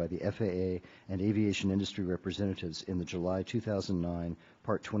identified by the FAA and aviation industry representatives in the July 2009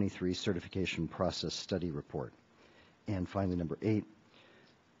 Part 23 certification process study report. And finally, number 8,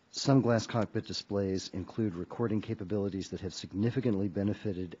 some glass cockpit displays include recording capabilities that have significantly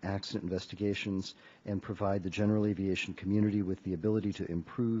benefited accident investigations and provide the general aviation community with the ability to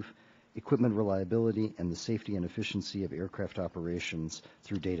improve equipment reliability and the safety and efficiency of aircraft operations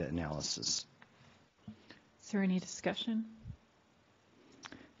through data analysis. Is there any discussion?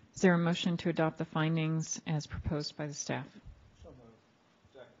 Is there a motion to adopt the findings as proposed by the staff? So moved.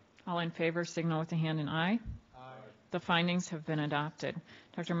 Second. All in favor signal with a hand and aye. The findings have been adopted.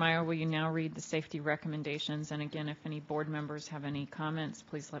 Dr. Meyer, will you now read the safety recommendations? And again, if any board members have any comments,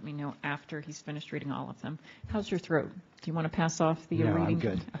 please let me know after he's finished reading all of them. How's your throat? Do you want to pass off the reading? No, I'm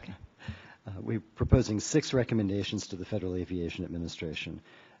good. Okay. We're proposing 6 recommendations to the Federal Aviation Administration.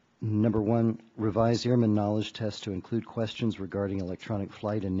 Number 1, revise airman knowledge test to include questions regarding electronic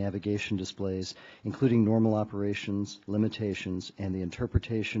flight and navigation displays, including normal operations, limitations, and the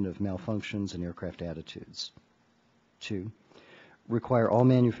interpretation of malfunctions and aircraft attitudes. 2, require all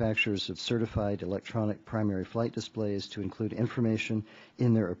manufacturers of certified electronic primary flight displays to include information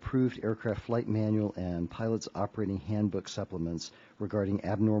in their approved aircraft flight manual and pilot's operating handbook supplements regarding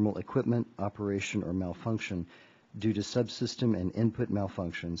abnormal equipment, operation, or malfunction due to subsystem and input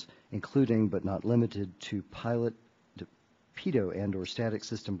malfunctions, including but not limited to pitot and or static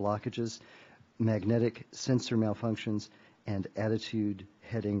system blockages, magnetic sensor malfunctions, and attitude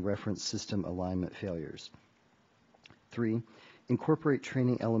heading reference system alignment failures. 3, incorporate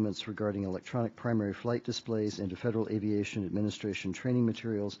training elements regarding electronic primary flight displays into Federal Aviation Administration training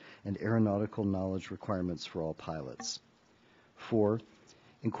materials and aeronautical knowledge requirements for all pilots. 4,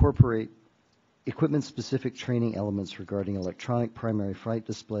 incorporate equipment-specific training elements regarding electronic primary flight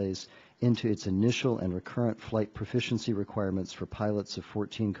displays into its initial and recurrent flight proficiency requirements for pilots of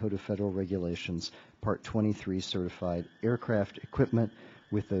 14 Code of Federal Regulations, Part 23 certified aircraft equipment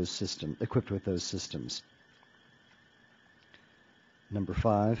with those equipped with those systems. Number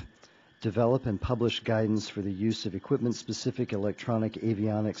 5, develop and publish guidance for the use of equipment-specific electronic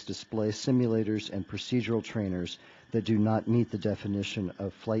avionics display simulators and procedural trainers that do not meet the definition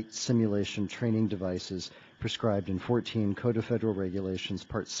of flight simulation training devices prescribed in 14 Code of Federal Regulations,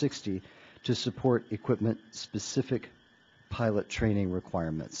 Part 60, to support equipment-specific pilot training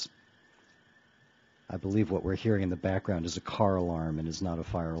requirements. I believe what we're hearing in the background is a car alarm and is not a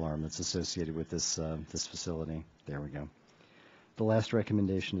fire alarm that's associated with this facility. There we go. The last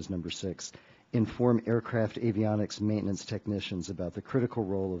recommendation is number 6. Inform aircraft avionics maintenance technicians about the critical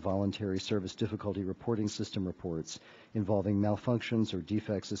role of voluntary service difficulty reporting system reports involving malfunctions or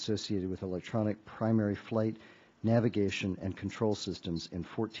defects associated with electronic primary flight, navigation, and control systems in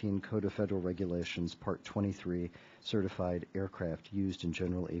 14 Code of Federal Regulations, Part 23, certified aircraft used in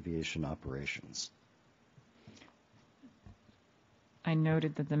general aviation operations. I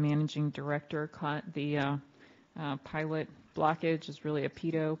noted that the managing director caught the pilot blockage is really a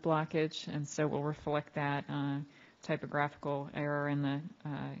pitot blockage, and so we'll reflect that typographical error in the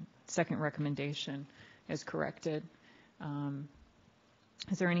second recommendation as corrected.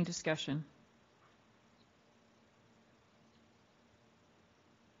 Is there any discussion?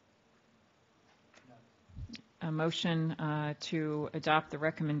 A motion to adopt the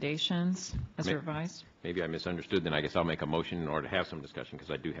recommendations as revised? Maybe I misunderstood, then I guess I'll make a motion in order to have some discussion,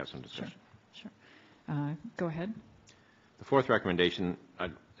 because I do have some discussion. Sure. Go ahead. The fourth recommendation,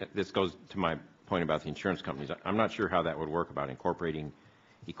 this goes to my point about the insurance companies. I'm not sure how that would work about incorporating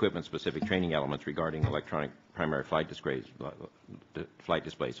equipment-specific training elements regarding electronic primary flight displays.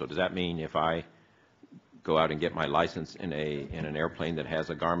 So does that mean if I go out and get my license in an airplane that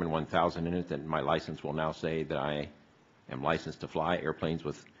has a Garmin 1000 in it, that my license will now say that I am licensed to fly airplanes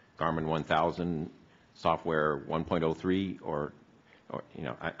with Garmin 1000 software 1.03, or you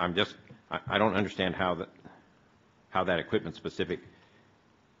know, I don't understand how that equipment-specific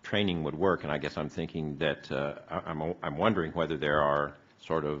training would work, and I guess I'm thinking that I'm wondering whether there are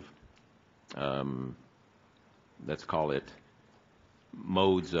sort of let's call it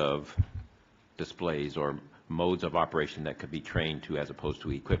modes of displays or modes of operation that could be trained to as opposed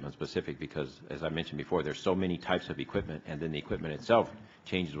to equipment-specific, because as I mentioned before, there's so many types of equipment, and then the equipment itself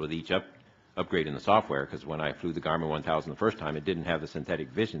changes with each upgrade in the software, because when I flew the Garmin 1000 the first time, it didn't have the synthetic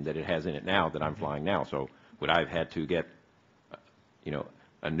vision that it has in it now that I'm flying now. So would I have had to get, you know,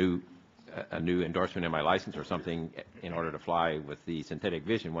 a new endorsement in my license or something in order to fly with the synthetic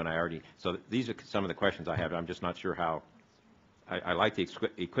vision when I already? So these are some of the questions I have. I'm just not sure how. I like the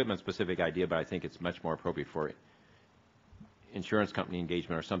equipment-specific idea, but I think it's much more appropriate for insurance company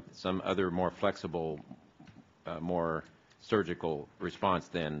engagement or some other more flexible, more surgical response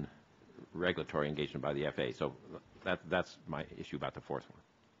than regulatory engagement by the FAA. So that's my issue about the fourth one.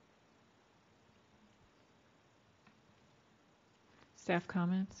 Staff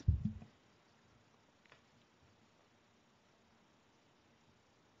comments?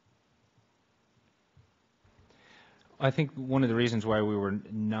 I think one of the reasons why we were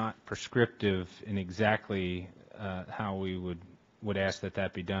not prescriptive in exactly how we would ask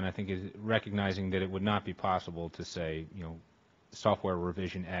that be done, I think, is recognizing that it would not be possible to say, you know, software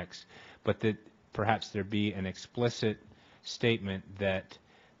revision X, but that perhaps there be an explicit statement that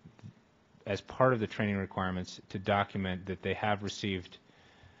as part of the training requirements to document that they have received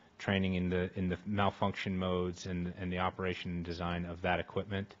training in the malfunction modes and the operation and design of that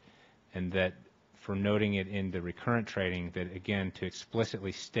equipment, and that for noting it in the recurrent training, that again to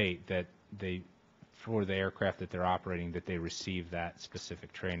explicitly state that they for the aircraft that they're operating, that they receive that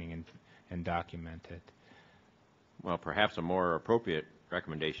specific training and document it. Well, perhaps a more appropriate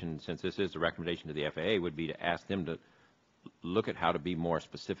recommendation, since this is a recommendation to the FAA, would be to ask them to look at how to be more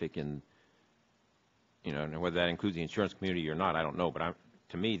specific in, you know, and whether that includes the insurance community or not, I don't know. But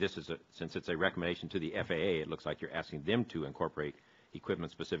to me, this is since it's a recommendation to the FAA, it looks like you're asking them to incorporate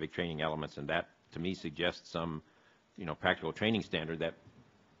equipment-specific training elements, and that, to me, suggests some, you know, practical training standard that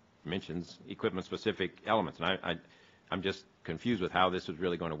mentions equipment-specific elements. And I'm just confused with how this is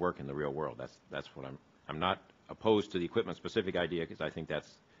really going to work in the real world. That's what I'm not opposed to the equipment-specific idea, because I think that's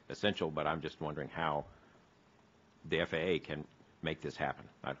essential, but I'm just wondering how the FAA can make this happen.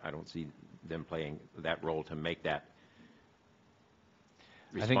 I don't see them playing that role to make that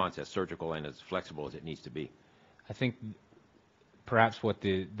response as surgical and as flexible as it needs to be. I think perhaps what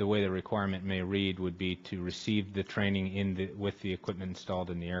the way the requirement may read would be to receive the training with the equipment installed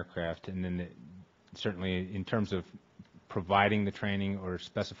in the aircraft, and then certainly in terms of providing the training or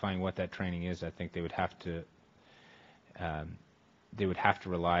specifying what that training is, I think they would have to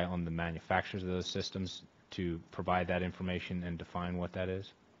rely on the manufacturers of those systems to provide that information and define what that is.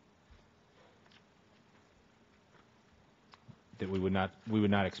 That we would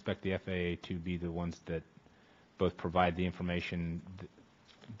not expect the FAA to be the ones that both provide the information,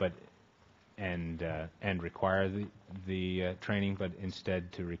 and require the training, but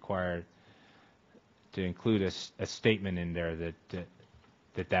instead to include a statement in there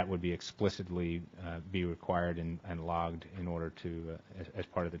that would be explicitly be required and logged in order to as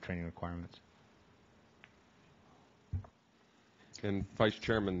part of the training requirements. And Vice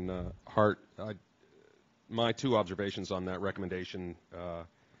Chairman Hart, my two observations on that recommendation.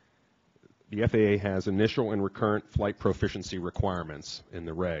 The FAA has initial and recurrent flight proficiency requirements in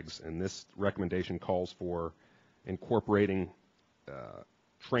the regs, and this recommendation calls for incorporating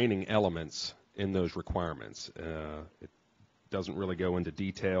training elements in those requirements. It doesn't really go into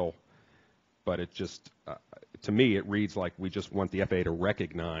detail, but it just, to me, it reads like we just want the FAA to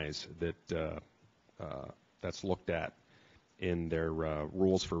recognize that that's looked at in their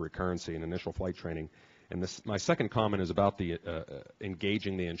rules for recurrency and initial flight training. And my second comment is about the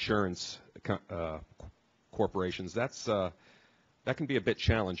engaging the insurance corporations. That can be a bit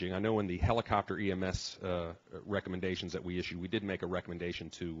challenging. I know in the helicopter EMS recommendations that we issued, we did make a recommendation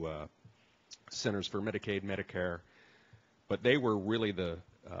to Centers for Medicaid, Medicare, but they were really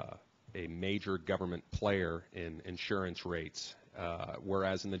a major government player in insurance rates,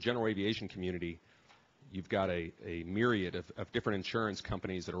 whereas in the general aviation community, you've got a myriad of different insurance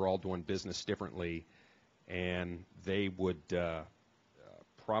companies that are all doing business differently, and they would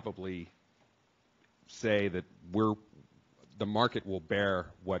probably say that the market will bear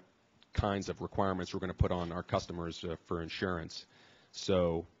what kinds of requirements we're going to put on our customers for insurance.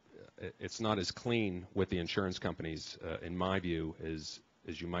 So it's not as clean with the insurance companies, in my view, as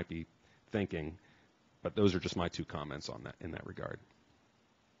you might be thinking. But those are just my two comments on that in that regard.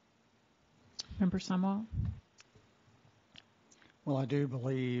 Member Sumwalt. Well, I do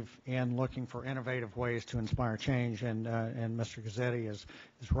believe in looking for innovative ways to inspire change, and Mr. Gazzetti is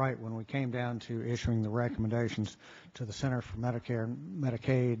right. When we came down to issuing the recommendations to the Center for Medicare and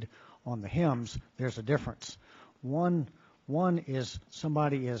Medicaid on the HIMSS, there's a difference. One is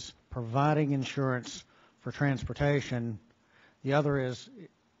somebody is providing insurance for transportation. The other is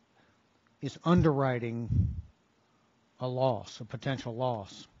underwriting a loss, a potential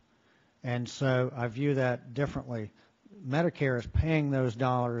loss. And so I view that differently. Medicare is paying those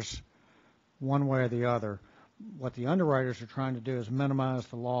dollars one way or the other. What the underwriters are trying to do is minimize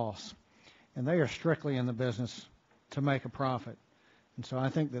the loss, and they are strictly in the business to make a profit. And so I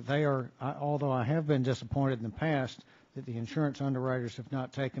think that they are, although I have been disappointed in the past that the insurance underwriters have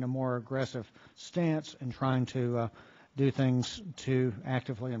not taken a more aggressive stance in trying to do things to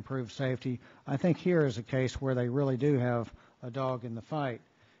actively improve safety, I think here is a case where they really do have a dog in the fight.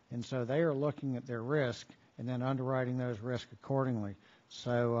 And so they are looking at their risk and then underwriting those risks accordingly.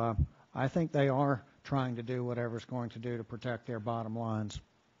 So I think they are trying to do whatever it's going to do to protect their bottom lines.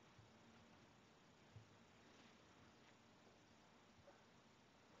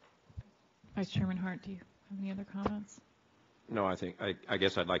 Vice Chairman Hart, do you have any other comments? No, I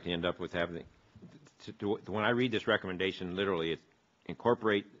guess I'd like to end up with having, when I read this recommendation, literally it's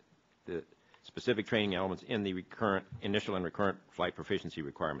incorporate the specific training elements in the initial and recurrent flight proficiency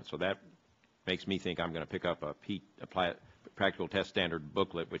requirements. So that makes me think I'm going to pick up a practical test standard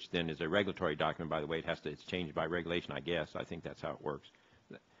booklet, which then is a regulatory document. By the way, it's changed by regulation, I guess. I think that's how it works.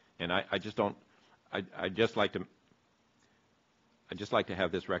 And I just like to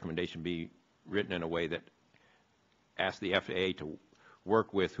have this recommendation be written in a way that asks the FAA to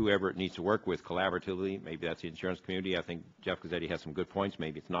work with whoever it needs to work with collaboratively. Maybe that's the insurance community. I think Jeff Gazzetti has some good points.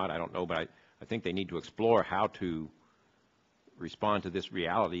 Maybe it's not. I don't know. But I think they need to explore how to respond to this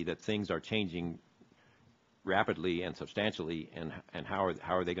reality that things are changing rapidly and substantially, and how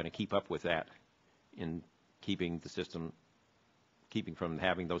are they going to keep up with that in keeping the system, keeping from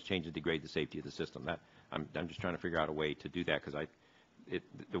having those changes degrade the safety of the system. That I'm just trying to figure out a way to do that, because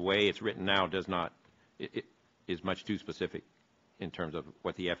the way it's written now does not, it is much too specific in terms of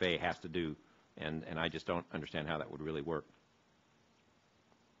what the FAA has to do, and I just don't understand how that would really work.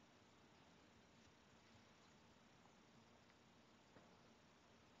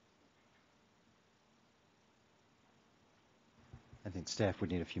 I think staff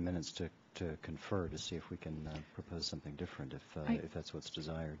would need a few minutes to confer to see if we can propose something different if that's what's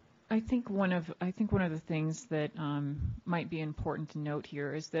desired. I think one of the things that might be important to note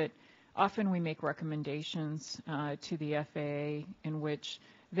here is that often we make recommendations to the FAA in which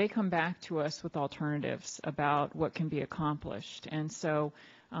they come back to us with alternatives about what can be accomplished. And so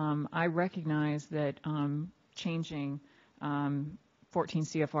I recognize that changing 14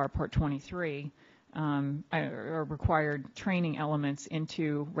 CFR Part 23 or required training elements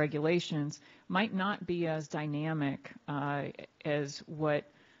into regulations might not be as dynamic as what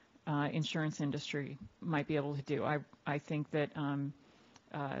insurance industry might be able to do. I think that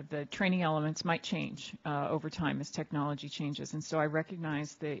the training elements might change over time as technology changes, and so I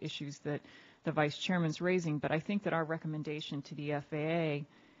recognize the issues that the Vice Chairman's raising, but I think that our recommendation to the FAA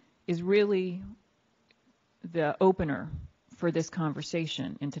is really the opener for this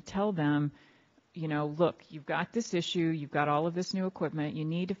conversation, and to tell them, you know, look, you've got this issue, you've got all of this new equipment, you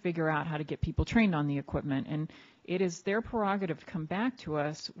need to figure out how to get people trained on the equipment, and it is their prerogative to come back to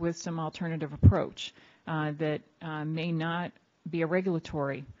us with some alternative approach that may not be a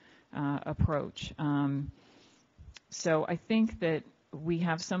regulatory approach. So I think that we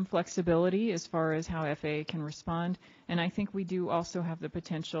have some flexibility as far as how FAA can respond, and I think we do also have the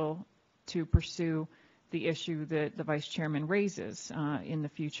potential to pursue the issue that the Vice Chairman raises in the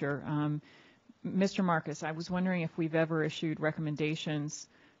future. Mr. Marcus, I was wondering if we've ever issued recommendations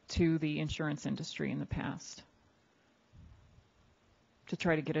to the insurance industry in the past to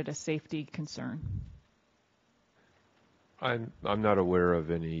try to get at a safety concern. I'm not aware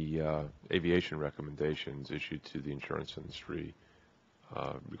of any aviation recommendations issued to the insurance industry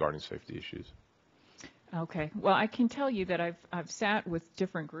regarding safety issues. Okay. Well, I can tell you that I've sat with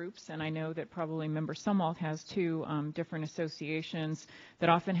different groups, and I know that probably Member Sumwalt has too, different associations that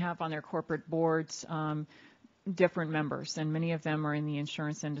often have on their corporate boards different members, and many of them are in the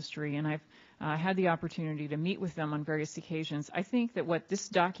insurance industry, and I've had the opportunity to meet with them on various occasions. I think that what this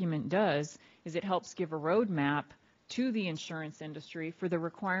document does is it helps give a roadmap to the insurance industry for the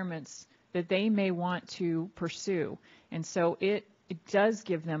requirements that they may want to pursue, and so it does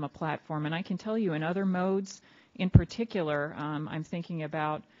give them a platform. And I can tell you in other modes in particular, I'm thinking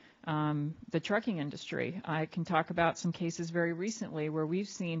about the trucking industry. I can talk about some cases very recently where we've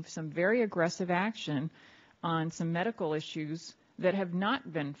seen some very aggressive action on some medical issues that have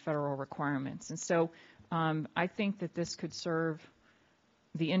not been federal requirements. And so I think that this could serve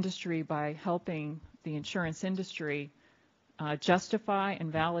the industry by helping the insurance industry justify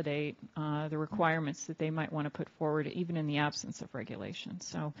and validate the requirements that they might want to put forward, even in the absence of regulation.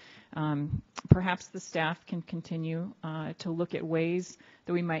 So perhaps the staff can continue to look at ways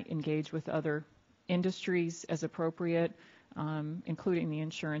that we might engage with other industries as appropriate, including the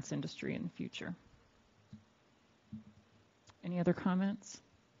insurance industry in the future. Any other comments?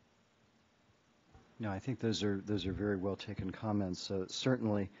 No, I think those are very well taken comments.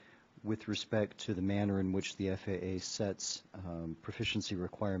 Certainly, with respect to the manner in which the FAA sets proficiency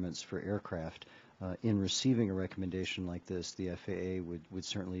requirements for aircraft, in receiving a recommendation like this, the FAA would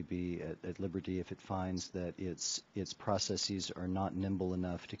certainly be at liberty if it finds that its processes are not nimble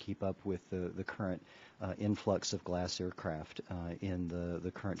enough to keep up with the current influx of glass aircraft in the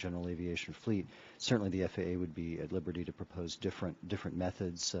current general aviation fleet. Certainly the FAA would be at liberty to propose different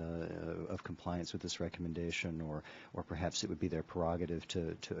methods of compliance with this recommendation, or perhaps it would be their prerogative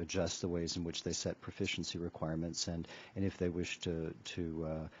to adjust the ways in which they set proficiency requirements, and if they wish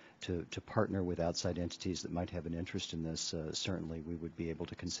to partner with outside entities that might have an interest in this, certainly we would be able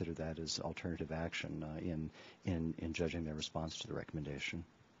to consider that as alternative action in judging their response to the recommendation.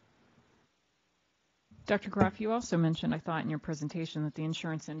 Dr. Groff, you also mentioned, I thought in your presentation, that the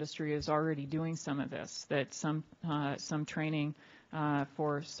insurance industry is already doing some of this, that some training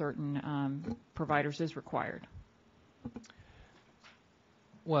for certain providers is required.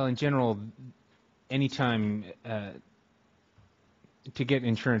 Well, in general, anytime to get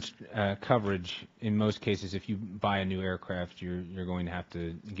insurance coverage, in most cases, if you buy a new aircraft, you're going to have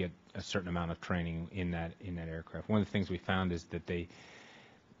to get a certain amount of training in that aircraft. One of the things we found is that they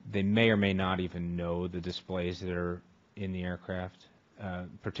may or may not even know the displays that are in the aircraft,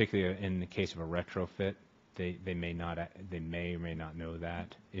 particularly in the case of a retrofit. They may or may not know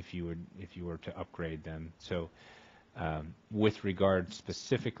that if you were to upgrade them. So with regard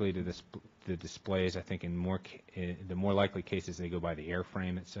specifically to the displays, I think in the more likely cases they go by the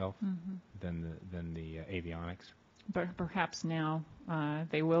airframe itself than the avionics. But perhaps now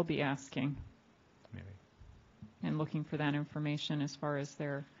they will be asking Maybe. and looking for that information as far as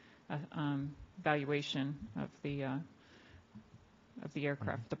their valuation of the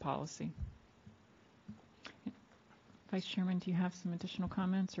aircraft, the policy. Vice Chairman, do you have some additional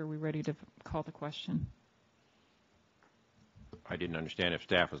comments, or are we ready to call the question? I didn't understand if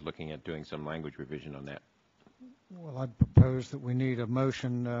staff was looking at doing some language revision on that. Well, I'd propose that we need a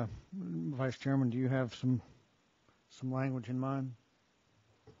motion. Vice Chairman, do you have some language in mind?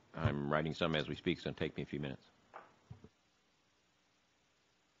 I'm writing some as we speak, so it'll take me a few minutes.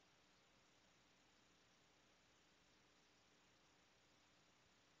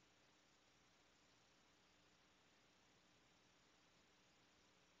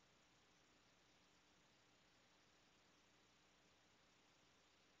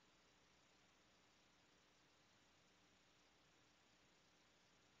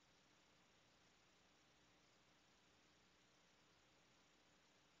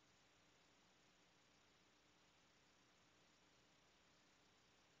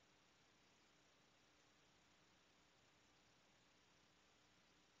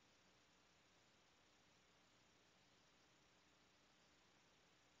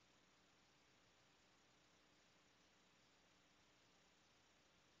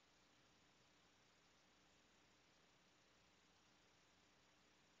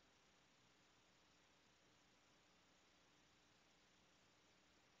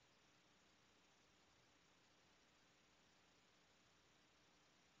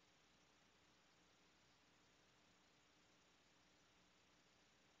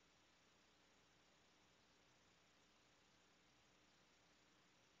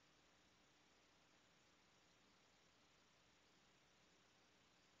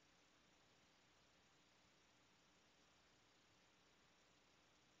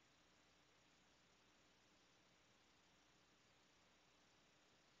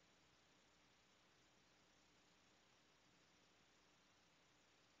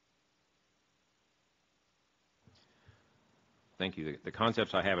 Thank you. The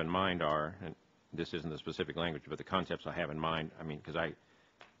concepts I have in mind are, and this isn't the specific language, but the concepts I have in mind, I mean, because I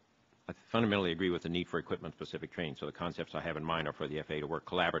fundamentally agree with the need for equipment-specific training. So the concepts I have in mind are for the FAA to work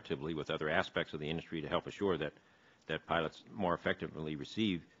collaboratively with other aspects of the industry to help assure that pilots more effectively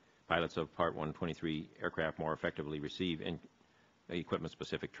receive, pilots of Part 123 aircraft more effectively receive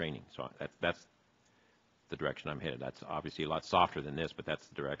equipment-specific training. So that's the direction I'm headed. That's obviously a lot softer than this, but that's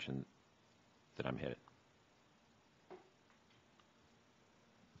the direction that I'm headed.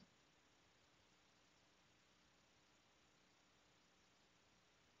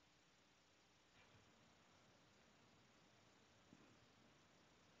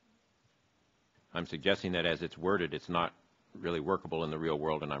 I'm suggesting that as it's worded, it's not really workable in the real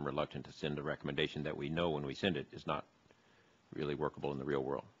world, and I'm reluctant to send a recommendation that we know when we send it is not really workable in the real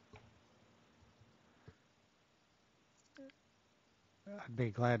world. I'd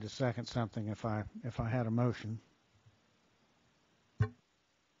be glad to second something if I had a motion. Does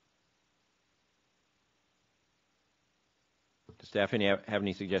staff have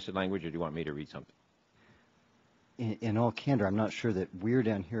any suggested language, or do you want me to read something? In all candor, I'm not sure that we're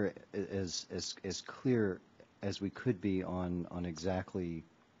down here as clear as we could be on exactly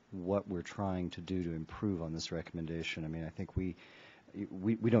what we're trying to do to improve on this recommendation. I mean, I think we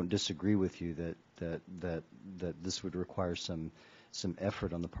don't disagree with you that this would require some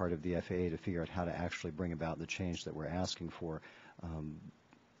effort on the part of the FAA to figure out how to actually bring about the change that we're asking for.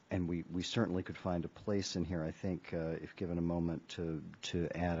 And we certainly could find a place in here, I think, if given a moment, to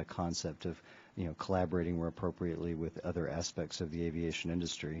add a concept of, collaborating more appropriately with other aspects of the aviation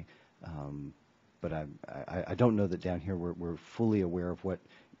industry. But I don't know that down here we're fully aware of what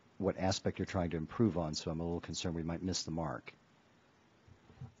aspect you're trying to improve on, so I'm a little concerned we might miss the mark.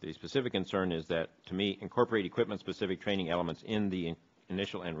 The specific concern is that, to me, incorporate equipment-specific training elements in the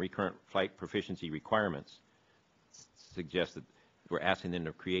initial and recurrent flight proficiency requirements suggests that we're asking them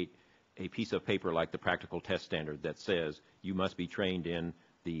to create a piece of paper like the practical test standard that says you must be trained in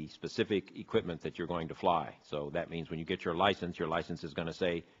the specific equipment that you're going to fly. So that means when you get your license is going to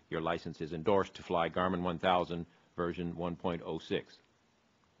say your license is endorsed to fly Garmin 1000 version 1.06.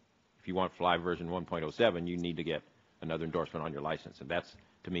 If you want to fly version 1.07, you need to get another endorsement on your license, and that's,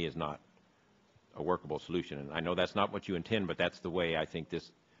 to me, is not a workable solution. And I know that's not what you intend, but that's the way I think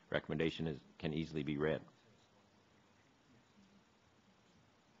this recommendation can easily be read.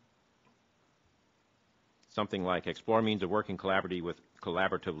 Something like explore means of working collaboratively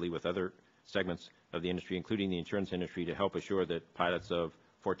with other segments of the industry, including the insurance industry, to help assure that pilots of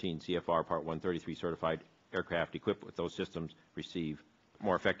 14 CFR Part 133 certified aircraft equipped with those systems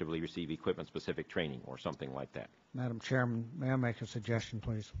more effectively receive equipment-specific training, or something like that. Madam Chairman, may I make a suggestion,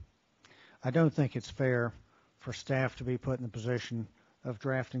 please? I don't think it's fair for staff to be put in the position of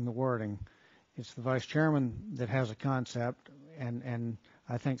drafting the wording. It's the Vice Chairman that has a concept, and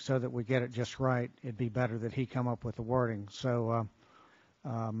I think so that we get it just right, it'd be better that he come up with the wording. So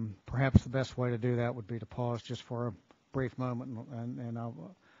perhaps the best way to do that would be to pause just for a brief moment, and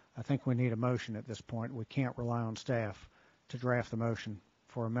I think we need a motion at this point. We can't rely on staff to draft the motion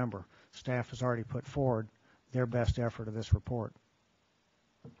for a member. Staff has already put forward their best effort of this report.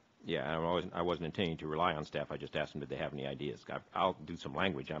 Yeah, I wasn't intending to rely on staff. I just asked them, did they have any ideas? I'll do some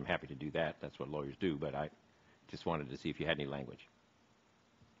language. I'm happy to do that. That's what lawyers do, but I just wanted to see if you had any language.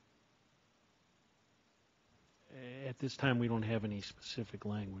 At this time, we don't have any specific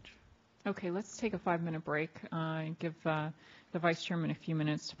language. Okay, let's take a 5-minute break and give the Vice Chairman a few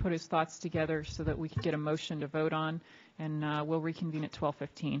minutes to put his thoughts together so that we can get a motion to vote on, and we'll reconvene at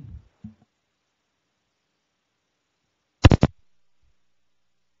 12:15.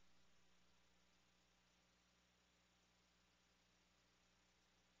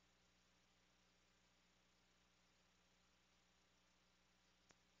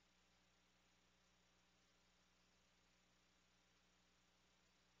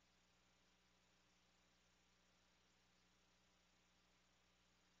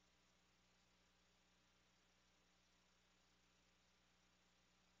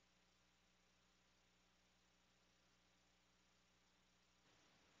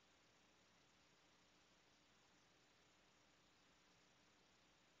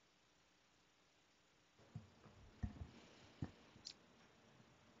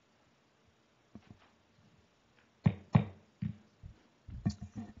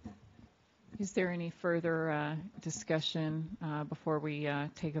 Is there any further discussion before we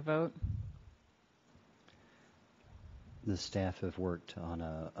take a vote? The staff have worked on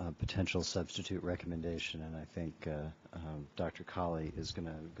a potential substitute recommendation, and I think Dr. Colley is going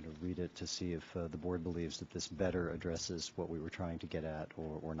to read it to see if the board believes that this better addresses what we were trying to get at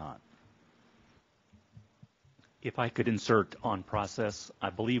or not. If I could insert on process, I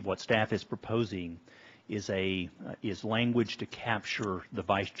believe what staff is proposing is language to capture the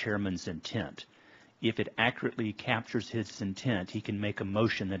Vice Chairman's intent. If it accurately captures his intent, he can make a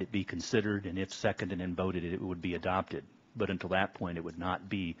motion that it be considered, and if seconded and voted, it would be adopted. But until that point, it would not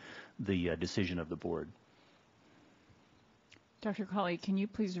be the decision of the board. Dr. Colley, can you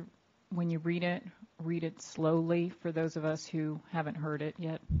please, when you read it slowly for those of us who haven't heard it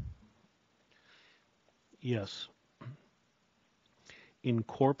yet? Yes.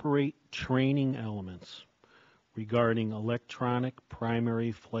 Incorporate training elements regarding electronic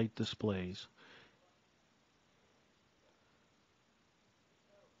primary flight displays.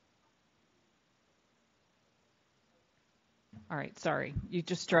 All right, sorry. You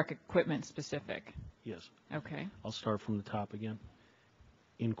just struck equipment specific. Yes. Okay. I'll start from the top again.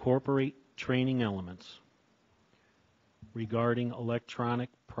 Incorporate training elements regarding electronic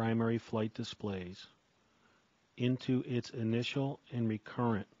primary flight displays into its initial and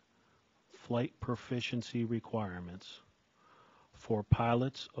recurrent flight proficiency requirements for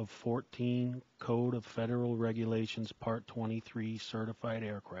pilots of 14 Code of Federal Regulations Part 23 certified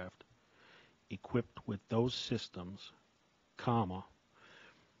aircraft equipped with those systems, comma,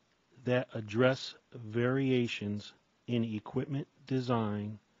 that address variations in equipment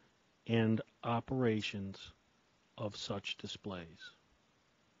design and operations of such displays.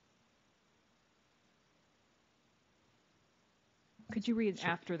 Could you read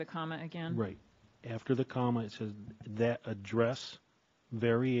after the comma again? Right. After the comma, it says that address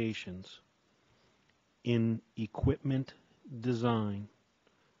variations in equipment design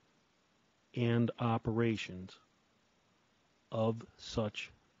and operations of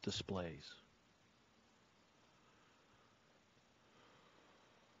such displays.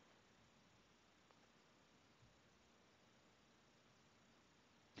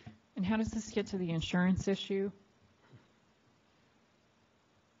 And how does this get to the insurance issue?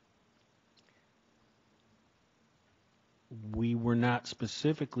 We were not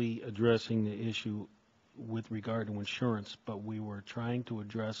specifically addressing the issue with regard to insurance, but we were trying to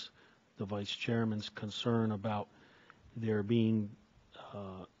address the Vice Chairman's concern about there being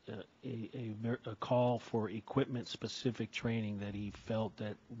a call for equipment-specific training that he felt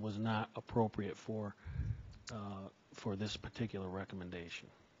that was not appropriate for this particular recommendation.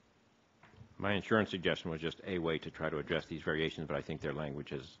 My insurance suggestion was just a way to try to address these variations, but I think their language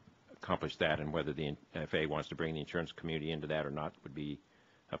has accomplished that, and whether the FAA wants to bring the insurance community into that or not would be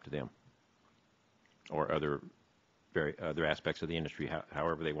up to them, or other aspects of the industry,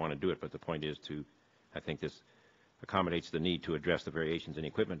 however they want to do it. But the point is I think this accommodates the need to address the variations in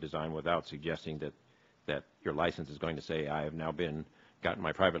equipment design without suggesting that your license is going to say, I have now gotten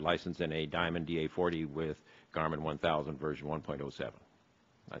my private license in a Diamond DA40 with Garmin 1000 version 1.07.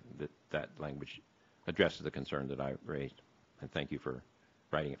 That language addresses the concern that I raised, and thank you for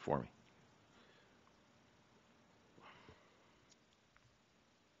writing it for me.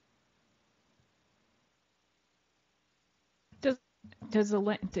 Does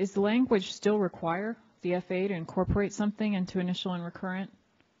the language still require the FAA to incorporate something into initial and recurrent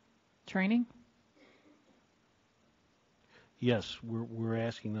training? Yes, we're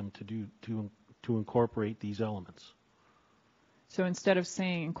asking them to incorporate these elements. So instead of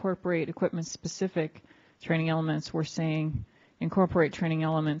saying incorporate equipment-specific training elements, we're saying incorporate training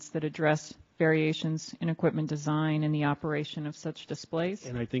elements that address variations in equipment design and the operation of such displays.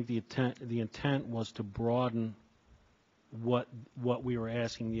 And I think the intent was to broaden what we were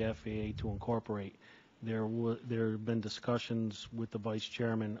asking the FAA to incorporate. There have been discussions with the vice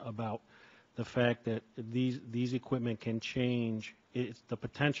chairman about the fact that these equipment can change. It's the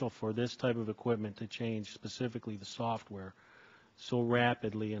potential for this type of equipment to change, specifically the software, so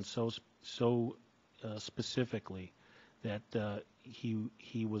rapidly and so specifically that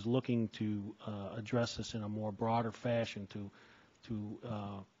he was looking to address this in a more broader fashion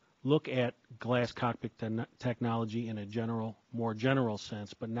to look at glass cockpit technology in a more general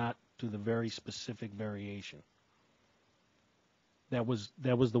sense, but not to the very specific variation. That was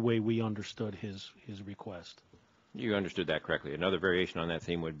the way we understood his request. You understood that correctly. Another variation on that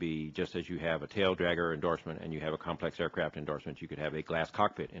theme would be, just as you have a tail dragger endorsement and you have a complex aircraft endorsement, you could have a glass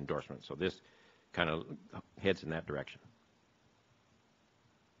cockpit endorsement. So this kind of heads in that direction,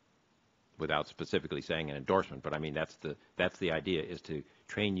 without specifically saying an endorsement. But I mean, that's the idea, is to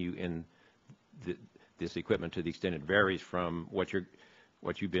train you in this equipment to the extent it varies from what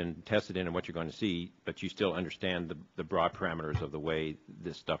you've been tested in and what you're going to see, but you still understand the broad parameters of the way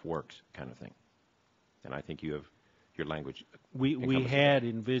this stuff works, kind of thing. And I think you have your language. We had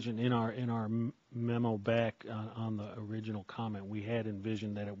envisioned in our memo back on the original comment, we had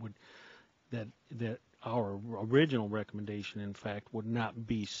envisioned that that our original recommendation, in fact, would not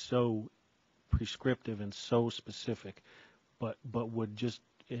be so prescriptive and so specific, but would just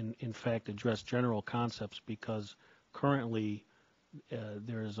in fact address general concepts, because currently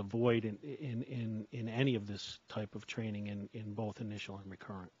there is a void in any of this type of training in both initial and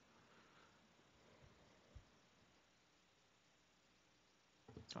recurrent.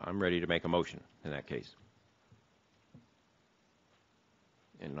 I'm ready to make a motion in that case.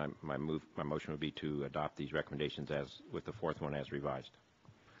 And my motion would be to adopt these recommendations with the fourth one as revised.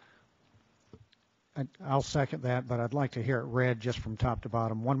 I'll second that, but I'd like to hear it read just from top to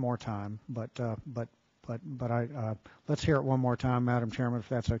bottom one more time. But let's hear it one more time, Madam Chairman, if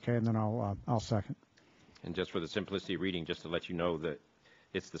that's okay, and then I'll second. And just for the simplicity of reading, just to let you know that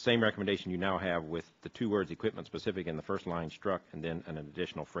it's the same recommendation you now have, with the two words equipment specific in the first line struck, and then an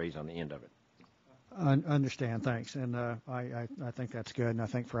additional phrase on the end of it. Understand, thanks. And I think that's good. And I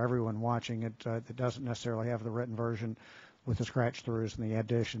think for everyone watching it that doesn't necessarily have the written version with the scratch throughs and the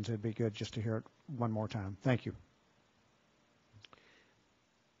additions, it'd be good just to hear it one more time. Thank you.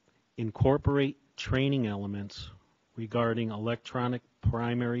 Incorporate training elements regarding electronic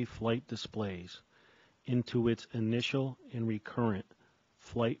primary flight displays into its initial and recurrent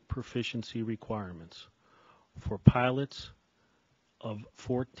flight proficiency requirements for pilots of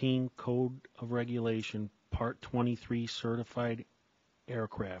 14 Code of Regulation Part 23 certified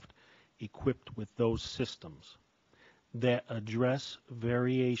aircraft equipped with those systems that address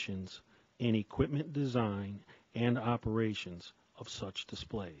variations in equipment design and operations of such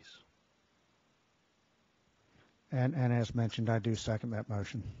displays. And as mentioned, I do second that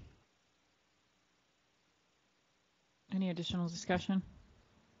motion. Any additional discussion?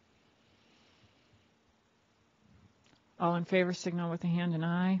 All in favor signal with a hand and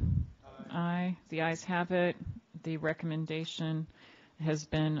aye. Aye. The ayes have it. The recommendation has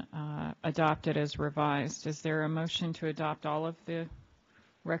been adopted as revised. Is there a motion to adopt all of the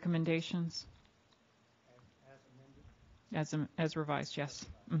recommendations? As revised, yes.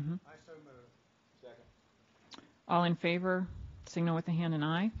 Mm-hmm. I so move. Second. All in favor signal with a hand and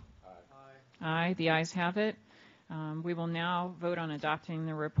aye. Aye. Aye. The ayes have it. We will now vote on adopting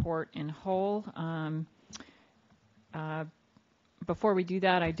the report in whole. Before we do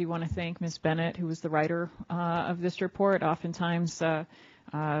that, I do want to thank Ms. Bennett, who was the writer of this report. Oftentimes,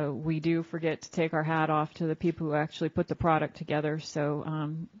 we do forget to take our hat off to the people who actually put the product together.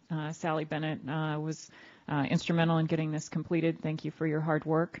 So Sally Bennett was instrumental in getting this completed. Thank you for your hard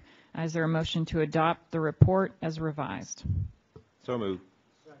work. Is there a motion to adopt the report as revised? So moved.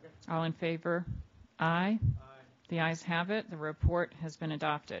 Second. All in favor? Aye. The ayes have it. The report has been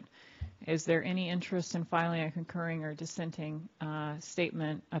adopted. Is there any interest in filing a concurring or dissenting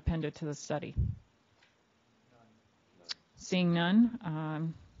statement appended to the study? None. Seeing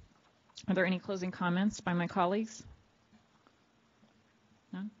none, are there any closing comments by my colleagues?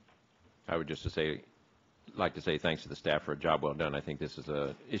 None? I would just like to say thanks to the staff for a job well done. I think this is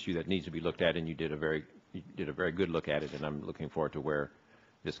an issue that needs to be looked at, and you did a very good look at it, and I'm looking forward to where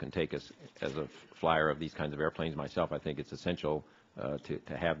this can take us. As a flyer of these kinds of airplanes myself, I think it's essential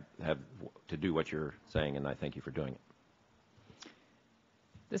to do what you're saying, and I thank you for doing it.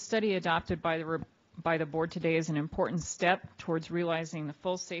 The study adopted by the board today is an important step towards realizing the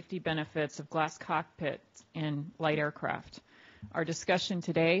full safety benefits of glass cockpits in light aircraft. Our discussion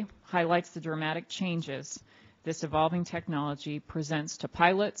today highlights the dramatic changes this evolving technology presents to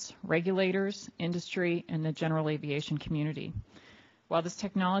pilots, regulators, industry, and the general aviation community. While this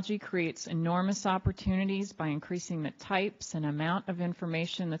technology creates enormous opportunities by increasing the types and amount of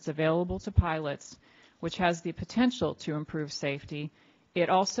information that's available to pilots, which has the potential to improve safety, it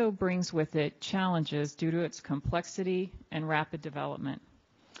also brings with it challenges due to its complexity and rapid development.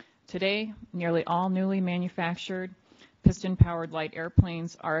 Today, nearly all newly manufactured piston-powered light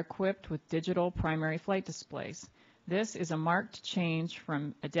airplanes are equipped with digital primary flight displays. This is a marked change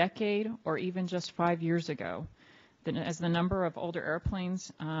from a decade or even just 5 years ago. As the number of older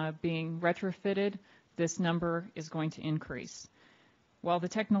airplanes being retrofitted, this number is going to increase. While the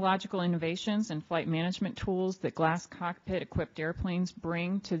technological innovations and flight management tools that glass cockpit equipped airplanes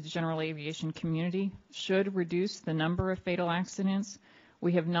bring to the general aviation community should reduce the number of fatal accidents,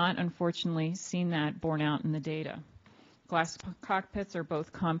 we have not unfortunately seen that borne out in the data. Glass cockpits are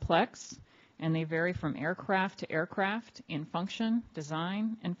both complex and they vary from aircraft to aircraft in function,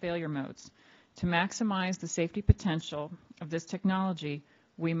 design, and failure modes. To maximize the safety potential of this technology,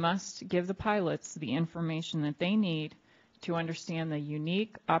 we must give the pilots the information that they need to understand the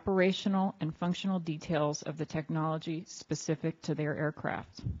unique operational and functional details of the technology specific to their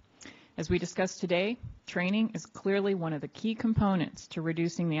aircraft. As we discussed today, training is clearly one of the key components to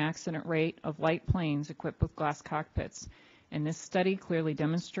reducing the accident rate of light planes equipped with glass cockpits, and this study clearly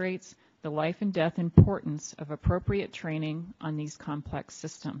demonstrates the life and death importance of appropriate training on these complex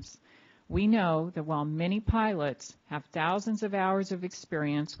systems. We know that while many pilots have thousands of hours of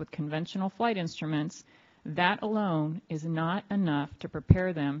experience with conventional flight instruments, that alone is not enough to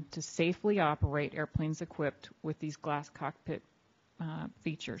prepare them to safely operate airplanes equipped with these glass cockpit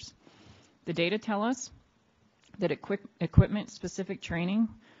features. The data tell us that equipment-specific training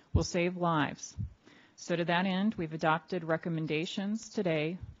will save lives. So to that end, we've adopted recommendations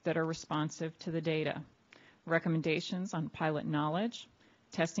today that are responsive to the data. Recommendations on pilot knowledge,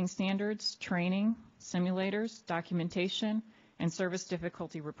 testing standards, training, simulators, documentation, and service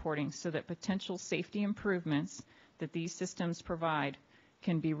difficulty reporting so that potential safety improvements that these systems provide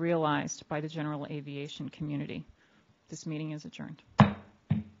can be realized by the general aviation community. This meeting is adjourned.